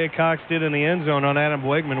that Isaiah Cox did in the end zone on Adam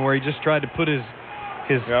Boegman, where he just tried to put his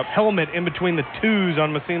helmet in between the twos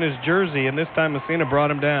on Messina's jersey, and this time Messina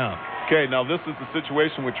brought him down. Okay, now this is the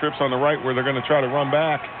situation with trips on the right where they're going to try to run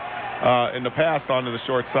back in the pass onto the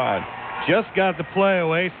short side. Just got the play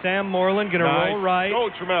away. Sam Moreland going to roll right. Go,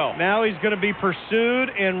 Trammell. Now he's going to be pursued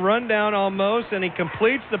and run down almost, and he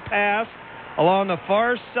completes the pass along the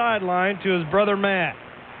far sideline to his brother Matt.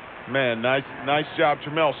 Man, nice job,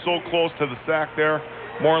 Trammell. So close to the sack there.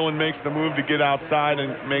 Moreland makes the move to get outside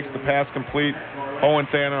and makes the pass complete. Owen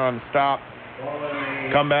Thaner on the stop.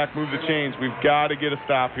 Come back, move the chains. We've got to get a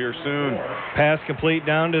stop here soon. Pass complete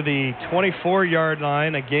down to the 24-yard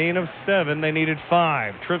line, a gain of 7. They needed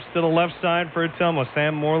 5. Trips to the left side for Ottumwa.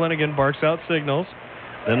 Sam Moreland again barks out signals,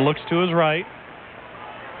 then looks to his right.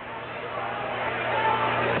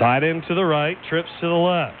 Tight end to the right, trips to the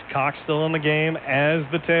left. Cox still in the game as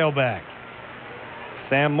the tailback.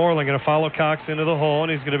 Sam Moreland going to follow Cox into the hole,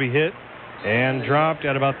 and he's going to be hit and dropped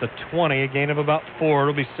at about the 20, a gain of about 4.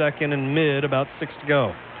 It'll be second and mid, about 6 to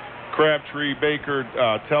go. Crabtree, Baker,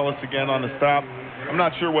 tell us again on the stop. I'm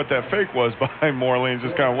not sure what that fake was by Moreland.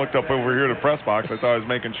 Just kind of looked up over here to the press box. I thought I was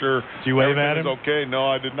making sure. Did you wave at him? Was okay. No,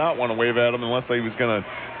 I did not want to wave at him unless he was going to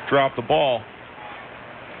drop the ball.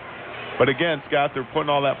 But again, Scott, they're putting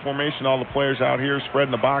all that formation, all the players out here,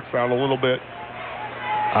 spreading the box out a little bit.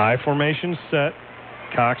 I formation set.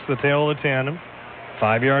 Cox the tail of the tandem.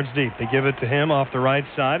 5 yards deep. They give it to him off the right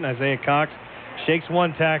side, and Isaiah Cox shakes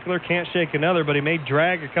one tackler, can't shake another, but he may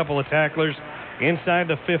drag a couple of tacklers inside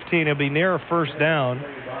the 15. He'll be near a first down.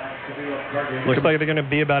 Looks like they're going to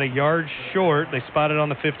be about a yard short. They spotted on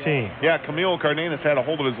the 15. Yeah, Camilo Cardenas had a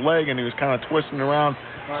hold of his leg, and he was kind of twisting around,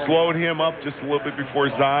 slowed him up just a little bit before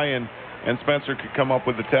Zai and Spencer could come up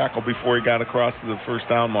with the tackle before he got across to the first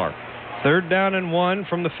down mark. 3rd down and 1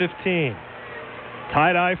 from the 15.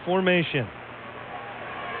 Tie-dye formation.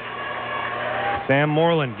 Sam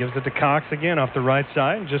Moreland gives it to Cox again off the right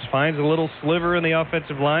side and just finds a little sliver in the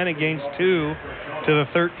offensive line and gains 2 to the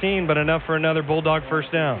 13, but enough for another Bulldog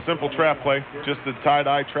first down. Simple trap play, just the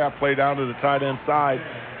tie-dye trap play down to the tight end side.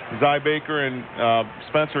 Zy Baker and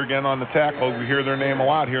Spencer again on the tackle. We hear their name a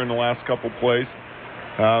lot here in the last couple plays.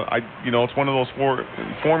 It's one of those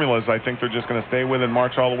formulas I think they're just going to stay with and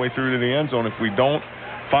march all the way through to the end zone. If we don't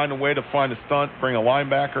find a way to find a stunt, bring a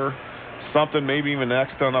linebacker, something, maybe even an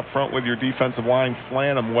X stunt up front with your defensive line,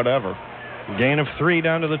 slant them, whatever. Gain of 3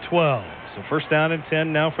 down to the 12. So first down and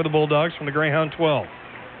 10 now for the Bulldogs from the Greyhound 12.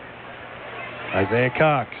 Isaiah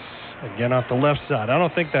Cox again off the left side. I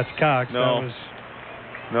don't think that's Cox. No. That was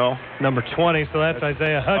no. Number 20, so that's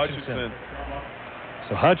Isaiah Hutchinson.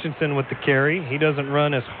 So Hutchinson with the carry. He doesn't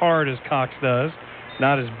run as hard as Cox does.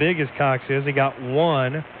 Not as big as Cox is. He got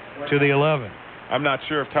 1 to the 11. I'm not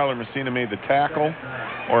sure if Tyler Messina made the tackle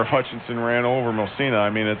or if Hutchinson ran over Messina. I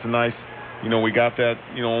mean, it's a nice, we got that,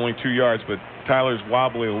 only 2 yards, but Tyler's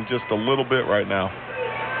wobbly just a little bit right now.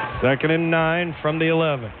 2nd and 9 from the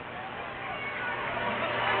 11.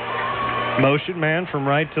 Motion man from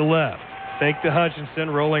right to left. Fake to Hutchinson,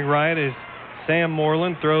 rolling right as Sam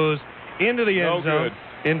Moreland throws into the end zone.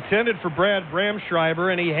 Intended for Brad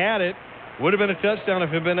Bramschreiber, and he had it. Would have been a touchdown if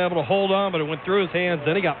he'd been able to hold on, but it went through his hands.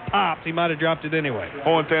 Then he got popped. He might have dropped it anyway.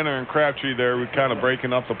 Owen Thaner and Crabtree there were kind of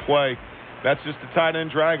breaking up the play. That's just a tight end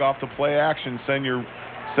drag off the play action. Send your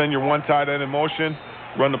one tight end in motion,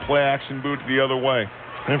 run the play action boot the other way.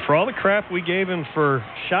 And for all the crap we gave him for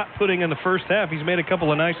shot putting in the first half, he's made a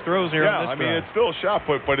couple of nice throws here. Yeah, it's still a shot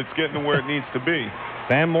put, but it's getting to where it needs to be.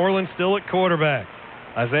 Sam Moreland still at quarterback.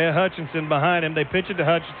 Isaiah Hutchinson behind him. They pitch it to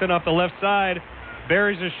Hutchinson off the left side.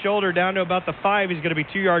 Buries his shoulder down to about the 5. He's going to be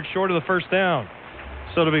 2 yards short of the first down.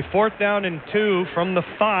 So it'll be 4th down and 2 from the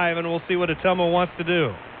 5, and we'll see what Ottumwa wants to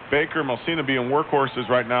do. Baker and Messina being workhorses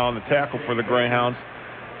right now on the tackle for the Greyhounds.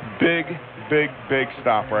 Big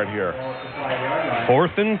stop right here.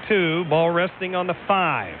 4th and 2, ball resting on the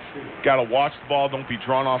 5. Got to watch the ball. Don't be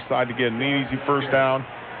drawn offside to get an easy first down.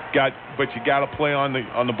 But you got to play on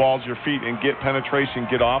the balls of your feet and get penetration,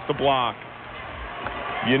 get off the block.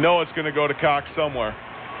 It's going to go to Cox somewhere.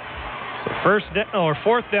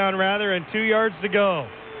 Fourth down rather, and 2 yards to go.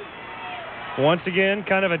 Once again,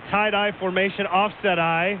 kind of a tight-eye formation, offset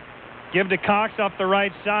eye. Give to Cox off the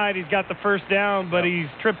right side. He's got the first down, but he's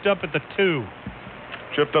tripped up at the 2.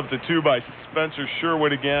 Tripped up the 2 by Spencer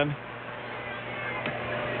Sherwood again.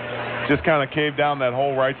 Just kind of caved down that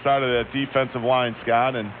whole right side of that defensive line,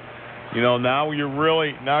 Scott, and now you're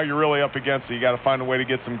really up against it. You got to find a way to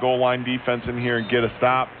get some goal line defense in here and get a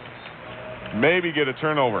stop, maybe get a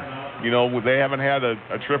turnover. They haven't had a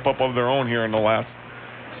trip up of their own here in the last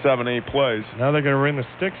 7-8 plays. Now they're going to ring the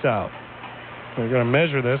sticks out. They're going to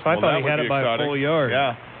measure this. I thought he had it by a full yard.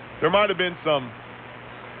 Yeah, there might have been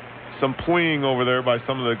some pleading over there by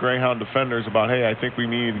some of the Greyhound defenders about, hey, I think we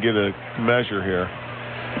need to get a measure here.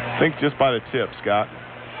 I think just by the tip, Scott.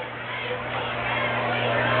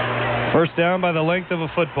 First down by the length of a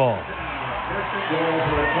football.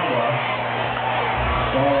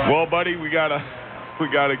 Well, buddy, we gotta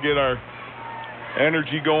get our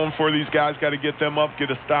energy going for these guys. Got to get them up, get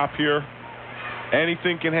a stop here.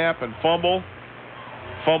 Anything can happen. Fumbled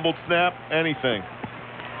snap, anything.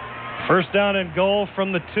 First down and goal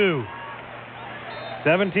from the 2.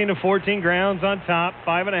 17-14, Grounds on top.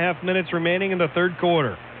 5.5 minutes remaining in the third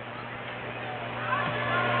quarter.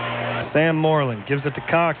 Sam Moreland gives it to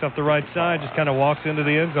Cox off the right side. Just kind of walks into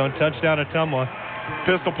the end zone. Touchdown Ottumwa.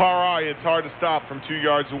 Pistol power eye. It's hard to stop from 2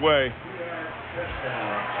 yards away.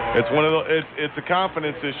 It's one of the. It's a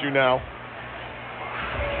confidence issue now.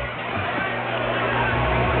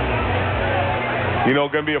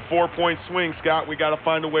 Going to be a 4-point swing, Scott. We got to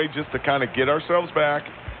find a way just to kind of get ourselves back,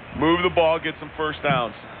 move the ball, get some first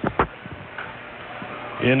downs.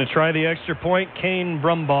 In to try the extra point, Kane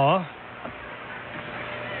Brumbaugh.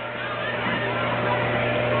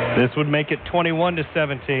 This would make it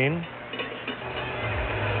 21-17.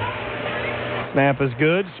 Snap is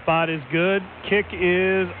good. Spot is good. Kick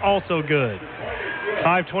is also good.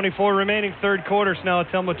 5:24 remaining, third quarter. Now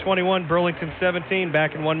Ottumwa 21, Burlington 17.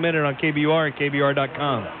 Back in 1 minute on KBUR and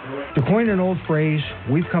KBUR.com. To coin an old phrase,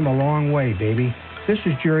 we've come a long way, baby. This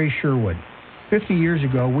is Jerry Sherwood. 50 years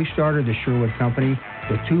ago, we started the Sherwood Company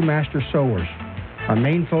with 2 master sewers. Our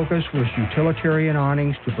main focus was utilitarian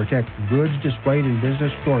awnings to protect goods displayed in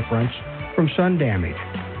business storefronts from sun damage.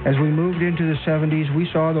 As we moved into the 70s, we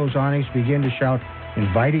saw those awnings begin to shout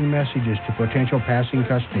inviting messages to potential passing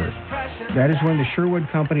customers. That is when the Sherwood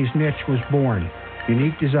Company's niche was born.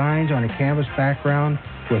 Unique designs on a canvas background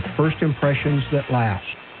with first impressions that last.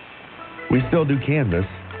 We still do canvas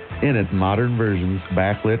in its modern versions,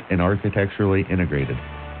 backlit and architecturally integrated.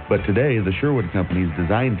 But today, the Sherwood Company's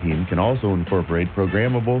design team can also incorporate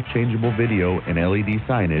programmable, changeable video and LED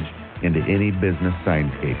signage into any business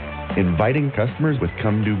signscape, inviting customers with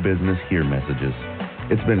come do business here messages.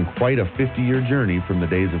 It's been quite a 50-year journey from the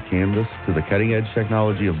days of canvas to the cutting-edge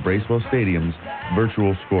technology of Bracewell Stadium's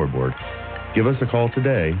virtual scoreboard. Give us a call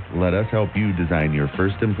today. Let us help you design your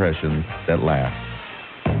first impressions that last.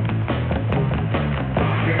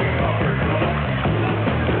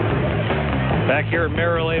 Back here at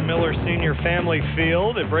Merrill A. Miller Senior Family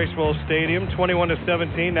Field at Bracewell Stadium,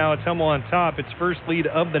 21-17. Now Ottumwa on top. Its first lead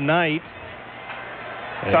of the night.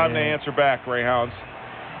 Time to answer back, Greyhounds.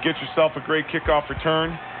 Get yourself a great kickoff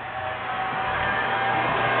return.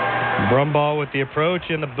 Brumbaugh with the approach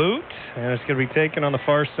in the boot, and it's going to be taken on the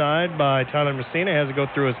far side by Tyler Messina. Has to go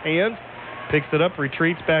through his hands, picks it up,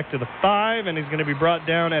 retreats back to the 5, and he's going to be brought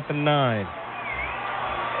down at the 9.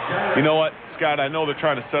 You know what, Scott, I know they're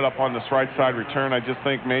trying to set up on this right side return. I just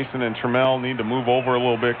think Mason and Trammell need to move over a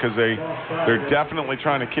little bit because they're definitely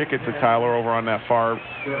trying to kick it to Tyler over on that far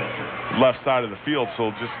left side of the field.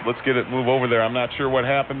 So just let's get it move over there. I'm not sure what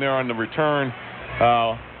happened there on the return.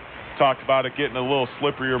 Talked about it getting a little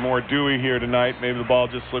slippery or more dewy here tonight. Maybe the ball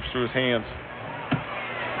just slips through his hands.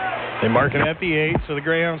 They mark it at the 8, so the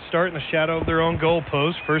Greyhounds start in the shadow of their own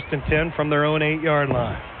goalpost. 1st and 10 from their own 8-yard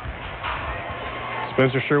line.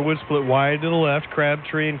 Spencer Sherwood split wide to the left.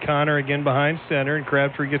 Crabtree and Connor again behind center, and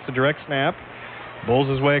Crabtree gets a direct snap. Bowls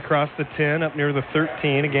his way across the 10, up near the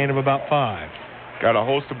 13, a gain of about 5. Got a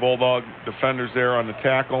host of Bulldog defenders there on the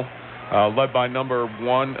tackle, led by number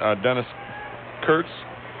 1, Dennis Kurtz.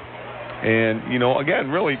 And, you know,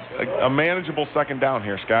 again, really a manageable second down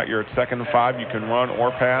here, Scott. You're at 2nd and 5. You can run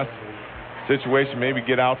or pass. Situation, maybe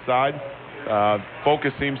get outside.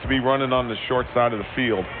 Focus seems to be running on the short side of the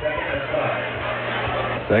field.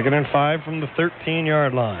 2nd and 5 from the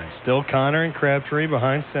 13-yard line. Still Connor and Crabtree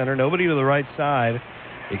behind center. Nobody to the right side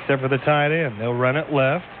except for the tight end. They'll run it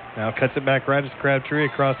left. Now cuts it back right as Crabtree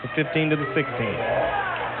across the 15 to the 16.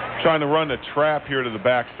 Trying to run a trap here to the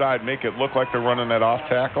backside, make it look like they're running that off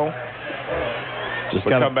tackle. Just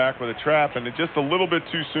come back with a trap, and it's just a little bit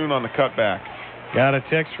too soon on the cutback. Got a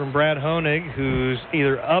text from Brad Honig, who's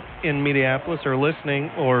either up in Minneapolis or listening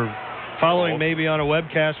or following maybe on a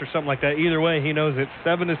webcast or something like that. Either way, he knows it's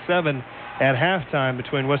 7-7 at halftime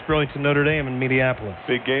between West Burlington, Notre Dame, and Minneapolis.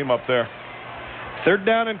 Big game up there. 3rd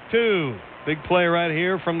down and 2. Big play right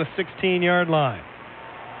here from the 16-yard line.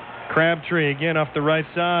 Crabtree again off the right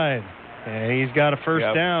side. And he's got a first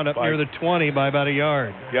down up near the 20 by about a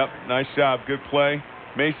yard. Yep, nice job. Good play.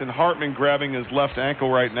 Mason Hartman grabbing his left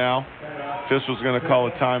ankle right now. Official's going to call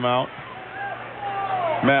a timeout.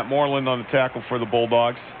 Matt Moreland on the tackle for the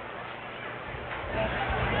Bulldogs.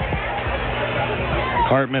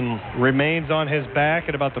 Hartman remains on his back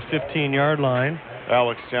at about the 15-yard line.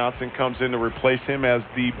 Alex Johnson comes in to replace him as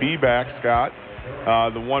the B-back, Scott.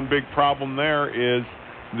 The one big problem there is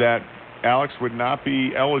that Alex would not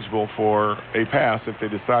be eligible for a pass if they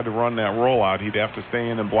decide to run that rollout. He'd have to stay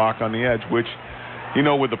in and block on the edge, which, you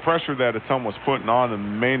know, with the pressure that Ottumwa was putting on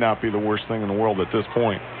him, may not be the worst thing in the world at this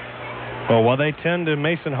point. Well, while they tend to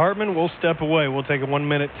Mason Hartman, we'll step away. We'll take a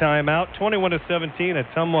 1-minute timeout. 21-17,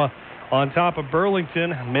 Ottumwa on top of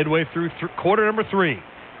Burlington midway through quarter number 3.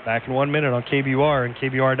 Back in 1 minute on KBUR and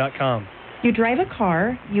KBUR.com. You drive a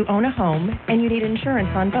car, you own a home, and you need insurance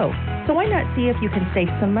on both. So why not see if you can save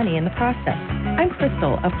some money in the process? I'm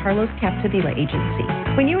Crystal of Carlos Capdevila Agency.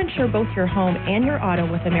 When you insure both your home and your auto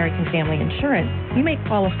with American Family Insurance, you may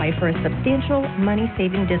qualify for a substantial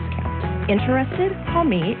money-saving discount. Interested? Call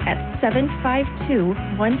me at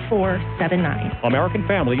 752-1479. American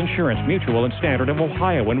Family Insurance Mutual and Standard of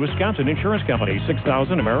Ohio and Wisconsin Insurance Company,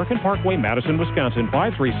 6000 American Parkway, Madison, Wisconsin,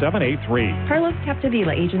 53783. Carlos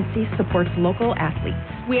Capdevila Agency supports local athletes.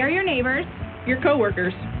 We are your neighbors, your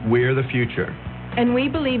coworkers, We're the future. and we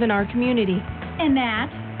believe in our community. And that,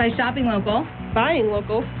 by shopping local, buying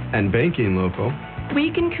local, And banking local.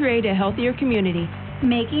 we can create a healthier community.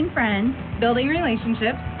 Making friends, building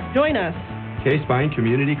relationships. Join us. K-Spine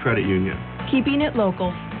Community Credit Union. Keeping it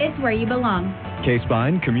local. It's where you belong.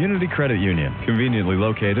 K-Spine Community Credit Union, conveniently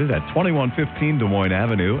located at 2115 Des Moines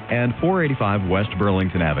Avenue and 485 West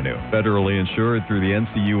Burlington Avenue. Federally insured through the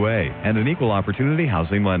NCUA and an equal opportunity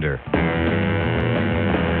housing lender.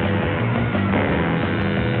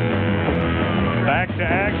 Back to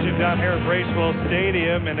action down here at Bracewell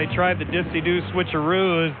Stadium, and they tried the dissy-do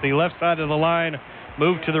switcheroo as the left side of the line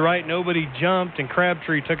moved to the right. Nobody jumped, and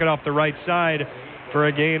Crabtree took it off the right side for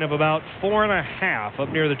a gain of about 4.5 up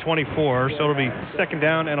near the 24. So it'll be 2nd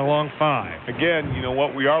down and a long 5. Again, you know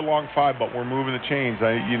what? We are long 5, but we're moving the chains.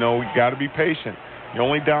 You know, you got to be patient. You're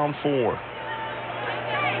only down 4.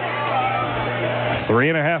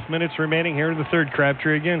 3.5 minutes remaining here in the third.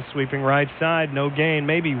 Crabtree again sweeping right side. No gain.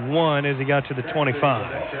 Maybe 1 as he got to the 25.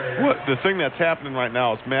 The thing that's happening right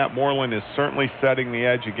now is Matt Moreland is certainly setting the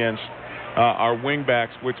edge against our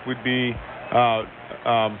wingbacks, which would be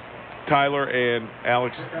Tyler and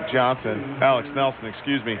Alex Nelson,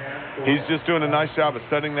 excuse me. He's just doing a nice job of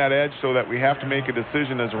setting that edge so that we have to make a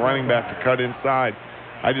decision as a running back to cut inside.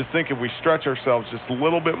 I just think if we stretch ourselves just a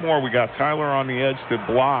little bit more, we got Tyler on the edge to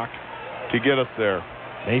block to get us there.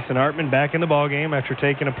 Mason Hartman back in the ballgame after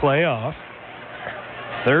taking a play off.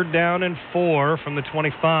 3rd down and 4 from the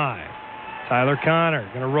 25. Tyler Connor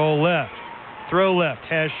going to roll left. Throw left.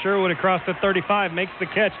 Has Sherwood across the 35. Makes the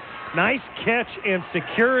catch. Nice catch and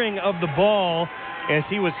securing of the ball as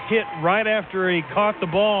he was hit right after he caught the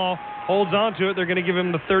ball. Holds on to it. They're going to give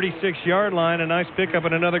him the 36-yard line. A nice pickup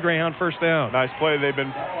and another Greyhound first down. Nice play.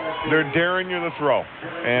 They're daring you to throw.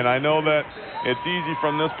 And I know that it's easy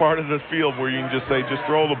from this part of the field where you can just say, just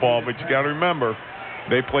throw the ball. But you got to remember,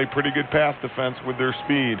 they play pretty good pass defense with their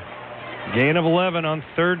speed. Gain of 11 on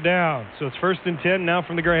 3rd down. So it's 1st and 10 now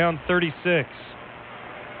from the Greyhound 36.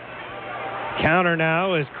 Counter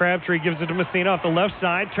now as Crabtree gives it to Messina off the left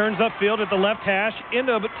side. Turns upfield at the left hash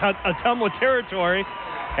into Ottumwa territory.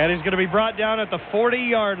 And he's going to be brought down at the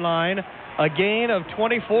 40-yard line. A gain of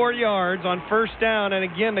 24 yards on 1st down. And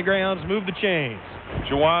again, the Greyhounds move the chains.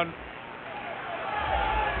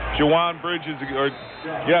 Juwan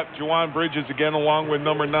Bridges again along with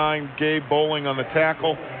number 9, Gabe Bowling on the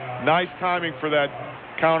tackle. Nice timing for that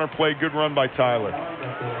counter play. Good run by Tyler.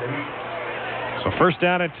 So 1st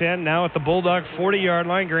down at 10, now at the Bulldog 40-yard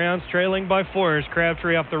line. Greyhounds trailing by 4 as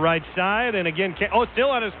Crabtree off the right side. And again, still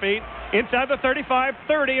on his feet. Inside the 35,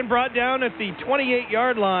 30, and brought down at the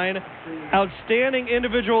 28-yard line. Outstanding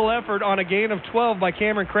individual effort on a gain of 12 by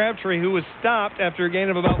Cameron Crabtree, who was stopped after a gain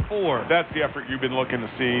of about 4. That's the effort you've been looking to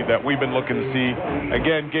see, that we've been looking to see.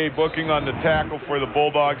 Again, Gabe Booking on the tackle for the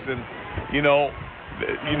Bulldogs. And, you know,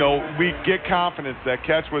 we get confidence. That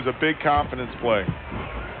catch was a big confidence play.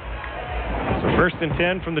 So 1st and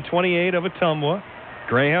 10 from the 28 of Ottumwa.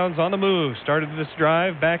 Greyhounds on the move. Started this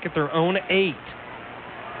drive back at their own 8.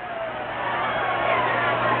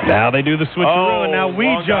 Now they do the switcheroo, and now we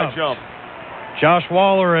jump. Josh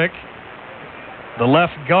Wallerick, the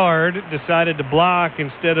left guard, decided to block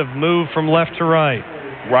instead of move from left to right.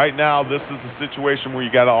 Right now, this is a situation where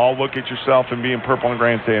you got to all look at yourself and be in purple and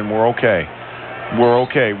gray and saying, we're okay. We're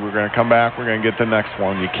okay. We're going to come back. We're going to get the next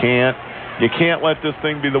one. You can't let this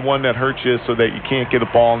thing be the one that hurts you so that you can't get a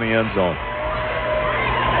ball in the end zone.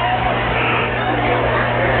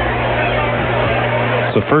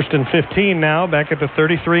 So 1st and 15 now, back at the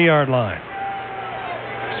 33-yard line.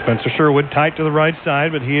 Spencer Sherwood tight to the right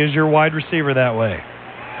side, but he is your wide receiver that way.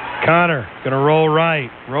 Connor going to roll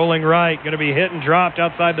right, rolling right, going to be hit and dropped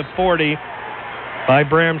outside the 40 by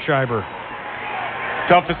Bramschreiber.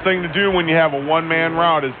 Toughest thing to do when you have a one-man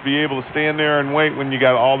route is be able to stand there and wait when you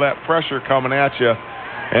got all that pressure coming at you.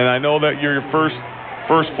 And I know that your first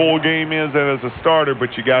full game is as a starter,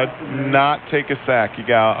 but you got to not take a sack. You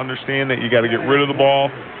got to understand that you got to get rid of the ball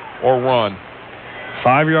or run.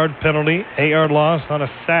 5-yard penalty, 8-yard loss on a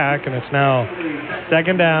sack, and it's now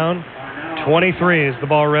 2nd down, 23 as the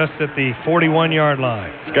ball rests at the 41-yard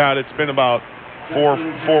line. Scott, it's been about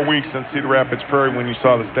four weeks since Cedar Rapids Prairie when you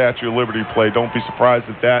saw the Statue of Liberty play. Don't be surprised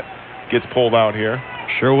if that gets pulled out here.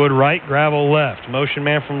 Sherwood right, Gravel left. Motion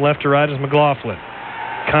man from left to right is McLaughlin.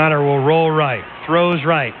 Connor will roll right, throws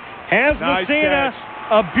right. Has nice Messina catch.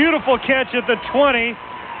 A beautiful catch at the 20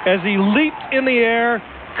 as he leaped in the air,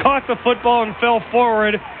 caught the football and fell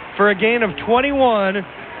forward for a gain of 21.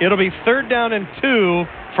 It'll be 3rd down and 2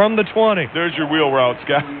 from the 20. There's your wheel route,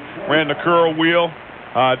 Scott. Ran the curl wheel.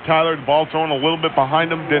 Tyler, the ball thrown a little bit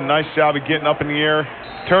behind him, did a nice job of getting up in the air,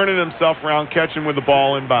 turning himself around, catching with the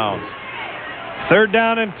ball in bounds. 3rd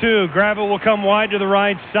down and 2. Gravel will come wide to the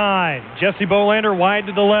right side. Jesse Bolander wide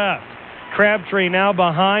to the left. Crabtree now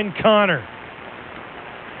behind Connor.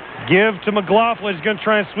 Give to McLaughlin. He's going to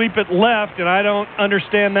try and sweep it left, and I don't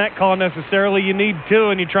understand that call necessarily. You need 2,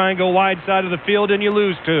 and you try and go wide side of the field, and you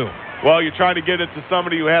lose 2. Well, you're trying to get it to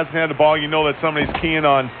somebody who hasn't had the ball. You know that somebody's keying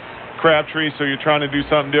on Crabtree, so you're trying to do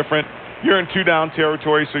something different. You're in 2-down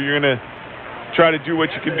territory, so you're going to try to do what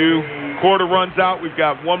you can do. Quarter runs out. We've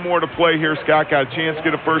got one more to play here. Scott got a chance to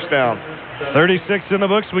get a 1st down. 36 in the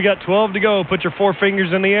books. We got 12 to go. Put your 4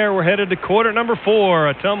 fingers in the air. We're headed to quarter number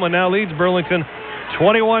 4. Ottumwa now leads Burlington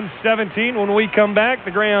 21-17. When we come back,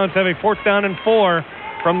 the Greyhounds have a 4th down and 4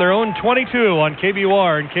 from their own 22 on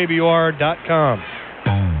KBUR and KBUR.com.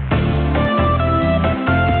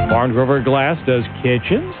 Barn Grover Glass does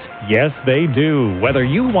kitchens? Yes, they do. Whether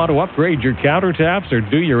you want to upgrade your countertops or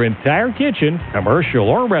do your entire kitchen, commercial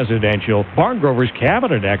or residential, Barn Grover's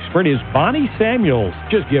cabinet expert is Bonnie Samuels.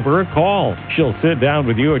 Just give her a call. She'll sit down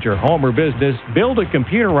with you at your home or business, build a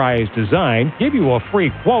computerized design, give you a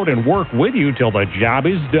free quote, and work with you till the job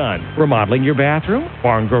is done. Remodeling your bathroom?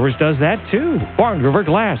 Barn Grover's does that too. Barn Grover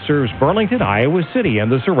Glass serves Burlington, Iowa City,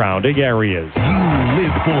 and the surrounding areas. You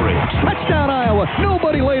live for it. Touchdown, Iowa.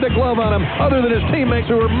 Nobody laid a glove on him other than his teammates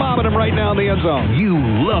who were mobbing him right now in the end zone. You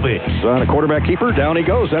love it. On a quarterback keeper, down he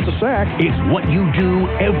goes. That's a sack. It's what you do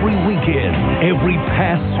every weekend. Every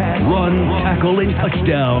pass, run, tackle, and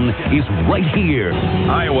touchdown is right here.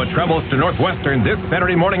 Iowa travels to Northwestern this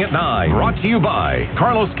Saturday morning at 9. Brought to you by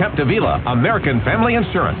Carlos Capdevila, American Family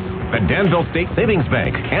Insurance, the Danville State Savings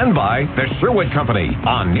Bank, and by the Sherwood Company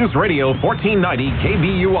on News Radio 1490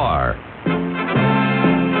 KBUR.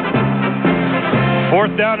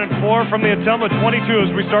 4th down and 4 from the Ottumwa 22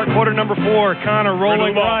 as we start quarter number 4. Connor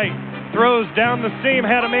rolling right, throws down the seam,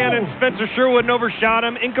 had a man in Spencer Sherwood and overshot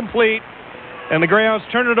him, incomplete, and the Greyhounds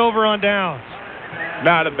turn it over on downs.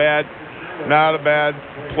 Not a bad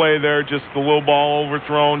play there, just the little ball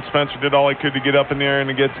overthrown. Spencer did all he could to get up in the air and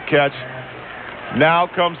to get the catch. Now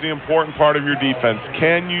comes the important part of your defense.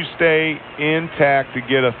 Can you stay intact to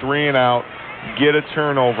get a 3-and-out, get a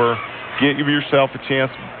turnover, give yourself a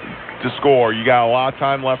chance to score? You got a lot of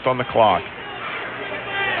time left on the clock.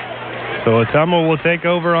 So Ottumwa will take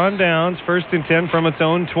over on downs, 1st and 10 from its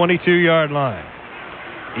own 22-yard line.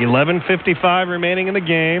 11:55 remaining in the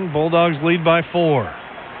game. Bulldogs lead by 4.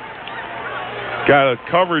 Got a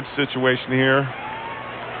coverage situation here.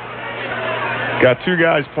 Got 2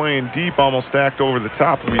 guys playing deep, almost stacked over the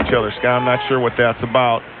top of each other, Scott. I'm not sure what that's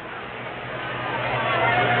about.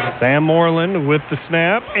 Sam Moreland with the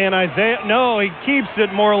snap, and he keeps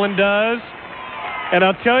it, Moreland does. And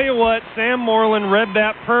I'll tell you what, Sam Moreland read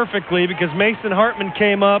that perfectly because Mason Hartman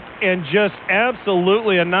came up and just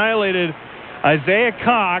absolutely annihilated Isaiah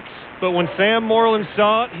Cox. But when Sam Moreland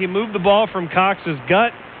saw it, he moved the ball from Cox's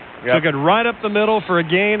gut, took it right up the middle for a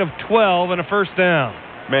gain of 12 and a 1st down.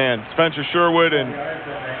 man, Spencer Sherwood and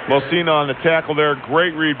Mosina on the tackle there.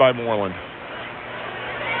 Great read by Moreland.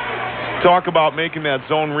 Talk about making that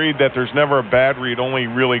zone read that there's never a bad read, only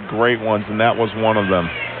really great ones, and that was one of them.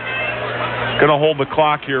 Going to hold the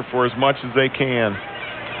clock here for as much as they can.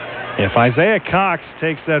 If Isaiah Cox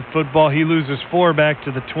takes that football, he loses 4 back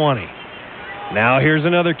to the 20. Now here's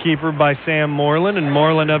another keeper by Sam Moreland, and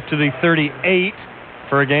Moreland up to the 38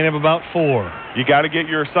 for a gain of about 4. You got to get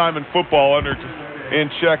your assignment football in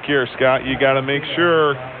check here, Scott. You got to make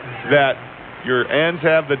sure that your ends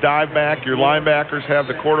have the dive back, your linebackers have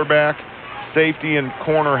the quarterback, safety and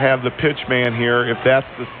corner have the pitch man here, if that's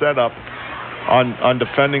the setup on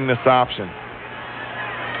defending this option.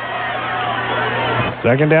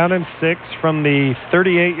 2nd down and 6 from the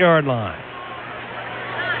 38-yard line.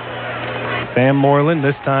 Sam Moreland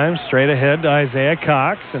this time straight ahead to Isaiah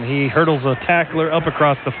Cox, and he hurdles a tackler up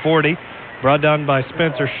across the 40, brought down by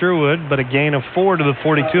Spencer Sherwood, but a gain of 4 to the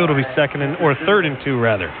 42. It'll be 3rd and 2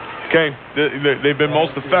 rather. Okay, they've been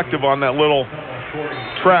most effective on that little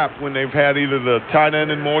trap when they've had either the tight end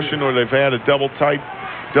in motion or they've had a double tight,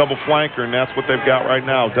 double flanker, and that's what they've got right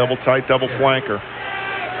now, double tight, double flanker.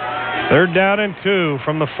 3rd down and 2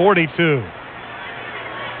 from the 42.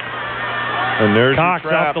 And there's Cox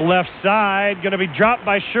off the left side, going to be dropped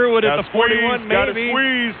by Sherwood at the 41,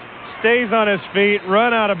 maybe. Stays on his feet,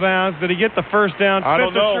 run out of bounds. Did he get the first down? I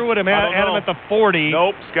don't know. Sherwood had him at the 40.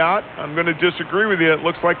 Nope, Scott, I'm going to disagree with you. It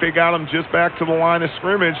looks like they got him just back to the line of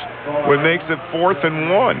scrimmage, which makes it 4th and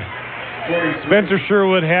 1. Spencer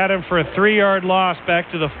Sherwood had him for a 3-yard loss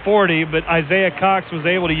back to the 40, but Isaiah Cox was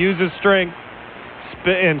able to use his strength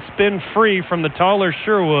and spin free from the taller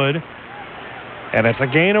Sherwood. And it's a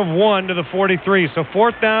gain of 1 to the 43. So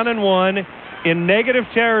 4th down and 1 in negative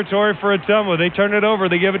territory for Ottumwa. They turn it over.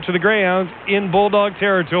 They give it to the Greyhounds in Bulldog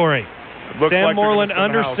territory. Sam Moreland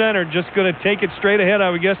under center, just going to take it straight ahead, I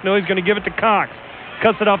would guess. No, he's going to give it to Cox.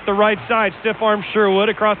 Cuts it off the right side. Stiff arm Sherwood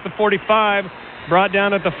across the 45. Brought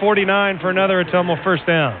down at the 49 for another Ottumwa 1st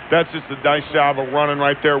down. That's just a nice job of running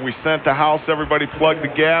right there. We sent the house. Everybody plugged the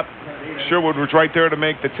gap. Sherwood was right there to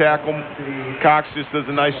make the tackle. Cox just does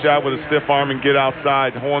a nice job with a stiff arm and get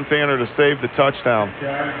outside. Hohenthaler to save the touchdown.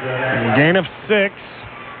 Gain of 6.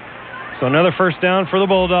 So another 1st down for the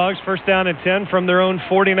Bulldogs. 1st down and 10 from their own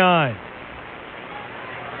 49.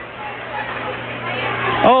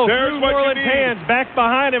 Oh, there's what Moreland's hands back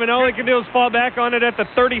behind him, and all he can do is fall back on it at the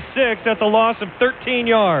 36. That's a loss of 13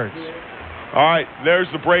 yards. All right, there's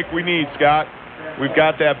the break we need, Scott. We've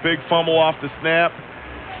got that big fumble off the snap.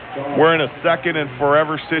 We're in a 2nd and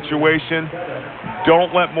forever situation.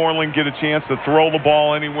 Don't let Moreland get a chance to throw the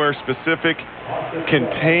ball anywhere specific.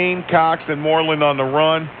 Contain Cox and Moreland on the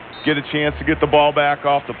run. Get a chance to get the ball back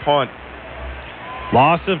off the punt.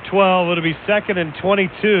 Loss of 12. It'll be 2nd and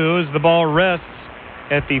 22 as the ball rests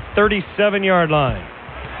at the 37-yard line.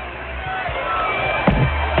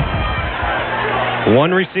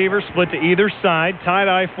 One receiver split to either side.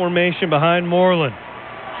 Tight-eye formation behind Moreland.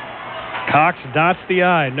 Cox dots the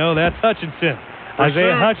I. No, that's Hutchinson.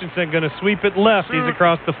 Isaiah Hutchinson going to sweep it left. He's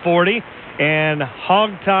across the 40 and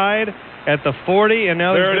hog-tied at the 40, and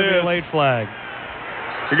now there's going to be a late flag.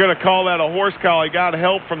 You're going to call that a horse collar. He got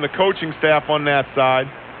help from the coaching staff on that side.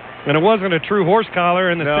 And it wasn't a true horse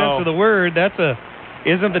collar in the sense of the word.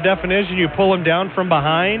 Isn't the definition you pull him down from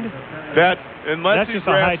behind? That's just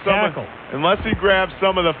a high tackle. Unless he grabs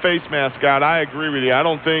some of the face mask, Scott, I agree with you. I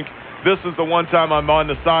don't think this is the one time I'm on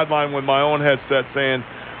the sideline with my own headset saying,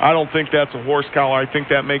 I don't think that's a horse collar. I think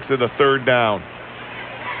that makes it a 3rd down.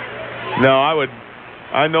 No,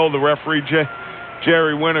 I know the referee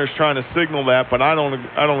Jerry Winter's trying to signal that, but I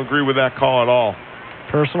don't agree with that call at all.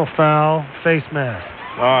 Personal foul, face mask.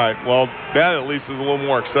 All right, well, that at least is a little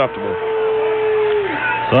more acceptable.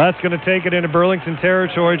 So that's going to take it into Burlington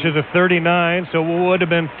territory to the 39. So it would have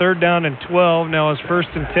been 3rd down and 12. Now it's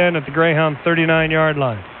 1st and 10 at the Greyhound 39-yard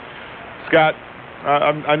line. Scott,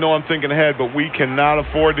 I know I'm thinking ahead, but we cannot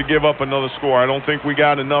afford to give up another score. I don't think we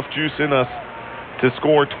got enough juice in us to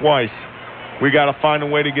score twice. We got to find a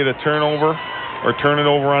way to get a turnover or turn it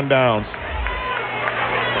over on downs.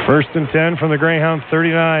 1st and 10 from the Greyhound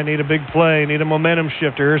 39. Need a big play. Need a momentum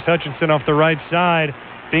shifter. Here's Hutchinson off the right side.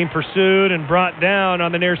 Being pursued and brought down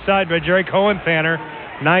on the near side by Drake Hohenthaler.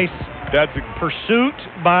 Nice pursuit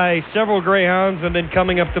by several Greyhounds and then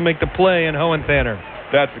coming up to make the play in Hohenthaler.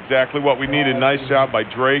 That's exactly what we needed. Nice job by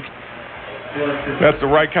Drake. That's the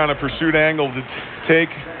right kind of pursuit angle to take,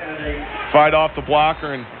 fight off the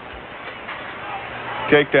blocker, and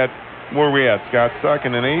take that. Where are we at, Scott?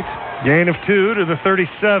 2nd and 8? Gain of 2 to the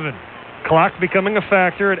 37. Clock becoming a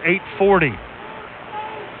factor at 8:40.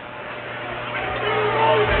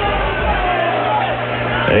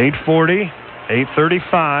 8:40,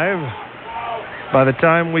 8:35. By the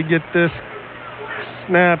time we get this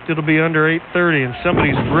snapped, it'll be under 8:30, and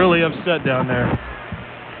somebody's really upset down there.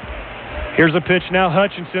 Here's a pitch now.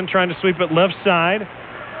 Hutchinson trying to sweep it left side.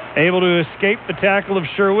 Able to escape the tackle of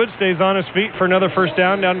Sherwood. Stays on his feet for another first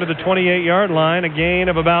down to the 28-yard line. A gain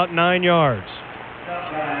of about 9 yards.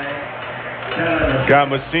 Got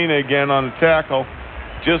Messina again on the tackle.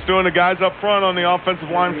 Just doing the guys up front on the offensive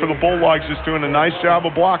line for the Bulldogs. Just doing a nice job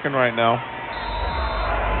of blocking right now.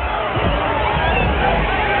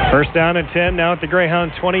 First down and 10 now at the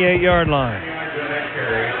Greyhound 28-yard line.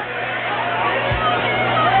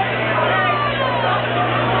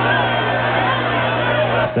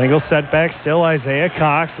 Single setback, still Isaiah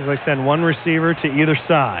Cox, as I send one receiver to either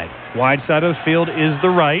side. Wide side of the field is the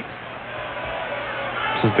right.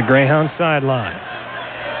 This is the Greyhound sideline.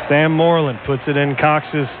 Sam Moreland puts it in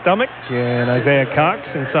Cox's stomach, and Isaiah Cox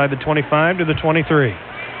inside the 25 to the 23.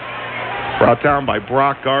 Brought down by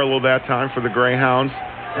Brock Garlow that time for the Greyhounds.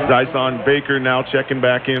 Zyson Baker now checking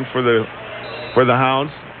back in for the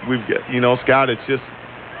Hounds. We've got, Scott, it's just,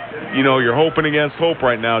 you're hoping against hope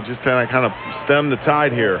right now, just to kind of stem the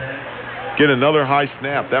tide here. Get another high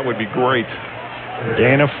snap. That would be great.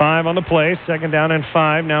 Gain of 5 on the play. Second down and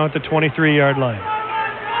 5 now at the 23-yard line.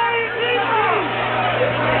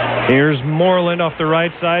 Here's Moreland off the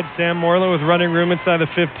right side. Sam Moreland with running room inside the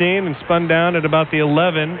 15 and spun down at about the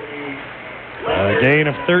 11. A gain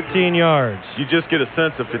of 13 yards. You just get a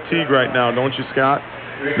sense of fatigue right now, don't you, Scott?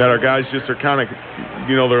 That our guys just are kind of,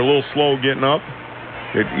 they're a little slow getting up.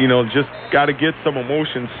 Just got to get some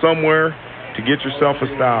emotion somewhere to get yourself a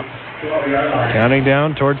stop. Counting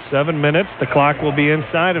down towards 7 minutes. The clock will be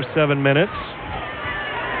inside of 7 minutes.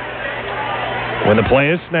 When the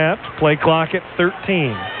play is snapped, play clock at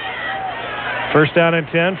 13. First down and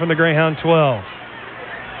 10 from the Greyhound 12.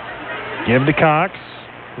 Give to Cox.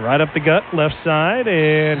 Right up the gut, left side,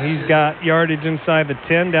 and he's got yardage inside the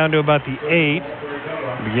 10 down to about the 8.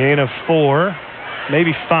 A gain of 4.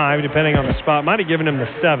 Maybe 5, depending on the spot. Might have given him the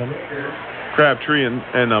 7. Crabtree and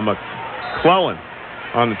McClellan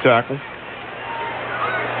on the tackle.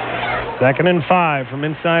 Second and 5 from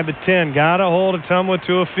inside the 10. Got to hold Ottumwa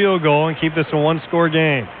to a field goal and keep this a one-score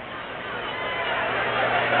game.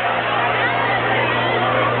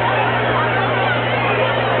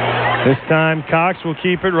 This time, Cox will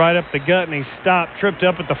keep it right up the gut, and he stopped, tripped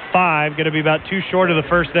up at the 5. Going to be about 2 short of the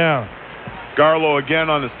first down. Garlow again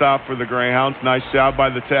on the stop for the Greyhounds. Nice job by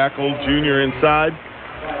the tackle. Junior inside.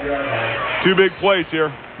 2 big plays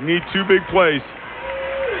here. Need 2 big plays.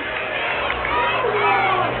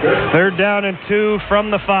 Third down and 2 from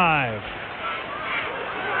the 5.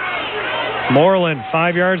 Moreland,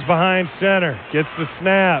 5 yards behind center. Gets the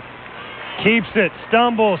snap. Keeps it.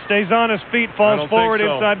 Stumbles. Stays on his feet. Falls forward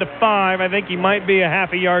inside the 5. I think he might be a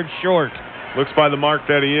half a yard short. Looks by the mark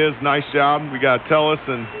that he is. Nice job. We got Tellis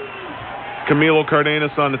and Camilo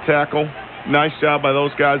Cardenas on the tackle. Nice job by those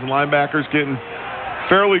guys and linebackers getting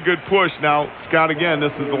fairly good push. Now, Scott, again,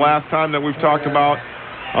 this is the last time that we've talked about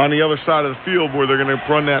on the other side of the field where they're going to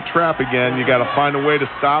run that trap again. You got to find a way to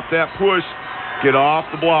stop that push, get off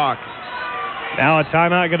the block. Now a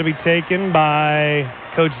timeout going to be taken by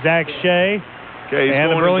Coach Zach Shea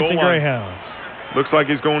and the Burlington Greyhounds. Looks like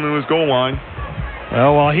he's going to his goal line.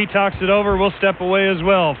 Well, while he talks it over, we'll step away as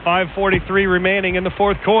well. 5:43 remaining in the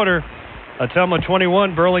fourth quarter. Ottumwa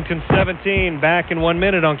 21, Burlington 17. Back in 1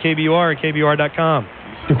 minute on KBUR and KBUR.com.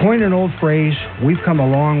 To coin an old phrase, we've come a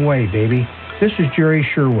long way, baby. This is Jerry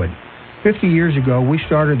Sherwood. 50 years ago, we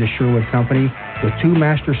started the Sherwood Company with 2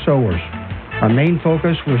 master sewers. Our main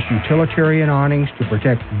focus was utilitarian awnings to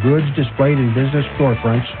protect goods displayed in business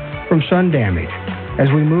storefronts from sun damage. As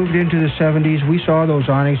we moved into the 70s, we saw those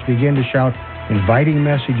awnings begin to shout inviting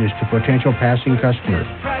messages to potential passing customers.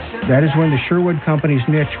 That is when the Sherwood Company's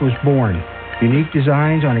niche was born. Unique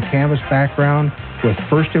designs on a canvas background with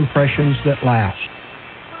first impressions that last.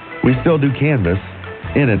 We still do canvas,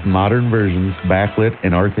 in its modern versions, backlit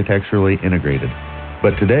and architecturally integrated.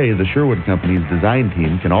 But today, the Sherwood Company's design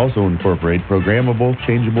team can also incorporate programmable,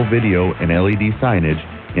 changeable video and LED signage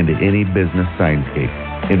into any business signscape,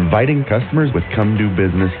 inviting customers with come do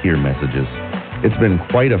business here messages. It's been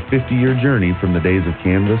quite a 50-year journey from the days of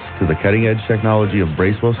canvas to the cutting-edge technology of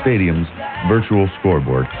Bracewell Stadium's virtual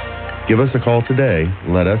scoreboard. Give us a call today.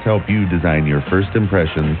 Let us help you design your first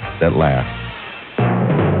impressions that last.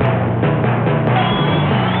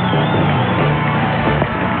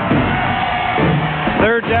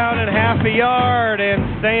 Third down and half a yard,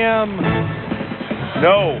 and Sam.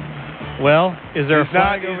 No. Well, is there a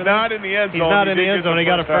flag over there? He's not in the end zone. He's not in the end zone. He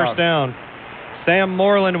got a first down. Sam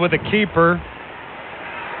Moreland with a keeper.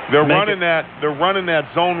 They're running that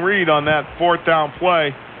zone read on that 4th down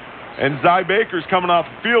play. And Zy Baker's coming off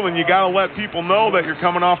the field, and you got to let people know that you're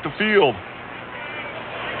coming off the field.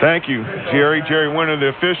 Thank you, Jerry. Jerry Winter, the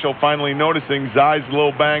official, finally noticing Zy's a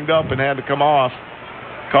little banged up and had to come off.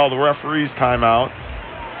 Call the referee's timeout.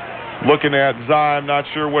 Looking at Zy, I'm not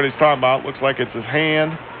sure what he's talking about. Looks like it's his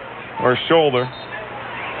hand or his shoulder.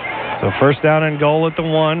 So first down and goal at the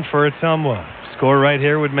 1 for Ottumwa. Score right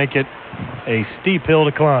here would make it a steep hill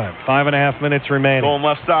to climb. 5.5 minutes remaining. Going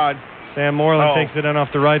left side. Sam Moreland takes it in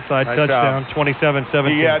off the right side. Nice Touchdown,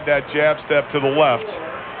 27-17. He had that jab step to the left.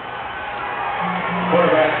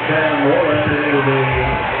 Quarterback Sam Moreland to the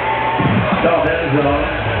south end zone.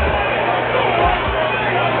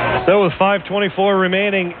 So with 5:24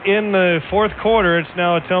 remaining in the 4th quarter, it's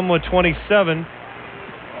now Ottumwa 27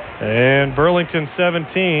 and Burlington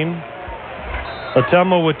 17.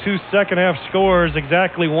 Ottumwa with 2 second-half scores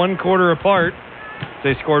exactly 1 quarter apart.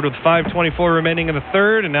 They scored with 5:24 remaining in the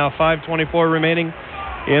 3rd, and now 5:24 remaining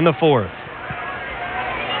in the 4th.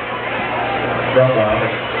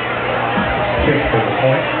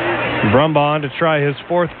 Brumbaugh to try his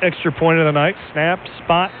 4th extra point of the night. Snap,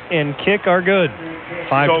 spot, and kick are good.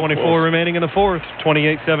 5:24 remaining in the 4th,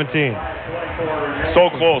 28-17. So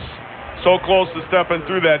close. So close to stepping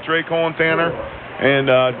through that. Drake Hohenthaler and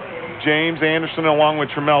James Anderson along with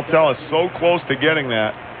Tremel Tellis. So close to getting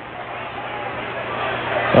that.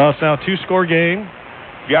 It's now a 2-score game.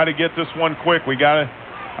 Got to get this one quick.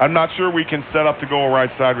 I'm not sure we can set up to go a right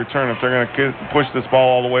side return if they're going to push this ball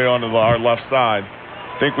all the way onto our left side.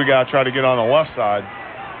 I think we got to try to get on the left side.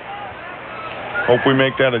 Hope we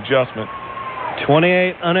make that adjustment.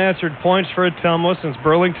 28 unanswered points for Ottumwa since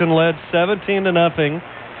Burlington led 17-0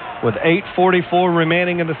 with 8:44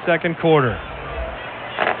 remaining in the 2nd quarter.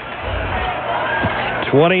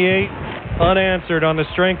 28 unanswered on the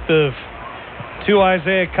strength of 2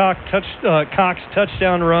 Isaiah Cox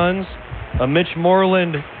touchdown runs, a Mitch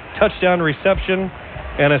Moreland touchdown reception,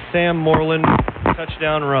 and a Sam Moreland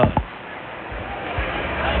touchdown run.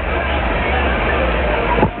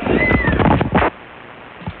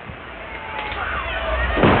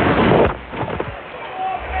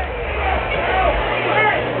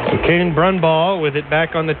 So Kane Brumbaugh with it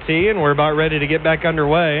back on the tee, and we're about ready to get back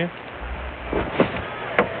underway.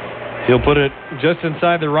 He'll put it just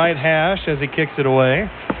inside the right hash as he kicks it away.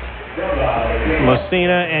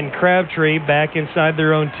 Messina and Crabtree back inside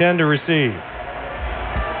their own 10 to receive.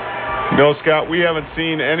 No, Scott, we haven't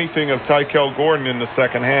seen anything of Tykel Gordon in the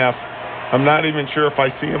 2nd half. I'm not even sure if I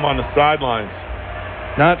see him on the sidelines.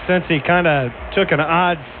 Not since he kind of took an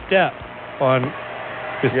odd step on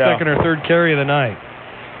his 2nd or 3rd carry of the night.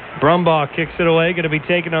 Brumbaugh kicks it away, going to be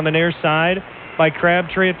taken on the near side by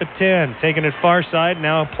Crabtree at the 10. Taking it far side,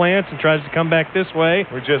 now plants and tries to come back this way.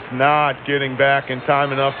 We're just not getting back in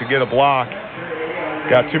time enough to get a block.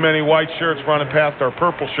 Got too many white shirts running past our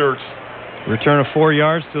purple shirts. Return of 4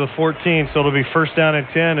 yards to the 14, so it'll be first down and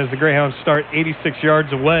 10 as the Greyhounds start 86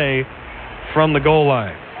 yards away from the goal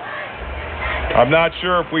line. I'm not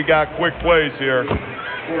sure if we got quick plays here.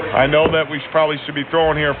 I know that we probably should be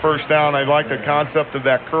throwing here first down. I like the concept of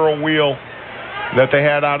that curl wheel that they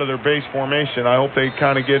had out of their base formation. I hope they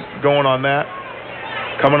kind of get going on that.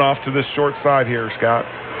 Coming off to this short side here, Scott.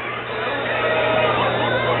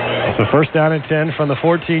 So first down and 10 from the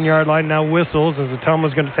 14-yard line. Now whistles as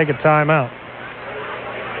Ottumwa's going to take a timeout.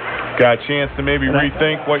 Got a chance to maybe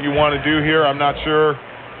rethink what you want to do here. I'm not sure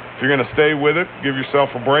if you're going to stay with it, give yourself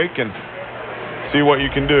a break, and see what you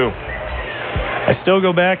can do. I still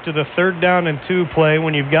go back to the 3rd down and 2 play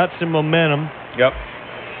when you've got some momentum. Yep.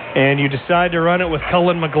 And you decide to run it with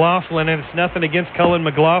Cullen McLaughlin, and it's nothing against Cullen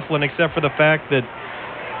McLaughlin except for the fact that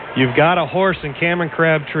you've got a horse in Cameron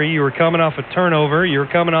Crabtree. You were coming off a turnover. You were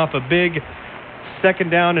coming off a big 2nd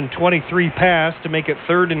down and 23 pass to make it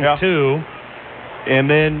 3rd and 2. And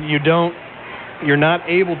then you're not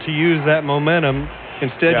able to use that momentum.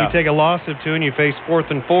 Instead, you take a loss of 2 and you face 4th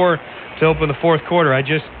and 4 to open the 4th quarter.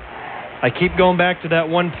 I keep going back to that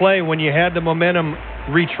one play when you had the momentum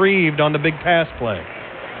retrieved on the big pass play.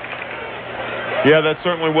 Yeah, that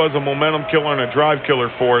certainly was a momentum killer and a drive killer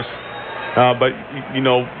for us. But,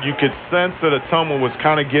 you could sense that Ottumwa was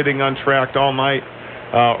kind of getting untracked all night.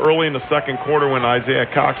 Early in the 2nd quarter when Isaiah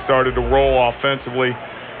Cox started to roll offensively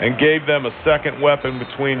and gave them a second weapon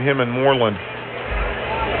between him and Moreland.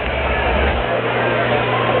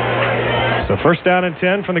 So first down and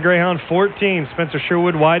 10 from the Greyhound 14. Spencer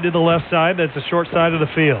Sherwood wide to the left side. That's the short side of the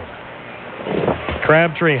field.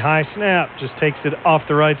 Crabtree, high snap, just takes it off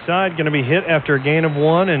the right side. Going to be hit after a gain of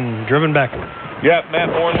 1 and driven backward. Yeah, Matt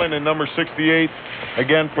Moreland and number 68.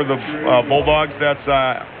 Again, for the Bulldogs, that's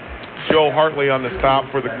Joe Hartley on the stop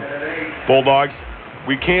for the Bulldogs.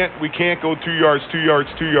 We can't go 2 yards, 2 yards,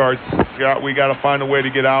 2 yards. Scott, we got to find a way to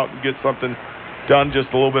get out and get something done just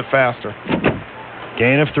a little bit faster.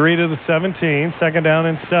 Gain of 3 to the 17, second down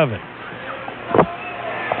and 7.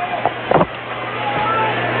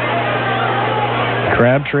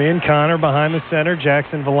 Crabtree and Connor behind the center,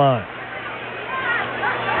 Jackson Villan.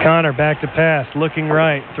 Connor back to pass, looking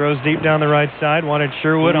right, throws deep down the right side, wanted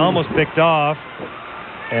Sherwood, almost picked off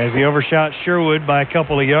as he overshot Sherwood by a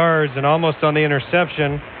couple of yards, and almost on the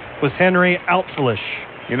interception was Henry Outflish.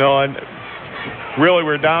 You know, and really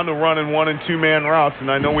we're down to running 1- and 2-man routes, and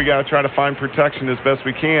I know we got to try to find protection as best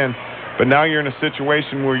we can, but now you're in a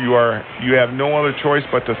situation where you have no other choice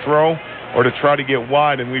but to throw or to try to get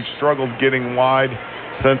wide, and we've struggled getting wide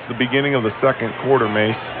since the beginning of the second quarter,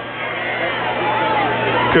 Mace.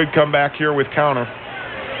 Could come back here with counter.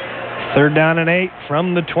 Third down and 8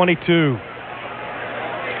 from the 22.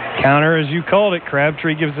 Counter, as you called it.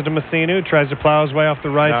 Crabtree gives it to Messina, tries to plow his way off the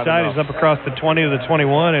right side. He's up across the 20 to the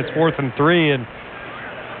 21. It's 4th and 3, and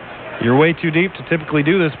you're way too deep to typically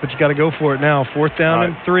do this, but you got to go for it now. 4th down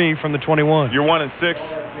and 3 from the 21. You're 1 and 6,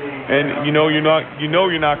 and you're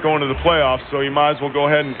not going to the playoffs, so you might as well go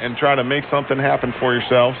ahead and try to make something happen for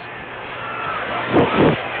yourselves.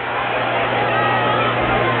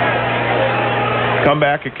 Come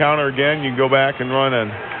back and counter again. You can go back and run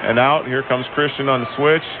an out. Here comes Christian on the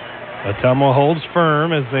switch. Ottumwa holds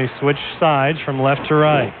firm as they switch sides from left to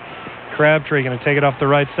right. Crabtree going to take it off the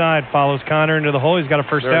right side, follows Connor into the hole. He's got a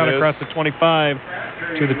first down across the 25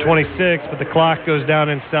 to the 26, but the clock goes down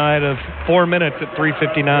inside of 4 minutes at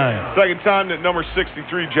 3:59. Second time that number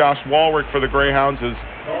 63, Josh Walrick for the Greyhounds, has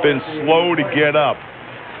been slow to get up.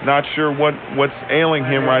 Not sure what's ailing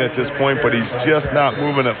him right at this point, but he's just not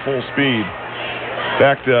moving at full speed. In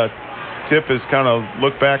fact, Tip has kind of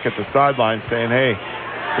looked back at the sideline saying, hey,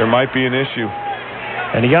 there might be an issue.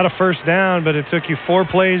 And he got a first down, but it took you 4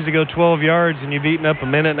 plays to go 12 yards, and you've eaten up a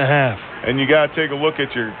minute and a half. And you got to take a look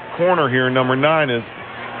at your corner here. Number 9 is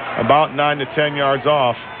about 9 to 10 yards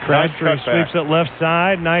off. Crabtree nice sweeps it left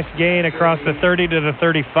side. Nice gain across the 30 to the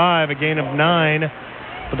 35, a gain of 9.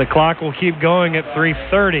 But the clock will keep going at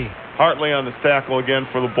 3:30. Hartley on the tackle again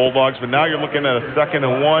for the Bulldogs, but now you're looking at a 2nd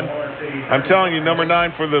and 1. I'm telling you, number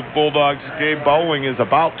 9 for the Bulldogs, Gabe Bowling, is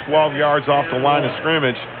about 12 yards off the line of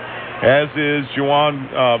scrimmage, as is Juwan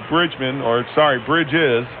Bridge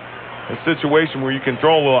is. A situation where you can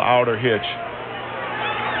throw a little outer hitch.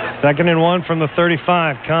 2nd and 1 from the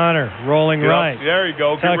 35. Connor rolling right. There you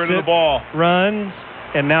go. Get rid of the ball. Runs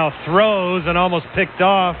and now throws and almost picked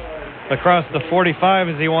off across the 45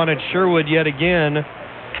 as he wanted Sherwood yet again.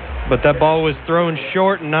 But that ball was thrown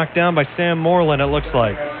short and knocked down by Sam Moreland, it looks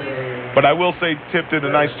like. But I will say Tip did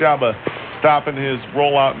a nice job of stopping his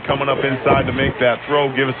rollout and coming up inside to make that throw,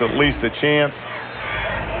 give us at least a chance.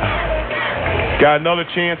 Got another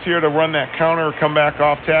chance here to run that counter or come back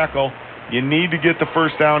off tackle. You need to get the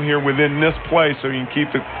first down here within this play so you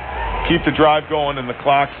can keep the drive going and the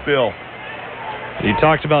clock still. You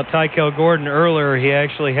talked about Tykel Gordon earlier. He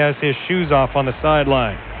actually has his shoes off on the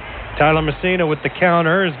sideline. Tyler Messina with the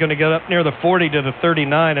counter is going to get up near the 40 to the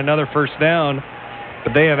 39, another first down.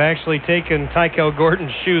 But they have actually taken Tykel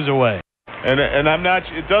Gordon's shoes away. And I'm not.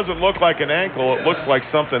 It doesn't look like an ankle. It looks like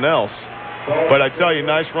something else. But I tell you,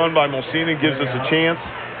 nice run by Messina, gives us a chance.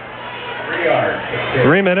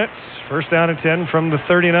 3 minutes. First down and 10 from the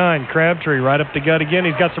 39. Crabtree right up the gut again.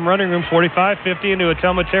 He's got some running room. 45-50 into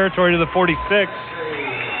Ottumwa territory to the 46.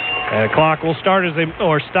 And the clock will stop as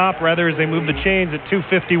they move the chains at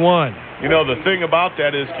 2:51. You know, the thing about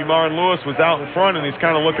that is Kemarin Lewis was out in front and he's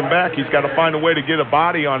kind of looking back. He's got to find a way to get a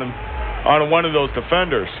body on him, on one of those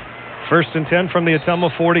defenders. First and 10 from the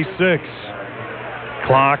Ottumwa 46.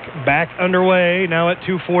 Clock back underway now at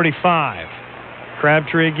 2:45.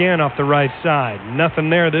 Crabtree again off the right side. Nothing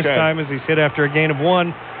there this time as he's hit after a gain of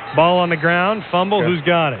 1. Ball on the ground. Fumble. Who's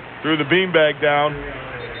got it? Threw the beanbag down.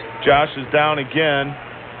 Josh is down again.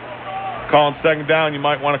 Calling second down, you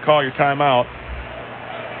might want to call your timeout.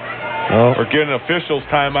 Or get an official's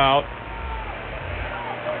timeout.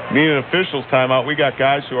 Need an official's timeout. We got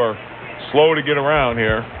guys who are slow to get around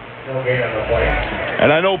here.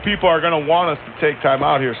 And I know people are going to want us to take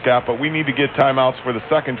timeout here, Scott, but we need to get timeouts for the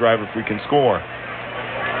second drive if we can score.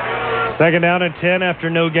 Second down and 10 after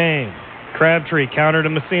no gain. Crabtree counter to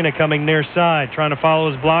Messina coming near side, trying to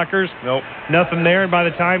follow his blockers. Nope. Nothing there, and by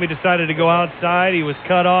the time he decided to go outside, he was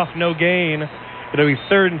cut off, no gain. It'll be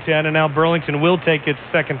 3rd and 10, and now Burlington will take its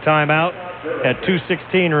second timeout at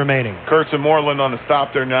 2:16 remaining. Kurtz and Moreland on the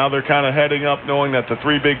stop there now. They're kind of heading up knowing that the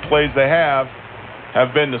 3 big plays they have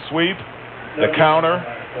been the sweep, the counter,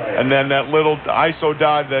 And then that little ISO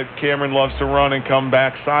dive that Cameron loves to run and come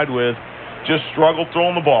backside with, just struggled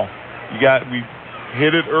throwing the ball. We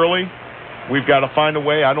hit it early. We've got to find a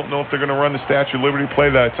way. I don't know if they're going to run the Statue of Liberty play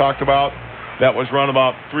that I talked about. That was run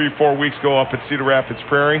about 3 or 4 weeks ago up at Cedar Rapids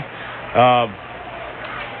Prairie.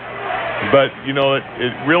 But, you know,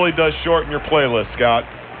 it really does shorten your playlist, Scott.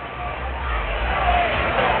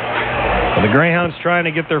 Well, the Greyhounds trying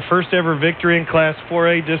to get their first ever victory in Class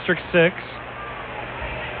 4A District 6.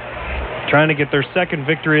 Trying to get their second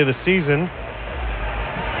victory of the season.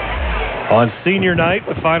 On senior night,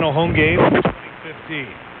 the final home game of 2015.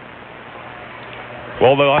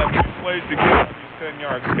 Well, they'll have 2 plays to get on these 10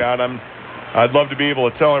 yards, Scott. I'd love to be able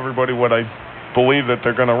to tell everybody what I believe that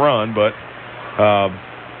they're going to run, but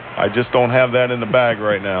I just don't have that in the bag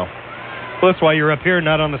right now. Well, that's why you're up here,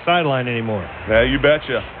 not on the sideline anymore. Yeah, you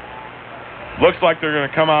betcha. Looks like they're going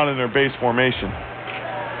to come out in their base formation.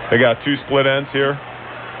 They got 2 split ends here.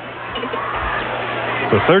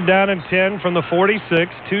 So 3rd down and 10 from the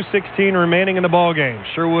 46, 2:16 remaining in the ball game.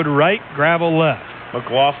 Sherwood right, Gravel left.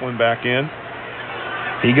 McLaughlin back in.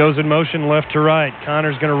 He goes in motion left to right.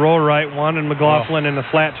 Connor's going to roll right one, and McLaughlin in the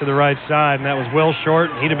flat to the right side, and that was well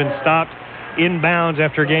short. He'd have been stopped inbounds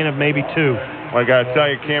after a gain of maybe 2. I got to tell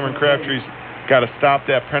you, Cameron Crabtree's got to stop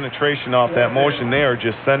that penetration off that motion. They are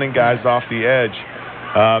just sending guys off the edge.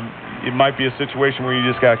 It might be a situation where you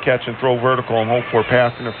just got to catch and throw vertical and hope for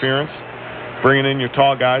pass interference. Bringing in your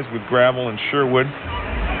tall guys with Gravel and Sherwood.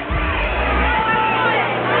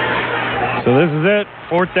 So this is it.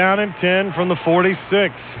 4th down and 10 from the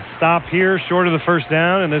 46. Stop here short of the first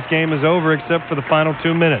down, and this game is over except for the final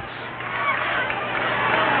 2 minutes.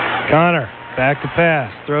 Connor back to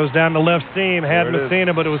pass. Throws down the left seam. Had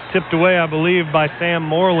Messina, but it was tipped away, I believe, by Sam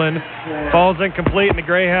Moreland. Falls incomplete, and the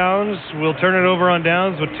Greyhounds will turn it over on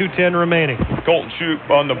downs with 2:10 remaining. Colton Shoup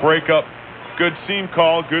on the breakup. Good seam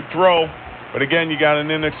call, good throw. But again, you got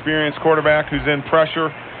an inexperienced quarterback who's in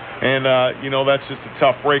pressure. And, you know, that's just a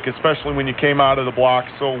tough break, especially when you came out of the block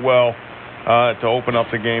so well to open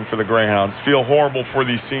up the game for the Greyhounds. Feel horrible for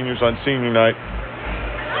these seniors on senior night.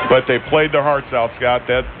 But they played their hearts out, Scott.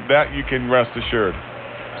 That you can rest assured.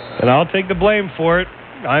 And I'll take the blame for it.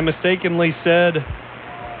 I mistakenly said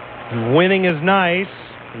winning is nice.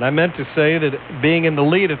 And I meant to say that being in the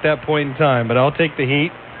lead at that point in time. But I'll take the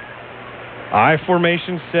heat. I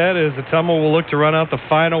formation set as Ottumwa will look to run out the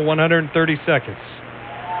final 130 seconds.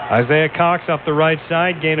 Isaiah Cox off the right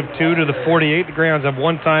side, gain of 2 to the 48. The Greyhounds have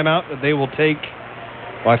 1 timeout that they will take.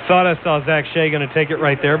 Well, I thought I saw Zach Shea going to take it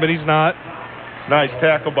right there, but he's not. Nice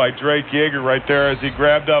tackle by Drake Yeager right there as he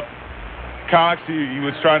grabbed up Cox. He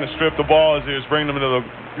was trying to strip the ball as he was bringing him to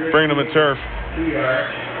turf.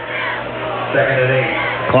 2nd and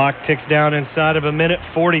 8. Clock ticks down inside of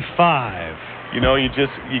 1:45. You know, you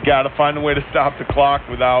got to find a way to stop the clock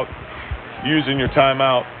without using your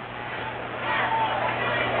timeout.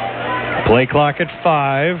 Play clock at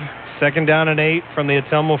 5. 2nd down and 8 from the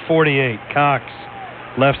Ottumwa 48. Cox,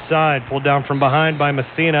 left side, pulled down from behind by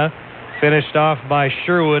Messina. Finished off by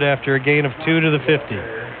Sherwood after a gain of 2 to the 50.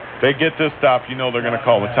 They get this stop, you know they're going to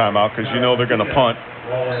call the timeout because you know they're going to punt.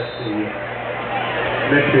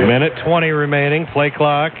 1:20 remaining. Play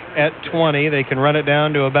clock at 20. They can run it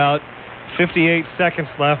down to about 58 seconds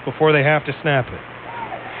left before they have to snap it.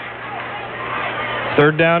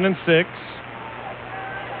 3rd down and 6.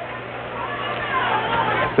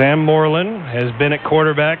 Sam Moreland has been at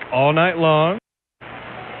quarterback all night long.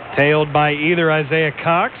 Tailed by either Isaiah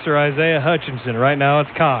Cox or Isaiah Hutchinson. Right now it's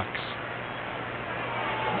Cox.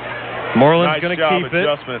 Moreland's going to keep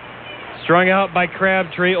it. Strung out by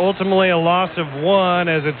Crabtree. Ultimately a loss of 1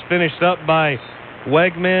 as it's finished up by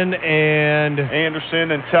Wegman and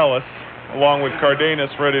Anderson and Tellis, along with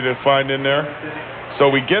Cardenas ready to find in there. So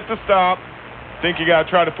we get the stop. Think you got to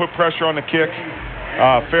try to put pressure on the kick.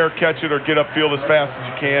 Fair catch it or get upfield as fast as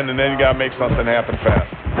you can, and then you got to make something happen fast.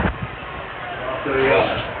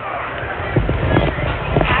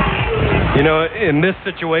 You know, in this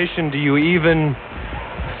situation, do you even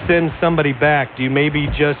send somebody back? Do you maybe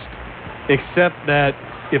just accept that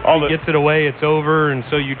if he gets it away, it's over, and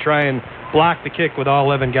so you try and block the kick with all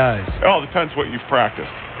 11 guys? It all depends what you've practiced.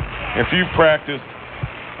 If you've practiced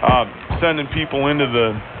sending people into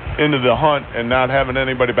the hunt and not having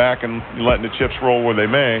anybody back and letting the chips roll where they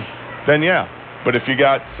may, then yeah. But if you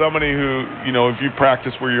got somebody who, you know, if you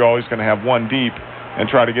practice where you're always going to have 1 deep and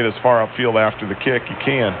try to get as far upfield after the kick, you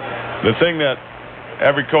can. The thing that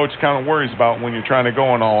every coach kind of worries about when you're trying to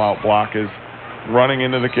go an all-out block is running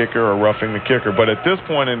into the kicker or roughing the kicker. But at this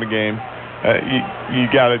point in the game, you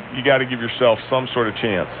got to give yourself some sort of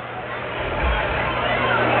chance.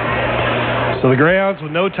 So the Greyhounds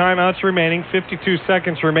with no timeouts remaining, 52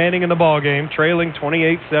 seconds remaining in the ballgame, trailing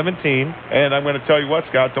 28-17. And I'm going to tell you what,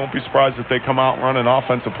 Scott, don't be surprised if they come out and run an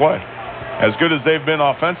offensive play. As good as they've been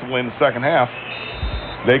offensively in the second half,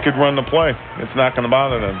 they could run the play. It's not going to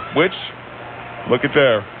bother them. Which, look at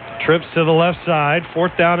there. Trips to the left side,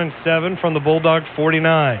 4th down and 7 from the Bulldog 49.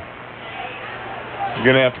 You're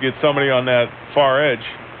going to have to get somebody on that far edge.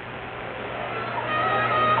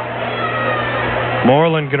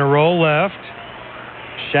 Moreland going to roll left.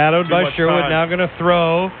 Shadowed by Sherwood, now going to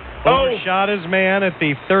throw. Overshot his man at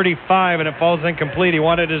the 35, and it falls incomplete. He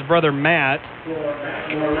wanted his brother Matt.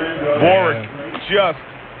 Borg just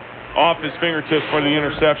off his fingertips for the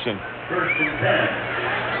interception.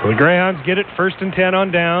 So the Greyhounds get it 1st and 10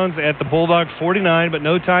 on downs at the Bulldog 49, but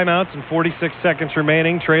no timeouts and 46 seconds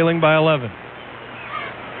remaining, trailing by 11.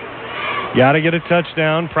 Got to get a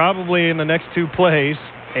touchdown, probably in the next 2 plays,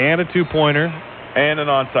 and a 2-pointer. And an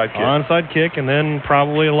onside kick. Onside kick, and then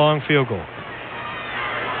probably a long field goal.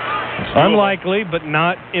 Unlikely, but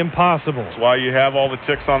not impossible. That's why you have all the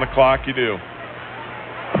ticks on the clock you do.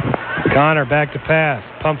 Connor back to pass.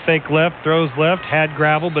 Pump fake left, throws left, had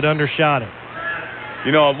gravel, but undershot it.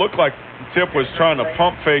 You know, it looked like Tip was trying to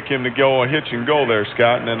pump fake him to go a hitch and go there,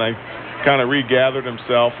 Scott, and then I kind of regathered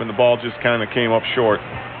himself, and the ball just kind of came up short.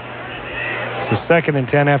 So 2nd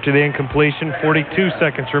and 10 after the incompletion, 42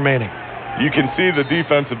 seconds remaining. You can see the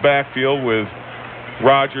defensive backfield with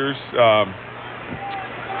Rogers,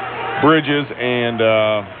 Bridges, and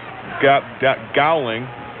Gowling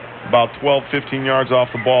about 12, 15 yards off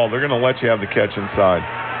the ball. They're going to let you have the catch inside.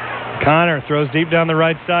 Connor throws deep down the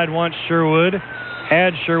right side, wants Sherwood.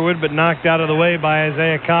 Had Sherwood, but knocked out of the way by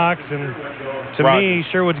Isaiah Cox. And to me,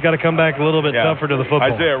 Sherwood's got to come back a little bit tougher to the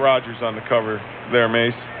football. Isaiah Rogers on the cover there,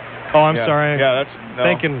 Mace. Oh, I'm sorry. Yeah, that's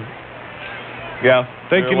thinking. Yeah,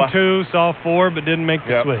 thinking 2, saw 4, but didn't make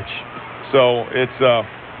the switch. So it's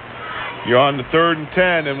you're on the 3rd and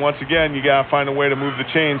 10, and once again you got to find a way to move the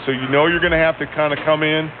chain. So you know you're going to have to kind of come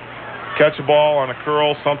in, catch a ball on a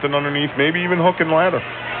curl, something underneath, maybe even hook and ladder.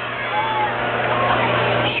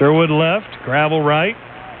 Sherwood left, gravel right.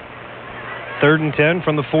 3rd and 10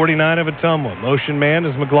 from the 49 of Ottumwa. Motion man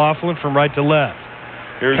is McLaughlin from right to left.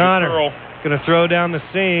 Here's Connor the curl. Going to throw down the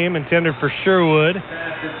seam, intended for Sherwood.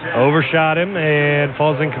 Overshot him and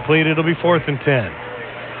falls incomplete. It'll be 4th and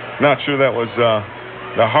 10. Not sure that was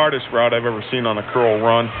the hardest route I've ever seen on a curl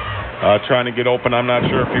run. Trying to get open. I'm not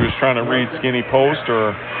sure if he was trying to read skinny post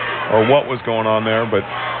or what was going on there, but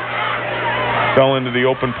fell into the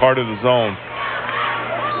open part of the zone.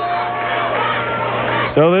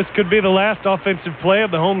 So this could be the last offensive play of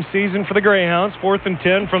the home season for the Greyhounds. 4th and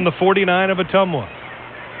 10 from the 49 of Ottumwa.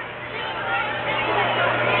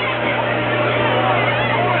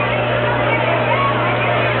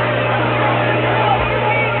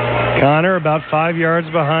 Connor about 5 yards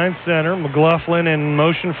behind center. McLaughlin in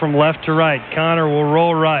motion from left to right. Connor will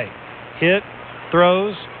roll right. Hit,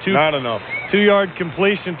 throws. Not enough. 2-yard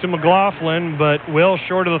completion to McLaughlin, but well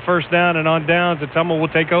short of the 1st down, and on downs, Ottumwa will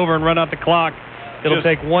take over and run out the clock. It'll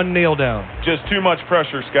take 1 kneel down. Just too much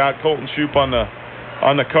pressure, Scott. Colton Shoup on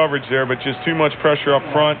the coverage there, but just too much pressure up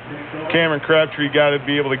front. Cameron Crabtree got to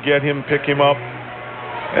be able to get him, pick him up.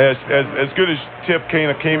 As good as Tip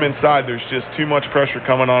came inside, there's just too much pressure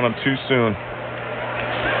coming on him too soon.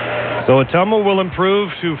 So Ottumwa will improve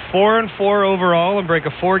to 4-4 overall and break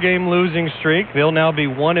a 4-game losing streak. They'll now be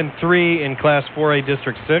 1-3 in Class 4A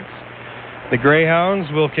District 6. The Greyhounds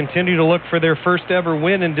will continue to look for their first ever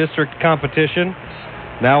win in district competition.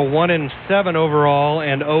 Now 1-7 overall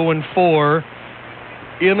and 0-4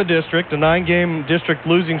 in the district. A 9-game district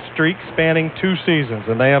losing streak spanning 2 seasons.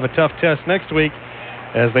 And they have a tough test next week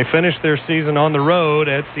as they finish their season on the road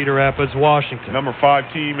at Cedar Rapids, Washington. Number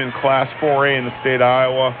 5 team in Class 4A in the state of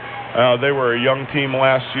Iowa. They were a young team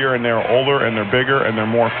last year, and they're older, and they're bigger, and they're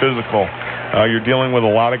more physical. You're dealing with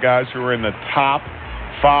a lot of guys who are in the top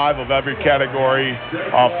 5 of every category,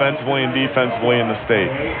 offensively and defensively in the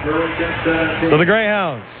state. So the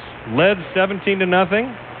Greyhounds led 17-0,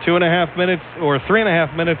 2.5 minutes or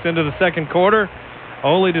 3.5 minutes into the second quarter,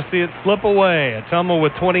 only to see it slip away. Ottumwa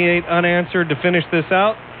with 28 unanswered to finish this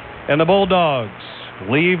out, and the Bulldogs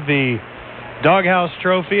leave the Doghouse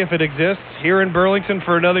Trophy, if it exists, here in Burlington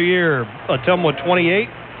for another year. Ottumwa 28,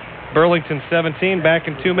 Burlington 17. Back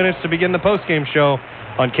in 2 minutes to begin the postgame show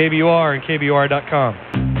on KBUR and KBUR.com.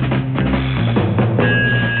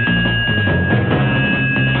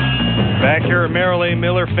 Back here at Merrill A.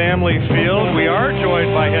 Miller Family Field, we are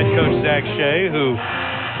joined by head coach Zach Shea, who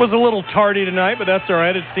was a little tardy tonight, but that's all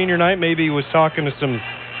right. It's senior night. Maybe he was talking to some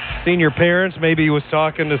senior parents. Maybe he was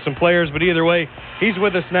talking to some players. But either way, he's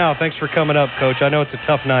with us now. Thanks for coming up, Coach. I know it's a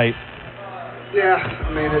tough night. Yeah, I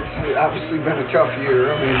mean, it's obviously been a tough year.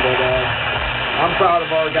 I mean, but I'm proud of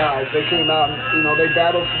our guys. They came out and, they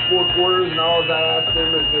battled for 4 quarters, and all I asked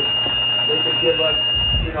them is if they could give us,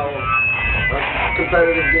 a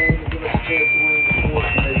competitive game to give us a chance to win the fourth,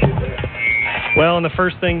 and they did that. Well, and the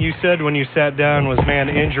first thing you said when you sat down was, man,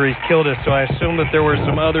 injuries killed us. So I assume that there were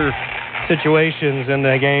some other situations in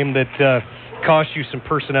the game that cost you some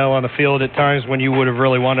personnel on the field at times when you would have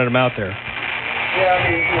really wanted them out there. Yeah, I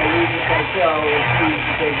mean, we just had to tell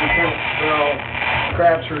because we couldn't throw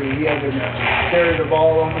Crabtree. He had to carry the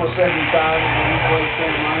ball almost every time, and when he played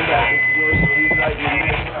center linebacker for us, so he's right in the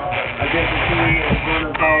mix against a team that was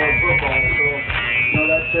running college football.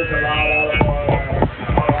 So, that took a lot out of our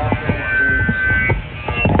offense to,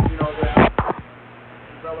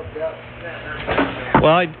 develop depth.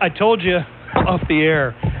 Well, I told you off the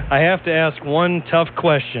air, I have to ask one tough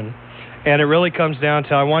question, and it really comes down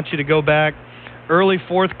to I want you to go back early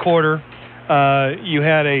fourth quarter. You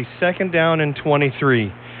had a 2nd down and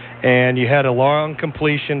 23, and you had a long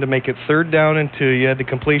completion to make it 3rd down and 2. You had the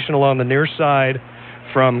completion along the near side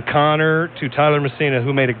from Connor to Tyler Messina,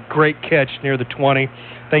 who made a great catch near the 20.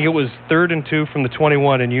 I think it was 3rd and 2 from the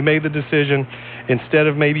 21, and you made the decision, instead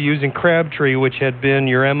of maybe using Crabtree, which had been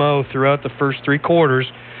your MO throughout the first 3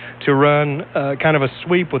 quarters, to run kind of a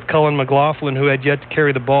sweep with Cullen McLaughlin, who had yet to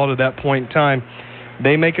carry the ball to that point in time.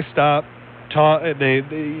 They make a stop. It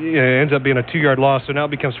ends up being a 2-yard loss, so now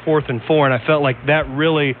it becomes 4th and 4, and I felt like that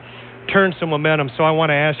really turned some momentum. So I want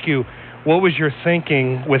to ask you, what was your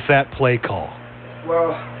thinking with that play call?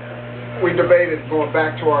 Well, we debated going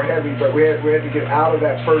back to our heavy, but we had to get out of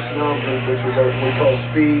that personnel group, which was what we call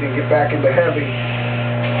speed, and get back into heavy.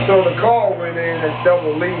 So the call went in as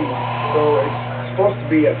double lead. So it's supposed to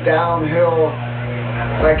be a downhill,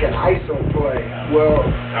 like an ISO play. Well,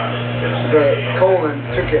 the Colin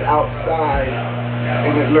took it outside,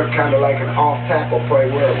 and it looked kind of like an off-tackle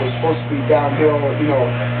play where it was supposed to be downhill,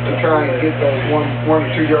 to try and get those 1 or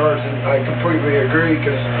 2 yards. And I completely agree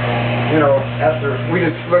because, after we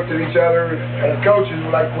just looked at each other as coaches,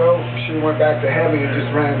 we're like, well, we should have went back to heavy and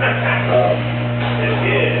just ran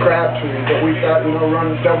Crabtree. But we thought,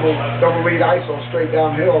 run double lead ISO straight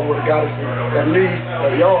downhill would have got us at least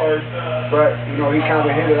a yard. But, he kind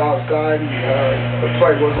of hit it outside, and the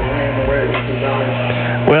play wasn't ran the way it was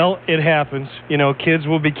designed. Well, it happens. Kids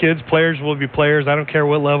will be kids, players will be players. I don't care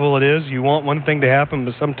what level it is. You want one thing to happen,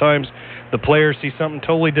 but sometimes the players see something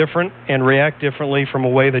totally different and react differently from a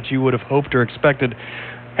way that you would have hoped or expected.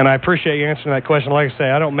 And I appreciate you answering that question. Like I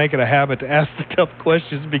say, I don't make it a habit to ask the tough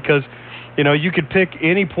questions because, you could pick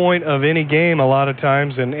any point of any game a lot of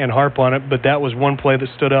times and harp on it, but that was one play that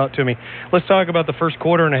stood out to me. Let's talk about the first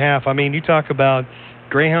quarter and a half. I mean, you talk about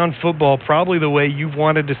Greyhound football probably the way you've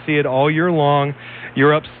wanted to see it all year long.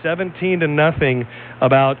 You're up 17-0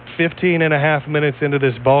 about 15 and a half minutes into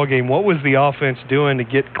this ball game. What was the offense doing to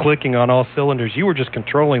get clicking on all cylinders? You were just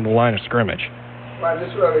controlling the line of scrimmage. Well, I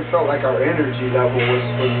just really felt like our energy level was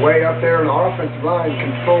way up there, and the offensive line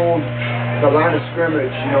controlled the line of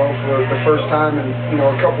scrimmage, for the first time in,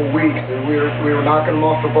 a couple weeks, and we were knocking them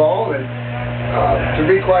off the ball, and to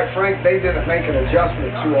be quite frank, they didn't make an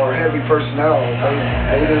adjustment to our heavy personnel.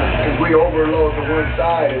 They didn't, because we overloaded the one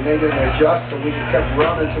side, and they didn't adjust, so we just kept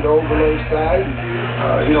running to the overload side.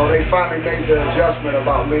 And, they finally made the adjustment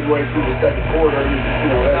about midway through the second quarter, and,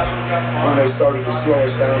 that's when they started to slow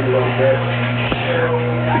us down a little bit.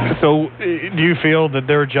 So do you feel that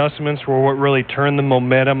their adjustments were what really turned the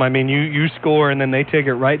momentum? I mean, you score, and then they take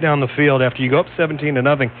it right down the field after you go up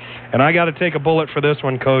 17-0. And I got to take a bullet for this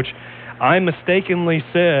one, Coach. I mistakenly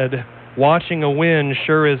said watching a win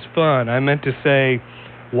sure is fun. I meant to say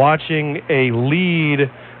watching a lead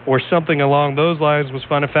or something along those lines was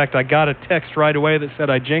fun. In fact, I got a text right away that said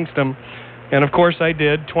I jinxed them. And, of course, I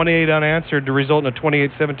did. 28 unanswered to result in a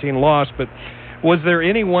 28-17 loss. But was there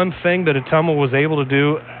any one thing that Ottumwa was able to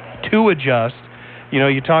do to adjust?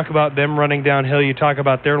 You talk about them running downhill. You talk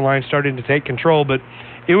about their line starting to take control. But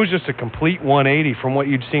it was just a complete 180 from what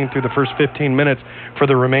you'd seen through the first 15 minutes for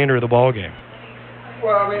the remainder of the ball game.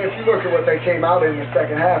 Well, I mean, if you look at what they came out in the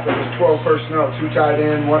second half, it was 12 personnel, 2 tight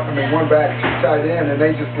end, one back, 2 tight end, and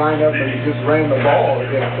they just lined up and just ran the ball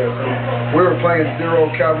against us. And we were playing zero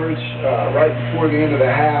coverage right before the end of the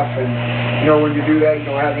half, and when you do that, you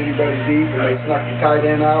don't have anybody deep, and they snuck the tight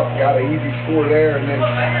end out, got an easy score there, and then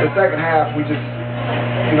the second half, we just,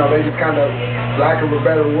 they just kind of, lack of a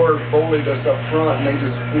better word, bullied us up front, and they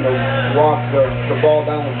just, walked the ball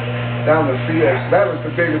down the field. So that was the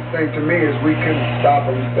biggest thing to me is we couldn't stop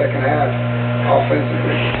them in the second half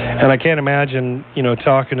offensively. And I can't imagine,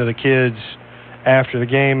 talking to the kids after the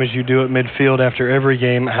game as you do at midfield after every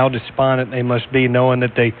game, how despondent they must be knowing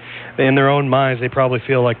that they in their own minds, they probably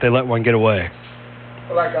feel like they let one get away.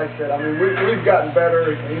 Like I said, I mean, we've gotten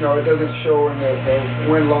better. You know, it doesn't show in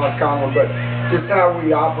the win-loss column, but just how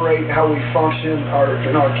we operate, how we function. Our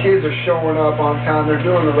kids are showing up on time. They're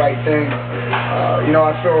doing the right thing. You know,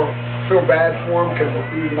 I feel bad for them because the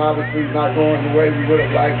season obviously is not going the way we would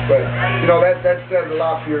have liked. But you know, that says a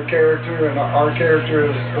lot for your character, and our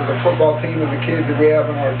character as a football team and the kids that we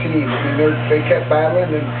have on our team. I mean, they kept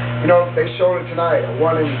battling, and you know, they showed it tonight. A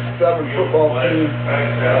 1-7 football team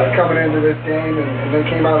coming into this game, and they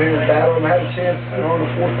came out here and battled and had a chance, you know, in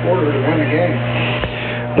the fourth quarter to win the game.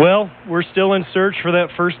 Well, we're still in search for that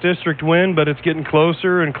first district win, but it's getting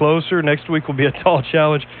closer and closer. Next week will be a tall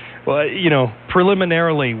challenge. Well, you know,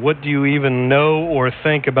 preliminarily, what do you even know or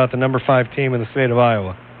think about the number 5 team in the state of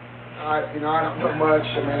Iowa? I don't know much.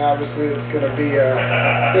 I mean, obviously, it's going to be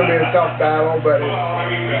a tough battle, but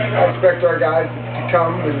I expect our guys to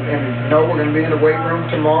come and know we're going to be in the weight room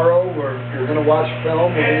tomorrow. We're going to watch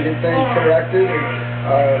film. We're going to get things corrected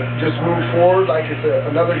and just move forward like it's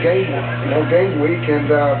another game week, and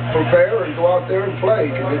prepare and go out there and play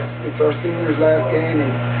because it's our seniors' last game,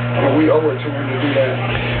 and we owe it to them to do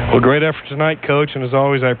that. Well, great effort tonight, Coach, and as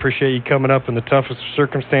always, I appreciate you coming up in the toughest of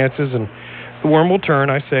circumstances, and the worm will turn.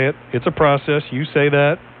 I say it. It's a process. You say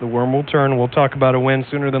that. The worm will turn. We'll talk about a win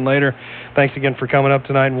sooner than later. Thanks again for coming up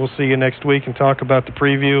tonight, and we'll see you next week and talk about the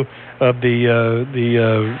preview of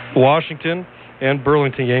the Washington and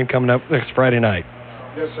Burlington game coming up next Friday night.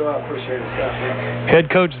 Yes, sir. I appreciate it, Scott.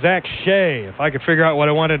 Head coach Zach Shea. If I could figure out what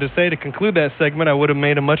I wanted to say to conclude that segment, I would have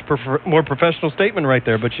made a much more professional statement right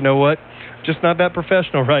there. But you know what? Just not that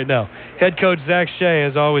professional right now. Head coach Zach Shea,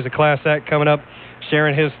 as always, a class act coming up,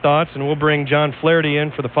 sharing his thoughts, and we'll bring John Flaherty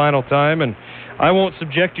in for the final time. And I won't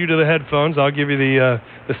subject you to the headphones. I'll give you the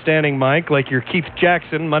standing mic like your Keith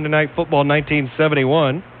Jackson, Monday Night Football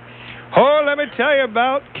 1971. Oh, let me tell you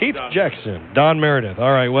about Keith Jackson. Don Meredith.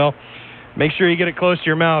 All right, well, make sure you get it close to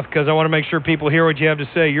your mouth because I want to make sure people hear what you have to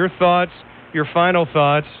say. Your thoughts, your final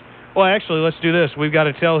thoughts. Well, actually, let's do this. We've got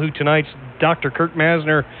to tell who tonight's Dr. Kirk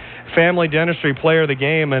Masner Family Dentistry Player of the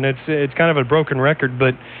Game, and it's kind of a broken record,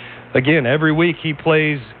 but again, every week he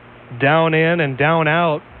plays down in and down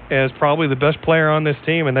out as probably the best player on this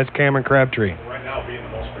team, and that's Cameron Crabtree. Right now, being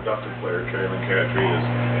the most productive player, Cameron Crabtree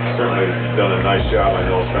has certainly done a nice job. I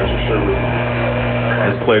know Spencer Sherwood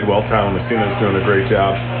has played well. Tyler Messina's doing a great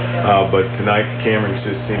job. But tonight, Cameron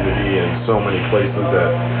just seemed to be in so many places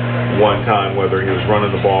at one time, whether he was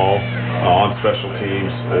running the ball on special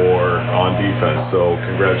teams or on defense. So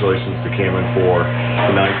congratulations to Cameron for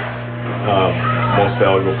tonight's most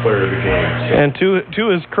valuable player of the game. And to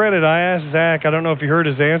his credit, I asked Zach, I don't know if you heard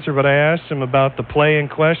his answer, but I asked him about the play in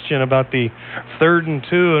question, about the 3rd and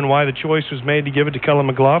 2 and why the choice was made to give it to Cullen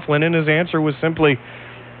McLaughlin, and his answer was simply,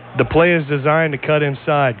 the play is designed to cut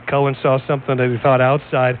inside. Cullen saw something that he thought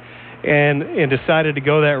outside and decided to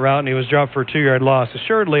go that route, and he was dropped for a 2-yard loss.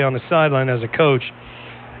 Assuredly, on the sideline as a coach,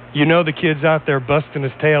 you know the kid's out there busting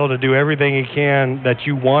his tail to do everything he can that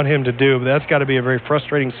you want him to do, but that's got to be a very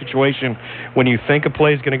frustrating situation when you think a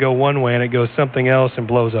play's going to go one way and it goes something else and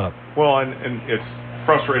blows up. Well, and it's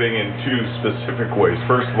frustrating in 2 specific ways.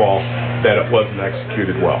 First of all, that it wasn't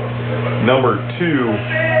executed well. Number 2,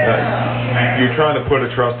 you're trying to put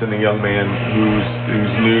a trust in the young man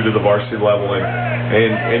who's new to the varsity level,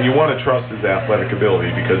 and you want to trust his athletic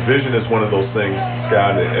ability, because vision is one of those things,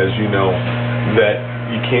 Scott, as you know, that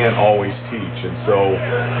you can't always teach, and so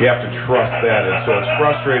you have to trust that. And so it's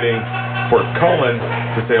frustrating for Cullen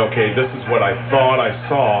to say, okay, this is what I thought I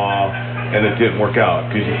saw, and it didn't work out,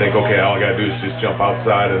 because you think, okay, all I got to do is just jump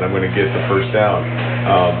outside and I'm going to get the first down.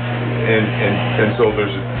 And so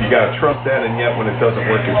you got to trust that, and yet when it doesn't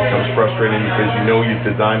work, it becomes frustrating because you know you've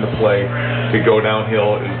designed the play to go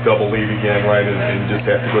downhill and double lead again, right, and just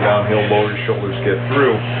have to go downhill, lower your shoulders, get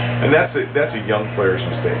through. And that's a young player's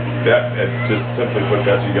mistake. Just simply put,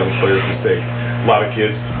 that's a young player's mistake. A lot of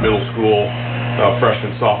kids, middle school,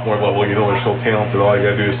 freshman, sophomore level, you know they're so talented, all you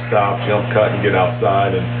got to do is stop, jump, cut, and get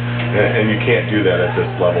outside, and you can't do that at this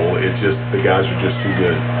level. The guys are just too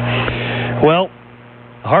good. Well,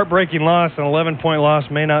 heartbreaking loss, an 11-point loss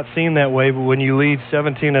may not seem that way, but when you lead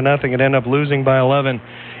 17-0 and end up losing by 11,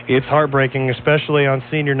 it's heartbreaking, especially on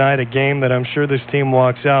senior night, a game that I'm sure this team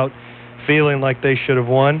walks out feeling like they should have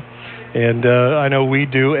won. And I know we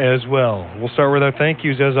do as well. We'll start with our thank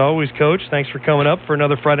yous as always, Coach. Thanks for coming up for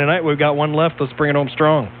another Friday night. We've got one left. Let's bring it home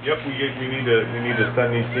strong. Yep, we need to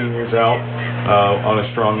send these seniors out on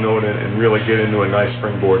a strong note and really get into a nice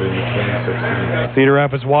springboard into 2016. Cedar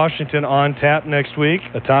Rapids, Washington on tap next week.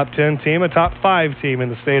 A top 10 team, a top 5 team in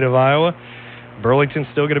the state of Iowa. Burlington's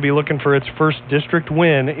still going to be looking for its first district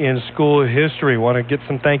win in school history. Want to get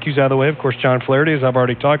some thank yous out of the way. Of course, John Flaherty, as I've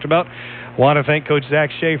already talked about. Want to thank Coach Zach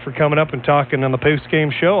Shea for coming up and talking on the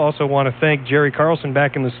post-game show. Also want to thank Jerry Carlson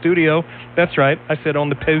back in the studio. That's right, I said on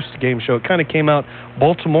the post-game show. It kind of came out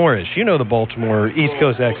Baltimore-ish. You know the Baltimore East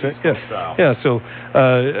Coast accent. Yeah, so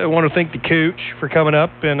I want to thank the coach for coming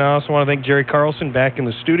up, and I also want to thank Jerry Carlson back in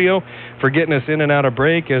the studio for getting us in and out of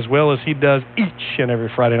break, as well as he does each and every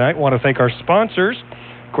Friday night. Want to thank our sponsors.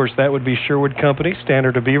 Of course, that would be Sherwood Company,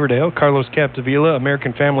 Standard of Beaverdale, Carlos Capdevila,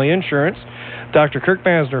 American Family Insurance, Dr. Kirk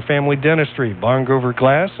Masner, Family Dentistry, Barn Grover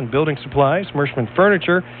Glass and Building Supplies, Mershman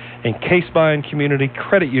Furniture, and Case-Bine Community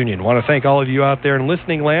Credit Union. Want to thank all of you out there in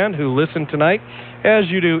listening land who listen tonight, as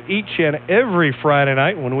you do each and every Friday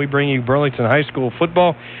night when we bring you Burlington High School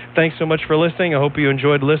football. Thanks so much for listening. I hope you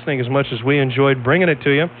enjoyed listening as much as we enjoyed bringing it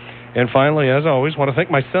to you. And finally, as always, want to thank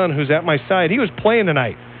my son who's at my side. He was playing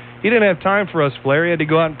tonight. He didn't have time for us, Flair. He had to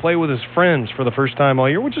go out and play with his friends for the first time all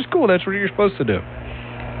year, which is cool. That's what you're supposed to do.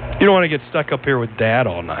 You don't want to get stuck up here with Dad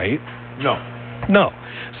all night. No.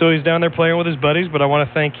 So he's down there playing with his buddies, but I want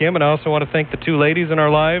to thank him, and I also want to thank the two ladies in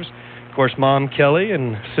our lives. Of course, Mom Kelly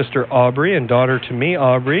and Sister Aubrey and daughter to me,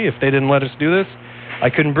 Aubrey. If they didn't let us do this,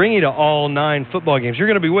 I couldn't bring you to all 9 football games. You're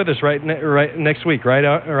going to be with us right next week, right,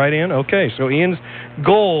 Ian? Okay, so Ian's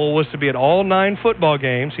goal was to be at all 9 football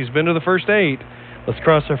games. He's been to the first 8. Let's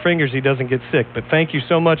cross our fingers he doesn't get sick. But thank you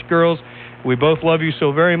so much, girls. We both love you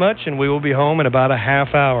so very much, and we will be home in about a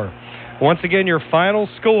half hour. Once again, your final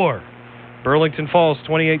score. Burlington falls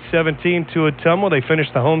 28-17 to Ottumwa. They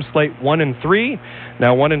finished the home slate 1-3,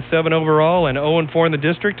 now 1-7 overall, and 0-4 in the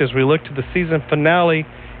district as we look to the season finale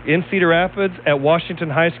in Cedar Rapids at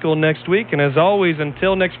Washington High School next week. And as always,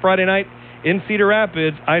 until next Friday night in Cedar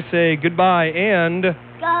Rapids, I say goodbye and...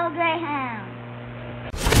 Go Greyhounds!